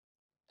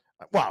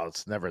 Well,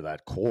 it's never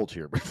that cold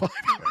here, but 5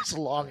 hours is a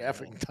long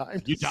effing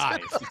time. You die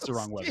if it's the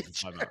wrong weather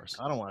for 5 hours.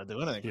 I don't want to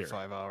do anything for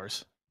 5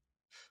 hours.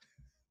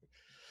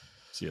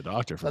 See a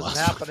doctor for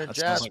Doesn't happen in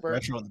Jasper. Like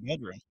retro in the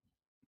bedroom.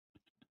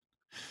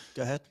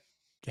 Go ahead.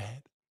 Go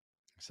ahead.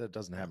 I said it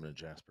doesn't happen in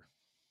Jasper.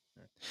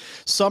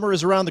 Summer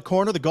is around the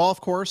corner. The golf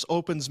course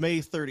opens May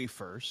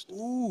 31st.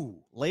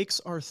 Ooh.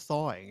 Lakes are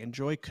thawing.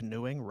 Enjoy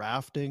canoeing,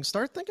 rafting.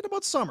 Start thinking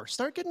about summer.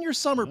 Start getting your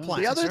summer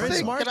plans. The other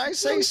thing, smart. can I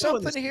say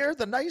something here?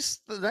 The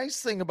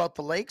nice thing about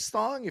the lakes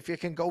thawing, if you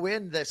can go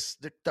in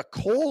the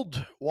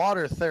cold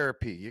water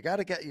therapy, you got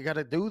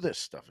to do this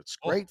stuff. It's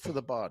great for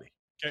the body.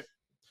 Okay.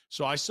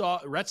 So I saw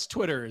Rhett's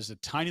Twitter is a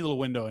tiny little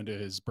window into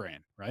his brain,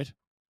 right?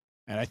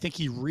 And I think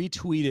he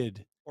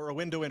retweeted. Or a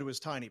window into his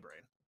tiny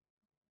brain.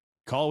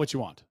 Call it what you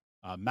want.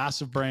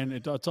 Massive brain.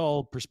 It's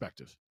all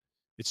perspective.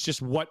 It's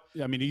just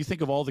you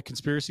think of all the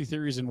conspiracy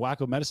theories in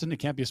wacko medicine, it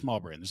can't be a small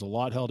brain. There's a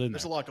lot held in there.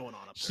 There's a lot going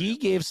on up there. He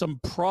gave some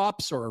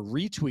props or a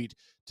retweet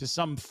to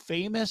some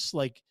famous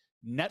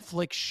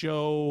Netflix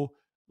show,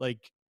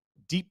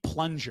 deep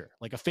plunger,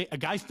 a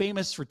guy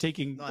famous for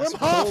taking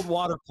cold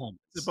water plunge.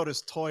 It's about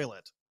his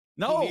toilet.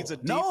 No, he needs a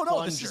deep no.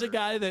 plunger. This is a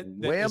guy that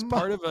is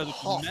part of a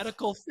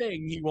medical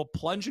thing. He will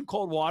plunge in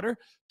cold water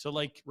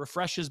to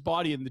refresh his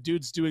body. And the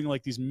dude's doing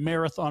these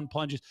marathon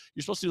plunges.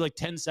 You're supposed to do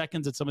 10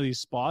 seconds at some of these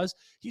spas.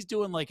 He's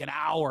doing an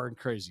hour and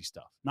crazy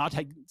stuff.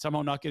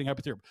 Somehow not getting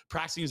hypothermia,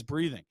 practicing his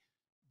breathing.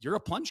 You're a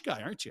plunge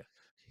guy, aren't you?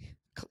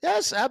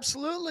 Yes,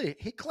 absolutely.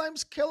 He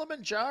climbs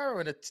Kilimanjaro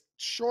in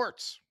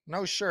shorts,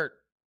 no shirt.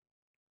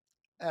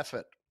 F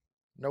it.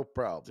 No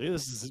problem.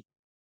 See,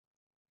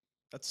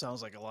 that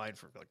sounds like a line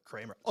for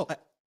Kramer. Oh,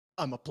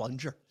 I'm a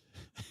plunger.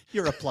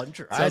 You're a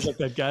plunger. Sounds like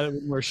that guy that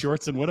would wear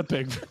shorts in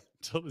Winnipeg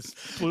until this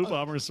Blue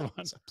Bombers won.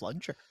 A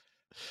plunger.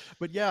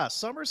 But yeah,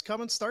 summer's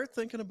coming. Start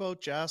thinking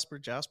about Jasper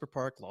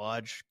Park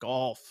Lodge,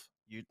 golf.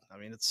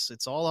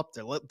 It's all up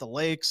there. The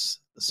lakes,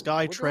 the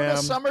Sky We're Tram. doing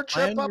a summer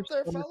trip up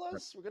there,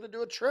 fellas. We're gonna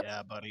do a trip.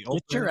 Yeah, buddy.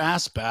 Get your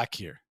ass back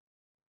here,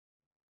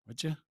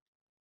 would you?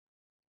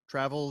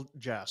 Travel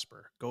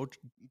Jasper. Go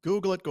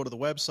Google it. Go to the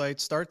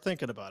website. Start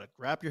thinking about it.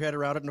 Wrap your head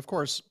around it. And of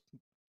course,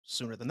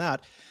 sooner than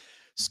that,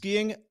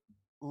 skiing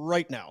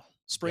right now.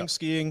 Spring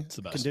skiing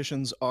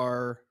conditions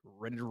are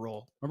ready to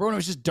roll. Remember when it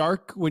was just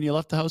dark when you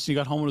left the house and you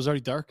got home and it was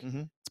already dark?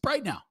 Mm-hmm. It's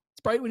bright now. It's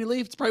bright when you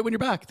leave. It's bright when you're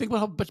back. Think about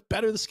how much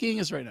better the skiing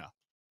is right now.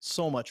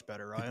 So much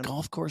better, Ryan. The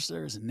golf course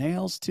there is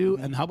nails too.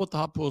 Mm-hmm. And how about the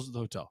hot pools at the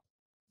hotel?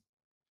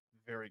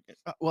 Very good.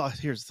 Well,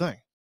 here's the thing.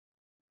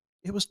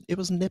 It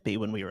was nippy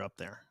when we were up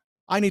there.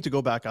 I need to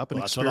go back up and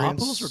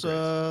experience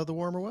the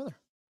warmer weather.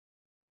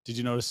 Did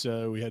you notice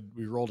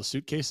we rolled a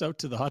suitcase out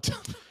to the hot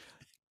tub?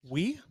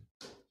 Well,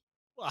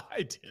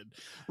 I did.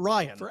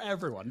 Ryan. For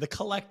everyone. The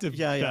collective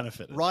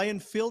benefit. Ryan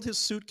filled his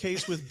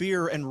suitcase with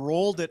beer and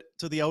rolled it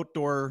to the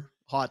outdoor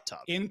hot tub.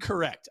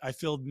 Incorrect. I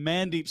filled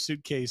Mandeep's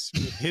suitcase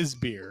with his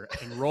beer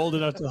and rolled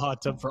it out to the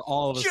hot tub for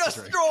all of us Just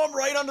to drink. Throw him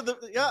right under the...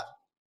 Yeah.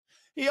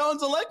 He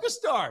owns a liquor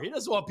store. He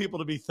doesn't want people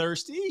to be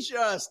thirsty.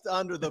 Just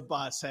under the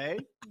bus, hey?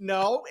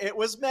 No, it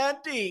was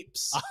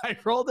Mandeep's. I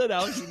rolled it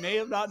out. He may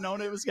have not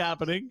known it was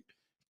happening.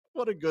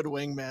 What a good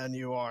wingman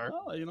you are.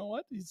 Oh, you know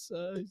what? He's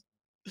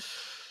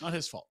not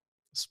his fault.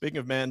 Speaking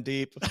of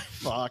Mandeep,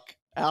 fuck.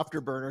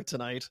 Afterburner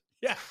tonight.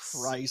 Yes.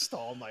 Christ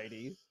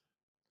almighty.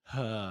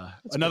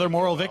 Another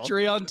moral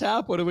victory on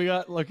tap. What do we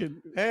got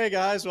looking? Hey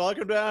guys,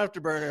 welcome to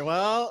Afterburner.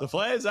 Well, the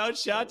Flames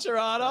outshot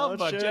Toronto,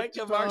 but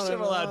Jacob Markstrom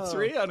had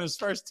 3 on his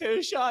first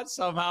 2 shots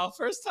somehow.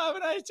 First time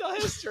in NHL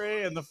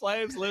history, and the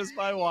Flames lose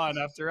by 1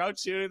 after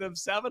outshooting them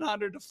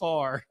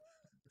 700-4.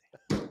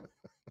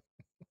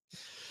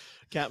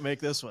 Can't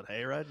make this one,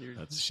 hey, Red? You're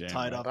That's a shame.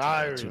 tied up.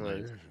 I'd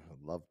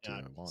love to.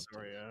 I want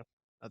sorry,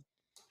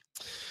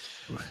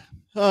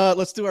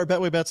 let's do our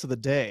Betway bets of the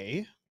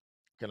day.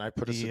 Can I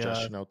put a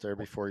suggestion out there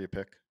before you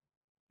pick?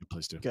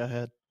 Please do. Go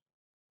ahead.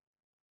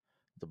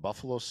 The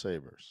Buffalo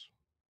Sabres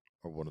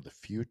are one of the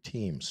few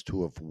teams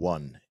to have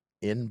won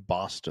in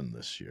Boston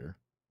this year.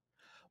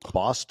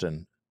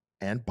 Boston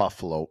and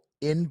Buffalo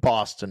in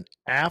Boston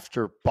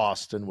after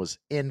Boston was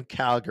in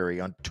Calgary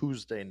on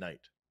Tuesday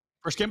night.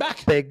 First game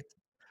back.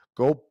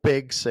 Go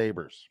big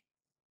Sabres.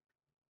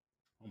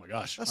 Oh my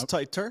gosh. That's a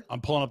tight turn.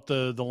 I'm pulling up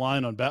the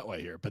line on Betway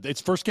here, but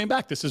it's first game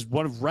back. This is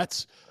one of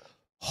Rhett's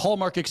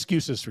hallmark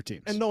excuses for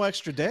teams. And no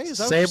extra day? Is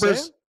that Sabres what you're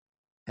saying?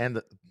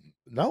 and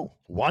No,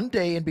 1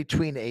 day in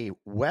between a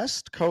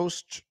West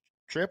Coast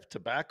trip to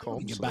back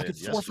home. Get So back they at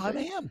had 4 or 5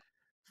 yesterday. a.m.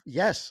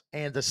 Yes,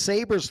 and the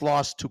Sabres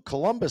lost to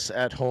Columbus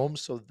at home,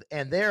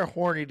 and they're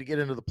horny to get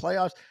into the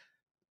playoffs.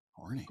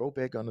 Horny. Go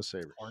big on the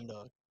Sabres. Horn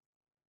dog.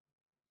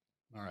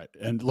 All right,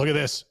 and look at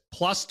this,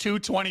 plus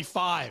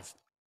 225.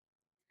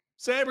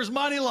 Sabres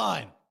money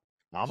line.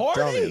 I'm Horny.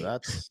 telling you,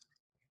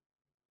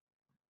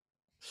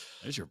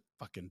 There's your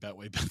fucking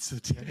Betway bets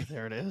of the day.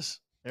 There it is.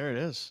 There it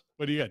is.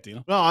 What do you got,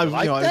 Dino? Well, I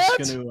like was that?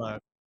 just going to.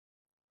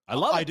 I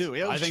love it. I do.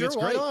 Yeah, I think sure, it's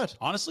why great. not?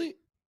 Honestly,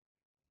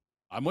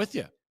 I'm with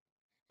you.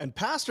 And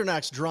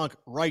Pasternak's drunk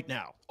right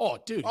now. Oh,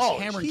 dude, he's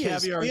hammering he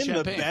caviar is and in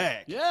champagne. the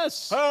bag.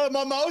 Yes.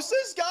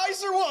 Mimosas,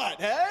 guys, or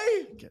what?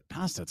 Hey, Get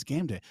past that. It's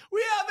game day.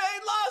 We have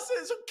 8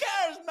 losses. Who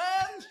cares,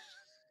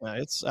 man?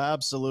 It's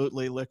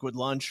absolutely liquid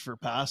lunch for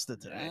Pasta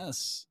today.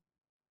 Yes.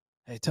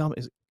 Hey, tell me,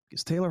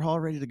 is Taylor Hall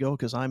ready to go?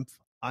 Because I'm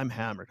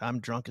hammered. I'm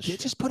drunk as shit.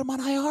 Just put him on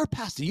IR,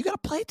 Pasta. You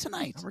got to play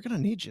tonight. We're gonna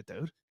need you,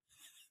 dude.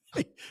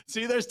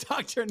 See, there's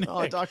Dr. Nick.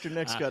 Oh, Dr.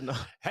 Nick's got no.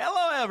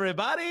 Hello,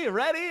 everybody.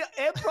 Ready?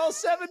 April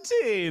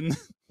 17.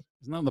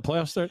 Isn't that the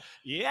playoffs start?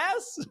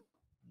 Yes.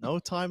 No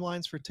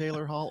timelines for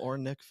Taylor Hall or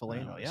Nick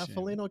Foligno. Oh, Yeah, shame.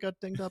 Foligno got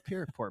dinged up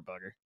here. Poor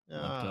bugger.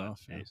 Knocked Oh,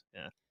 off, yeah. geez,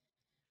 yeah.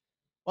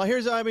 Well,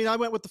 I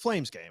went with the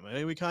Flames game.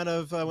 We kind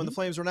of, when the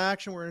Flames were in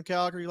action, we're in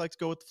Calgary. You like to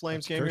go with the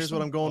Flames game. Here's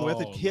what I'm going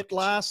with. It hit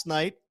last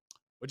night.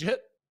 What'd you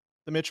hit?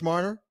 The Mitch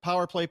Marner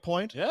power play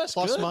point. Yes,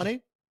 plus good.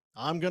 money.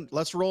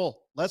 Let's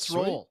roll. Let's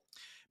Sweet. roll.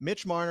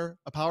 Mitch Marner,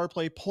 a power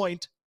play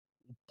point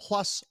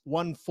plus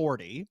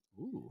 140.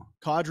 Ooh.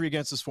 Kadri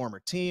against his former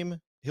team.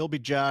 He'll be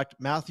jacked.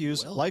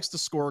 Matthews likes to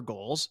score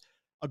goals.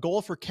 A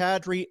goal for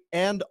Kadri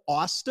and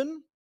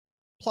Austin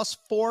plus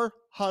 4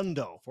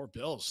 hundo.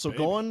 $4. So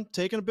baby.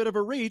 taking a bit of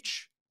a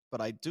reach,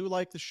 but I do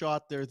like the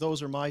shot there.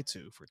 Those are my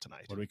 2 for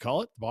tonight. What do we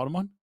call it? The bottom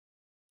one?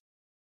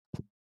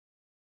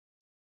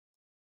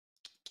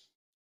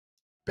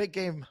 big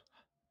game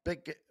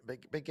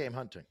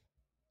hunting.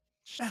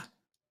 Yeah.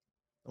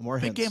 More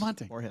Big hints. game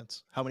hunting. More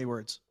hints. How many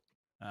words?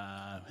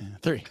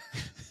 3.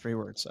 3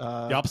 words.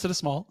 The opposite of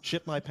small.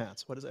 Shit my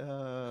pants. What is it?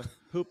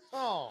 Hoop.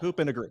 Oh. Hoop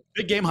in a group.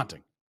 Big game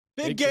hunting.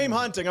 Big game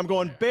hunting. I'm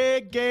going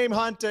big game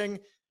hunting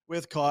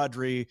with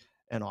Kadri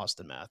and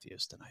Austin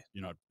Matthews tonight.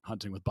 You're not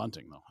hunting with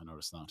bunting, though. I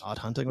noticed that. Not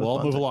hunting with We'll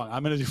bunting. move along.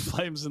 I'm going to do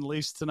Flames and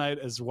Leafs tonight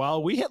as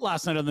well. We hit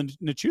last night on the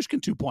Nichushkin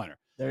 2-pointer.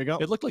 There you go.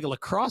 It looked like a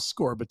lacrosse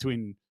score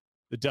between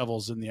the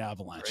Devils and the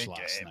Avalanche Great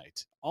last game.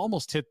 night.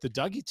 Almost hit the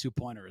Dougie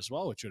 2-pointer as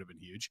well, which would have been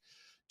huge.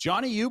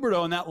 Johnny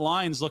Huberdeau and that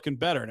line's looking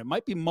better, and it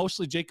might be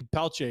mostly Jacob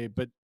Pelche,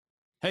 but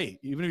hey,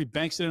 even if he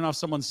banks it in off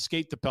someone's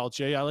skate to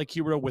Pelche, I like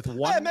Huberdeau with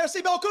one. Hey,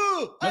 merci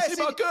beaucoup. Merci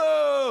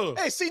beaucoup.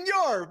 Hey,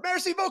 senor.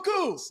 Merci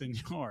beaucoup.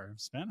 Senor.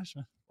 Spanish?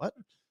 Huh? What?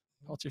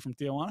 Pelche from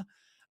Tijuana.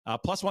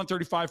 Plus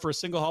 135 for a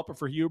single helper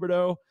for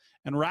Huberdeau.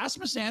 And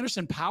Rasmus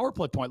Anderson power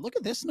play point. Look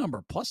at this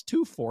number, plus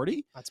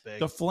 240. That's big.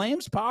 The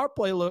Flames power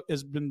play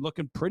has been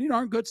looking pretty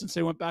darn good since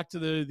they went back to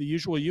the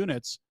usual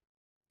units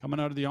coming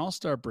out of the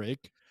All-Star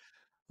break.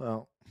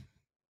 Well,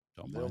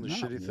 Don't the mind only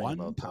that. shitty thing One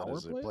about that power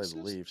is they play play the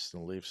assist? Leafs,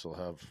 and the Leafs will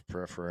have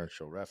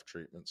preferential ref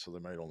treatment, so they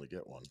might only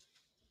get one.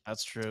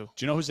 That's true.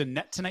 Do you know who's in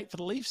net tonight for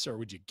the Leafs, or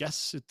would you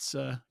guess it's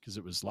because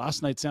it was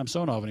last night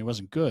Samsonov and he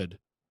wasn't good?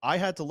 I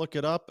had to look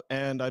it up,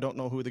 and I don't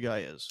know who the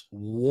guy is.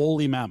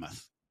 Woolly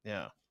Mammoth.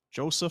 Yeah.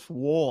 Joseph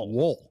Woll.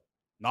 Wool.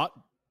 Not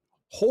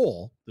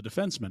Hole, the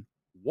defenseman.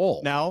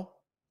 Wool. Now,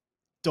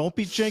 don't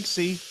be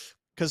jinxy,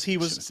 because he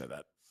was said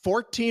that.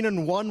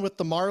 14-1 with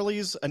the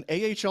Marlies, an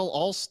AHL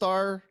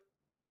All-Star.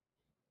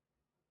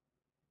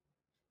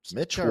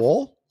 Mitch Careful.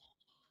 Wool?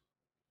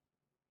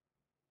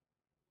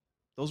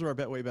 Those are our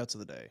Betway bets of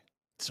the day.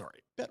 Sorry.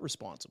 Bet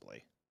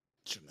responsibly.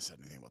 Shouldn't have said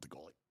anything about the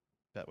goalie.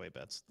 Betway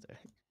bets today.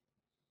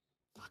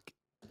 Fuck.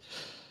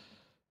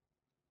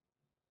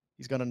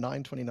 He's got a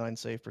 .929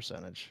 save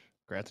percentage.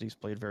 Granted, he's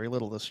played very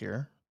little this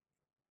year.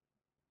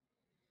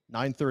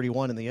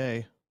 .931 in the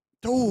A.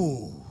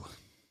 Oh,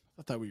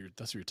 I thought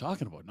that's what you're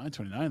talking about.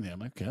 929 there. I'm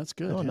like, okay, that's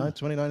good. No, yeah.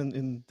 .929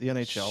 in the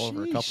NHL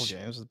over a couple Sheesh.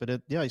 games. But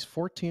he's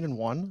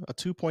 14-1, a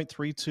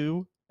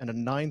 2.32, and a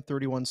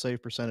 .931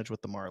 save percentage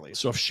with the Marlies.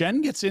 So if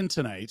Shen gets in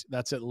tonight,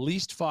 that's at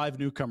least 5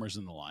 newcomers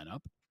in the lineup.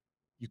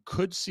 You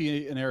could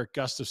see an Eric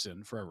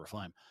Gustafsson, forever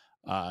Flame,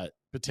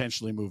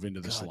 potentially move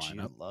into this God,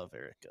 lineup. you love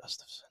Eric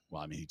Gustafsson.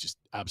 Well, I mean, he just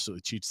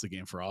absolutely cheats the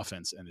game for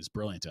offense and is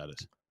brilliant at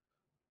it.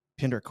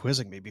 Pinder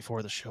quizzing me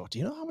before the show. Do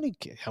you know how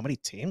many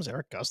teams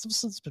Eric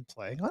Gustafsson's been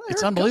playing on?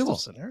 It's Eric unbelievable.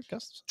 Eric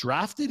Gustafsson.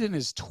 Drafted in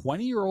his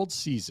 20-year-old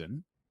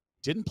season,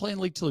 didn't play in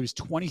the league till he was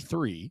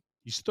 23.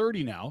 He's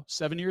 30 now,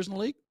 7 years in the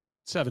league,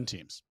 7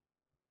 teams.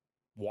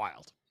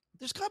 Wild.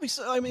 There's got to be,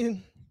 I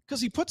mean, because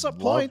he puts up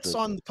Loved points it.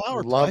 on the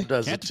power play. Loved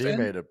as Can't a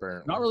defend. teammate,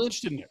 apparently. Not really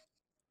interested in it.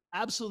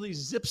 Absolutely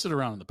zips it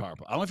around in the power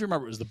play. I don't know if you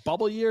remember, it was the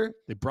bubble year.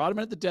 They brought him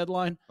in at the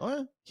deadline. Oh,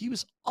 yeah. He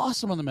was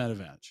awesome on the man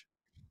advantage.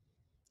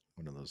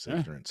 One of those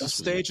ignorant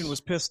Stajan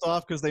was pissed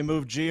off because they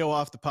moved Gio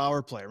off the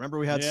power play. Remember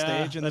we had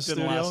Stage in the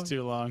studio? Didn't last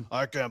too long.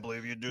 I can't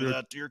believe you do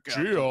that to your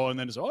captain. Gio, and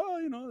then it's,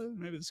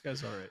 maybe this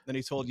guy's all right. Then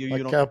he told you,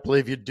 I can't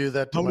believe you do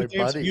that to my buddies. How many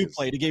games have you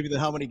played? He gave you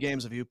how many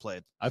games have you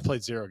played? I've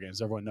played 0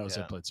 games. Everyone knows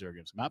I've played 0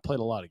 games. Matt played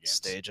a lot of games.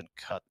 Stajan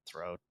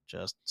cutthroat,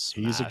 just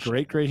he's a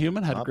great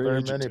human. Had Not a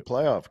great very many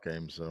playoff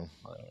games, though.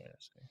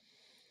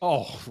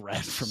 Oh,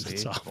 red from the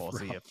top.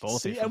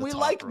 Both of you. And we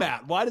like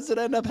Matt. Why does it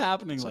end up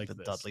happening like the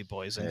this? Dudley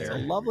boys in He's here. a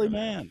lovely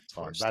man.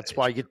 That's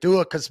why you do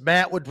it, because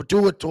Matt would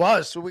do it to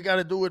us, so we got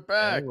to do it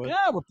back.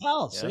 Yeah, we're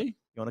pals. Yeah. See, you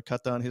want to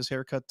cut down his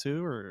haircut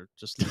too, or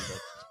just leave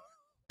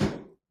it?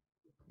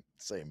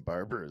 Same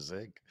barber as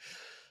Zig.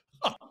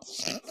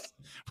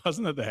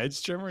 Wasn't that the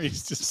hedge trimmer?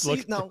 He's just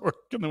looking for work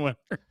in the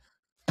winter.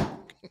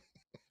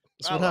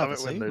 That's what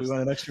happens. We went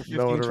an extra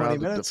 15, 20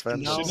 minutes.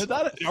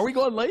 Are we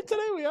going late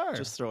today? We are.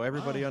 Just throw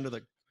everybody under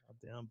the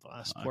goddamn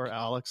bus. Poor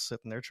Alex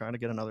sitting there trying to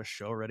get another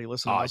show ready.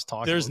 Listen to us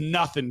talk. There's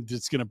nothing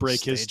that's going to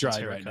break his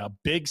stride right now.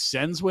 Big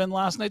Sens win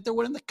last night. They're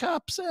winning the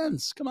cup.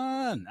 Sens. Come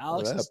on.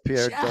 Alex.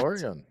 Pierre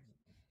Dorion.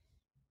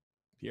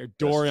 Pierre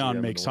Dorion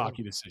makes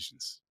hockey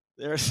decisions.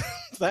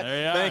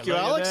 Thank you,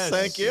 Alex.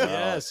 Thank you.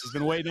 Yes, he's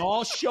been waiting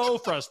all show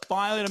for us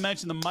finally to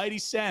mention the mighty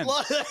Sens.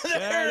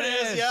 there it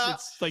is. Yeah.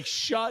 It's like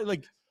shot,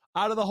 like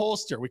out of the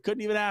holster. We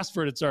couldn't even ask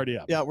for it. It's already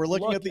up. Yeah, we're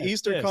looking at the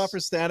Eastern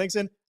Conference standings,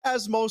 and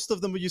as most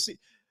of them, you see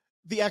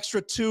the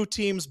extra 2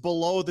 teams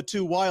below the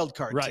 2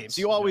 wildcard teams.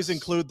 You always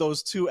include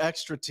those 2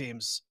 extra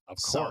teams of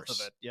south course.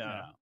 of it.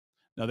 Yeah.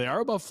 Now, they are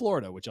above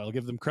Florida, which I'll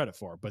give them credit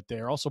for, but they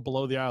are also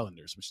below the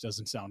Islanders, which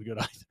doesn't sound good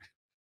either.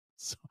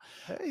 So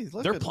hey,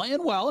 they're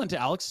playing well, and to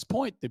Alex's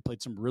point, they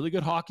played some really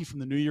good hockey from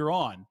the new year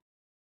on.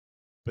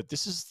 But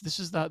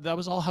that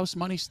was all house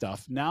money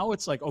stuff. Now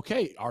it's like,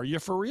 okay, are you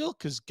for real?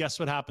 Because guess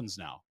what happens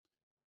now?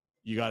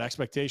 You got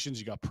expectations,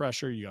 you got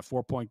pressure, you got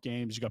 4-point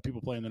games, you got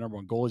people playing the number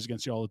 1 goalies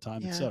against you all the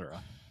time, etc.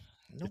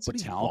 It's a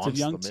talented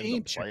young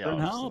team.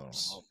 Chikrin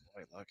helps. Oh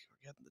boy, look,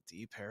 we're getting the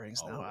deep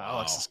pairings now. Wow.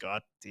 Alex has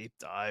got deep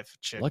dive.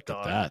 Look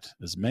at that.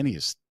 As many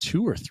as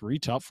 2 or 3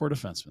 top 4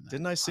 defensemen.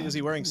 Didn't I see? Is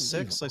he wearing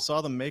 6? I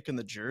saw them making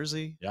the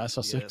jersey. Yeah, I saw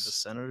 6. The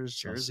Senators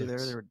jersey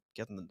there. They were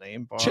getting the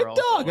name bar. Chick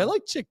Dog. I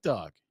like Chick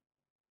Dog.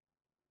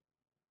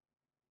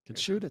 Can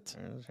shoot it.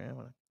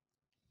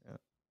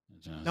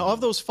 Now,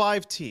 of those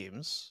 5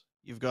 teams,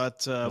 you've got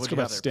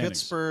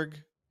Pittsburgh.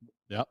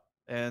 Yep.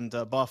 And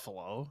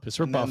Buffalo.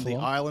 Pittsburgh, Buffalo.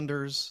 The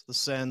Islanders, the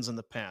Sens, and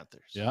the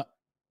Panthers. Yeah.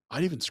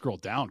 I'd even scroll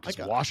down because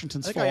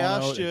Washington's fallen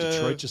out.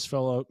 Detroit just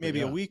fell out.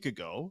 Maybe a week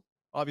ago.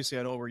 Obviously,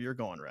 I know where you're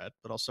going, Red,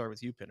 but I'll start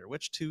with you, Pinder.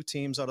 Which 2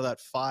 teams out of that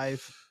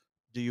 5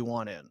 do you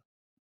want in?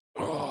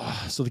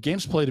 Oh, so the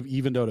games played have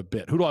evened out a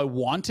bit. Who do I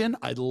want in?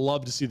 I'd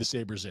love to see the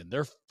Sabres in.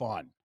 They're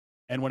fun.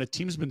 And when a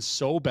team's been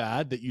so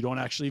bad that you don't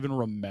actually even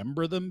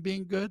remember them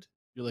being good,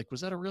 you're like,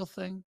 was that a real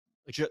thing?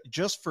 Like,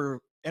 just for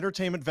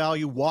entertainment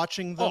value,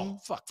 watching them.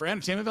 For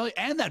entertainment value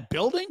and that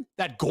building,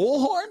 that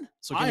goal horn.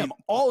 So I am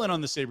all in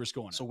on the Sabres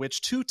going. So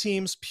which 2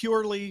 teams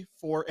purely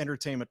for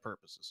entertainment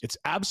purposes? It's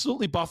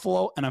absolutely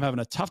Buffalo, and I'm having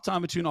a tough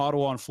time between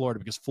Ottawa and Florida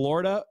because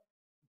Florida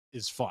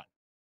is fun.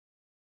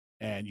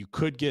 And you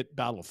could get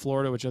Battle of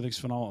Florida, which I think is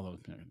phenomenal, although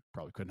it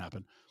probably couldn't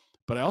happen.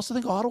 But I also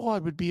think Ottawa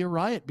would be a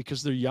riot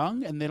because they're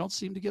young and they don't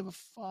seem to give a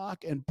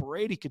fuck. And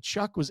Brady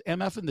Tkachuk was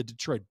MFing the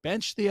Detroit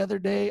bench the other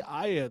day.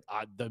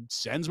 The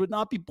Sens would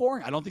not be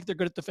boring. I don't think they're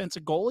good at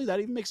defensive goalie. That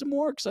even makes it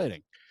more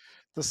exciting.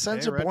 The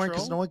Sens are boring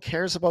because no one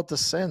cares about the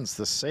Sens.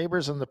 The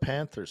Sabres and the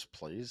Panthers,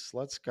 please.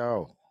 Let's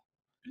go.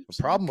 The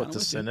problem with the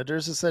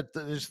Senators is that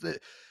there's the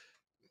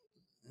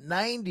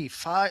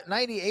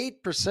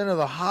 98% of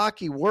the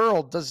hockey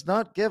world does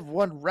not give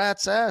one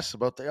rat's ass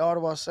about the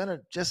Ottawa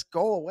Senators. Just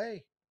go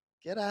away.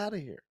 Get out of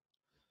here.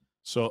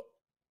 So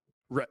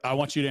I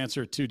want you to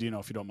answer it too, Dino,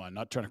 if you don't mind.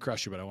 Not trying to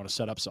crush you, but I want to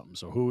set up something.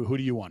 So who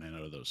do you want in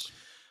out of those?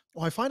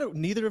 Well, I find out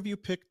neither of you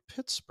picked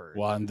Pittsburgh.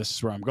 Well, and this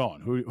is where I'm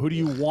going. Who do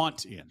you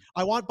want in?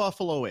 I want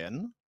Buffalo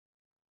in.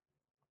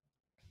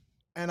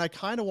 And I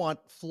kind of want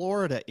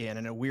Florida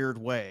in a weird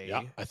way.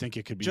 Yeah, I think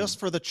it could be.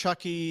 Just for the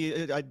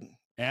Chucky.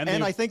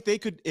 And I think they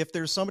could, if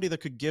there's somebody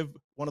that could give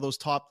one of those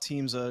top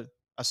teams a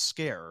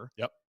scare,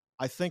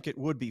 I think it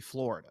would be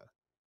Florida.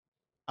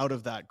 Out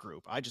of that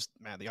group,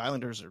 the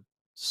Islanders are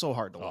so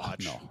hard to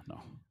watch.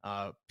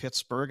 No.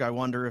 Pittsburgh, I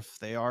wonder if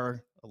they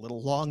are a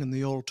little long in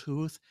the old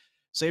tooth.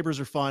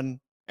 Sabres are fun,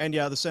 and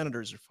the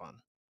Senators are fun.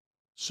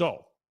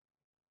 So,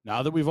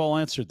 now that we've all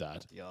answered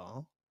that,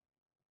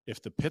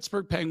 if the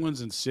Pittsburgh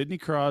Penguins and Sidney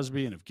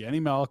Crosby and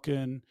Evgeny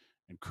Malkin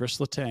and Chris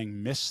Letang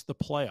miss the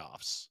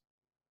playoffs,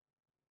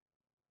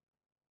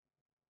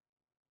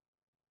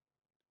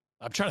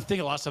 I'm trying to think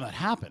of the last time that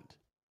happened.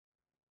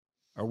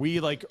 Are we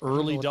like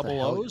early double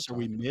O's? Are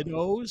we mid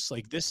O's?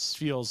 Like this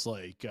feels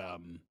like,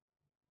 and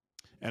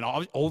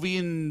Ovi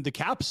and the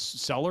Caps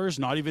sellers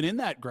not even in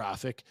that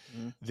graphic.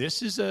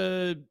 This is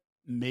and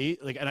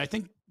I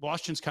think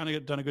Washington's kind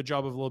of done a good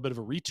job of a little bit of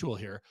a retool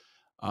here.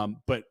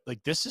 But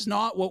like this is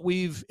not what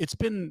it's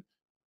been.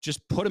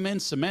 Just put them in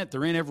cement.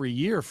 They're in every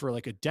year for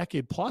like a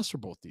decade plus for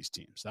both these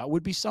teams. That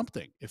would be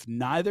something. If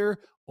neither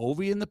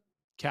Ovi and the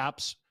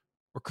Caps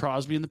or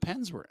Crosby and the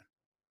Pens were in.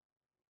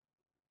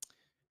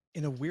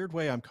 In a weird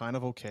way, I'm kind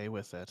of okay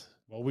with it.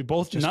 Well, we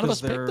both, Just none of 'cause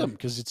us picked they're- them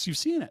because you've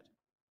seen it.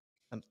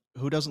 And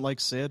who doesn't like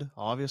Sid,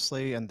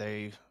 obviously? And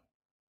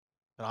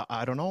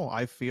I don't know.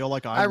 I feel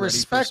like I'm I ready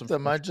respect for some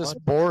them. I'm fresh just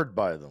blood. bored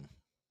by them.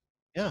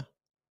 Yeah.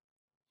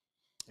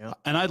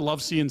 And I'd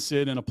love seeing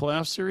Sid in a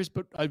playoff series,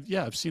 but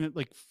I've seen it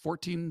like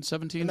 14,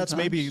 17 And that's times.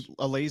 maybe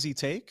a lazy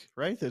take,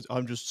 right?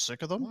 I'm just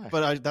sick of them. Why?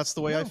 But that's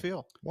the way I No.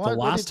 feel. What are you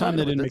last time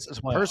they talking didn't about? make It's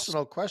the a playoffs.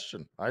 personal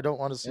question. I don't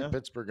want to see Yeah.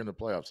 Pittsburgh in the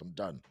playoffs. I'm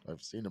done.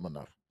 I've seen them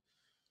enough.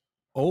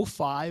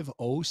 05,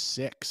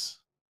 06.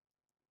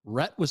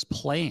 Rhett was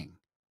playing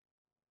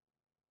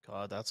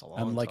God, that's a long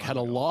and time had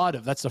a ago. lot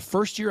of, that's the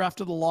first year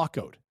after the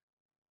lockout.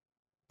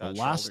 The Bad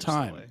last shoulders,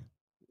 time. though, eh?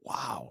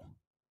 Wow.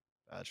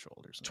 Bad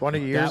shoulders. 20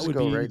 That years would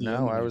ago, be right the now,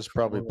 end of I my was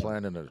probably travel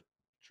run. planning a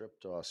trip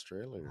to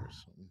Australia or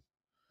something.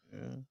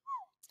 Yeah.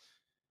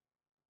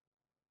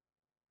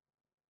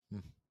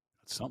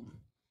 That's something.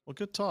 Well,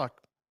 good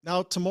talk.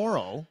 Now,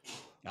 tomorrow,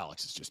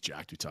 Alex is just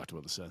jacked. We talked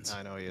about the Sens.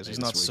 I know he is. Maybe He's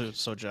not this week.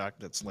 so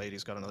jacked. It's late.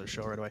 He's got another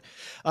show right away.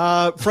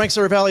 Frank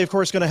Saravalli, of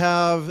course, going to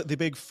have the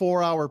big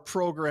 4-hour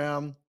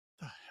program.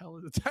 The hell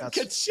is it?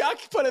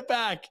 Kachuk put it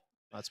back.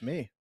 That's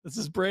me. This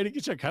is Brady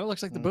Kachuk. Kind of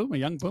looks like the Boom, a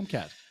young Boom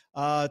cat.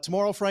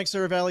 Tomorrow, Frank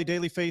Saravalli,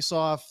 Daily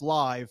Face-Off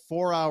Live.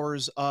 4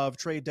 hours of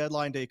trade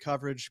deadline day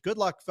coverage. Good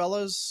luck,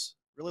 fellas.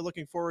 Really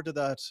looking forward to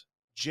that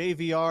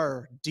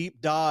JVR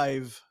deep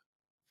dive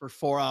for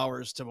 4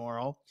 hours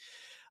tomorrow.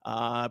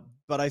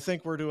 But I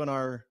think we're going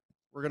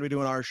to be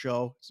doing our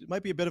show. It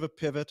might be a bit of a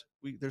pivot.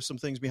 There's some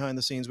things behind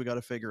the scenes we got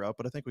to figure out,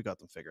 but I think we got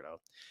them figured out.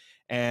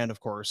 And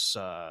of course,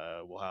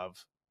 we'll have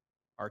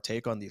our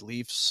take on the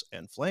Leafs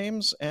and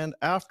Flames, and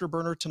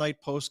Afterburner tonight,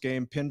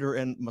 post-game, Pinder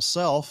and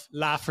myself.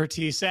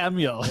 Lafferty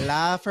Samuel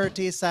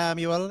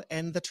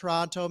and the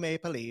Toronto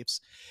Maple Leafs.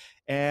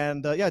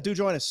 And do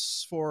join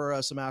us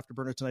for some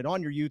Afterburner tonight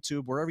on your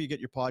YouTube, wherever you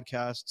get your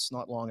podcasts.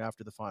 Not long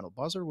after the final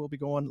buzzer, we'll be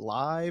going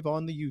live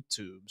on the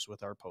YouTubes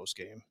with our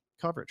post-game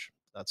coverage.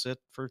 That's it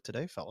for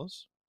today,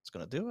 fellas. It's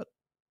going to do it.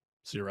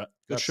 See you, Rhett.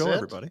 Good That's show, it?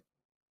 everybody.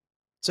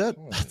 That's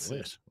it. That's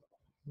it.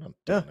 I'm not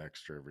doing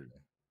extra every day.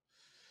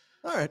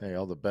 All right. Hey,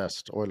 all the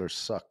best. Oilers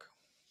suck.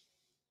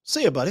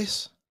 See you,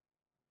 buddies.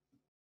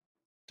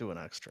 Do an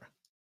extra.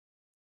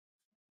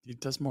 He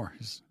does more.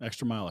 He's an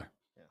extra miler.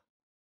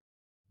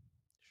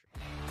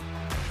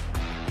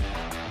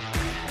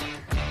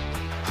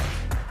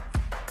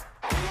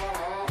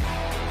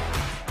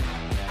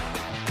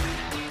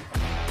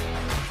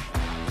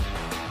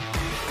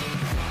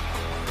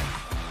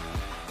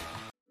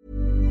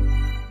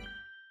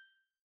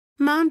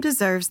 Mom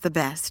deserves the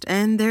best,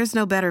 and there's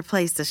no better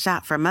place to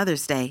shop for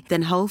Mother's Day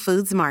than Whole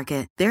Foods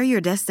Market. They're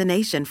your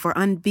destination for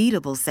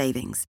unbeatable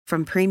savings,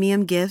 from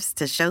premium gifts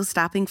to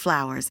show-stopping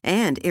flowers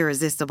and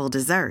irresistible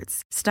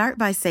desserts. Start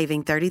by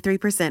saving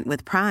 33%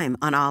 with Prime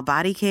on all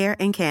body care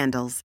and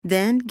candles.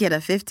 Then get a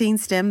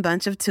 15-stem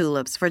bunch of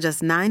tulips for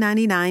just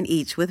 $9.99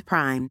 each with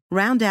Prime.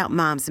 Round out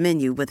Mom's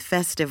menu with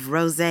festive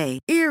rosé,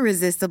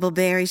 irresistible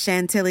berry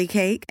chantilly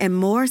cake, and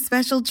more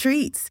special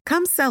treats.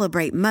 Come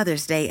celebrate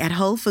Mother's Day at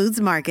Whole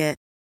Foods Market.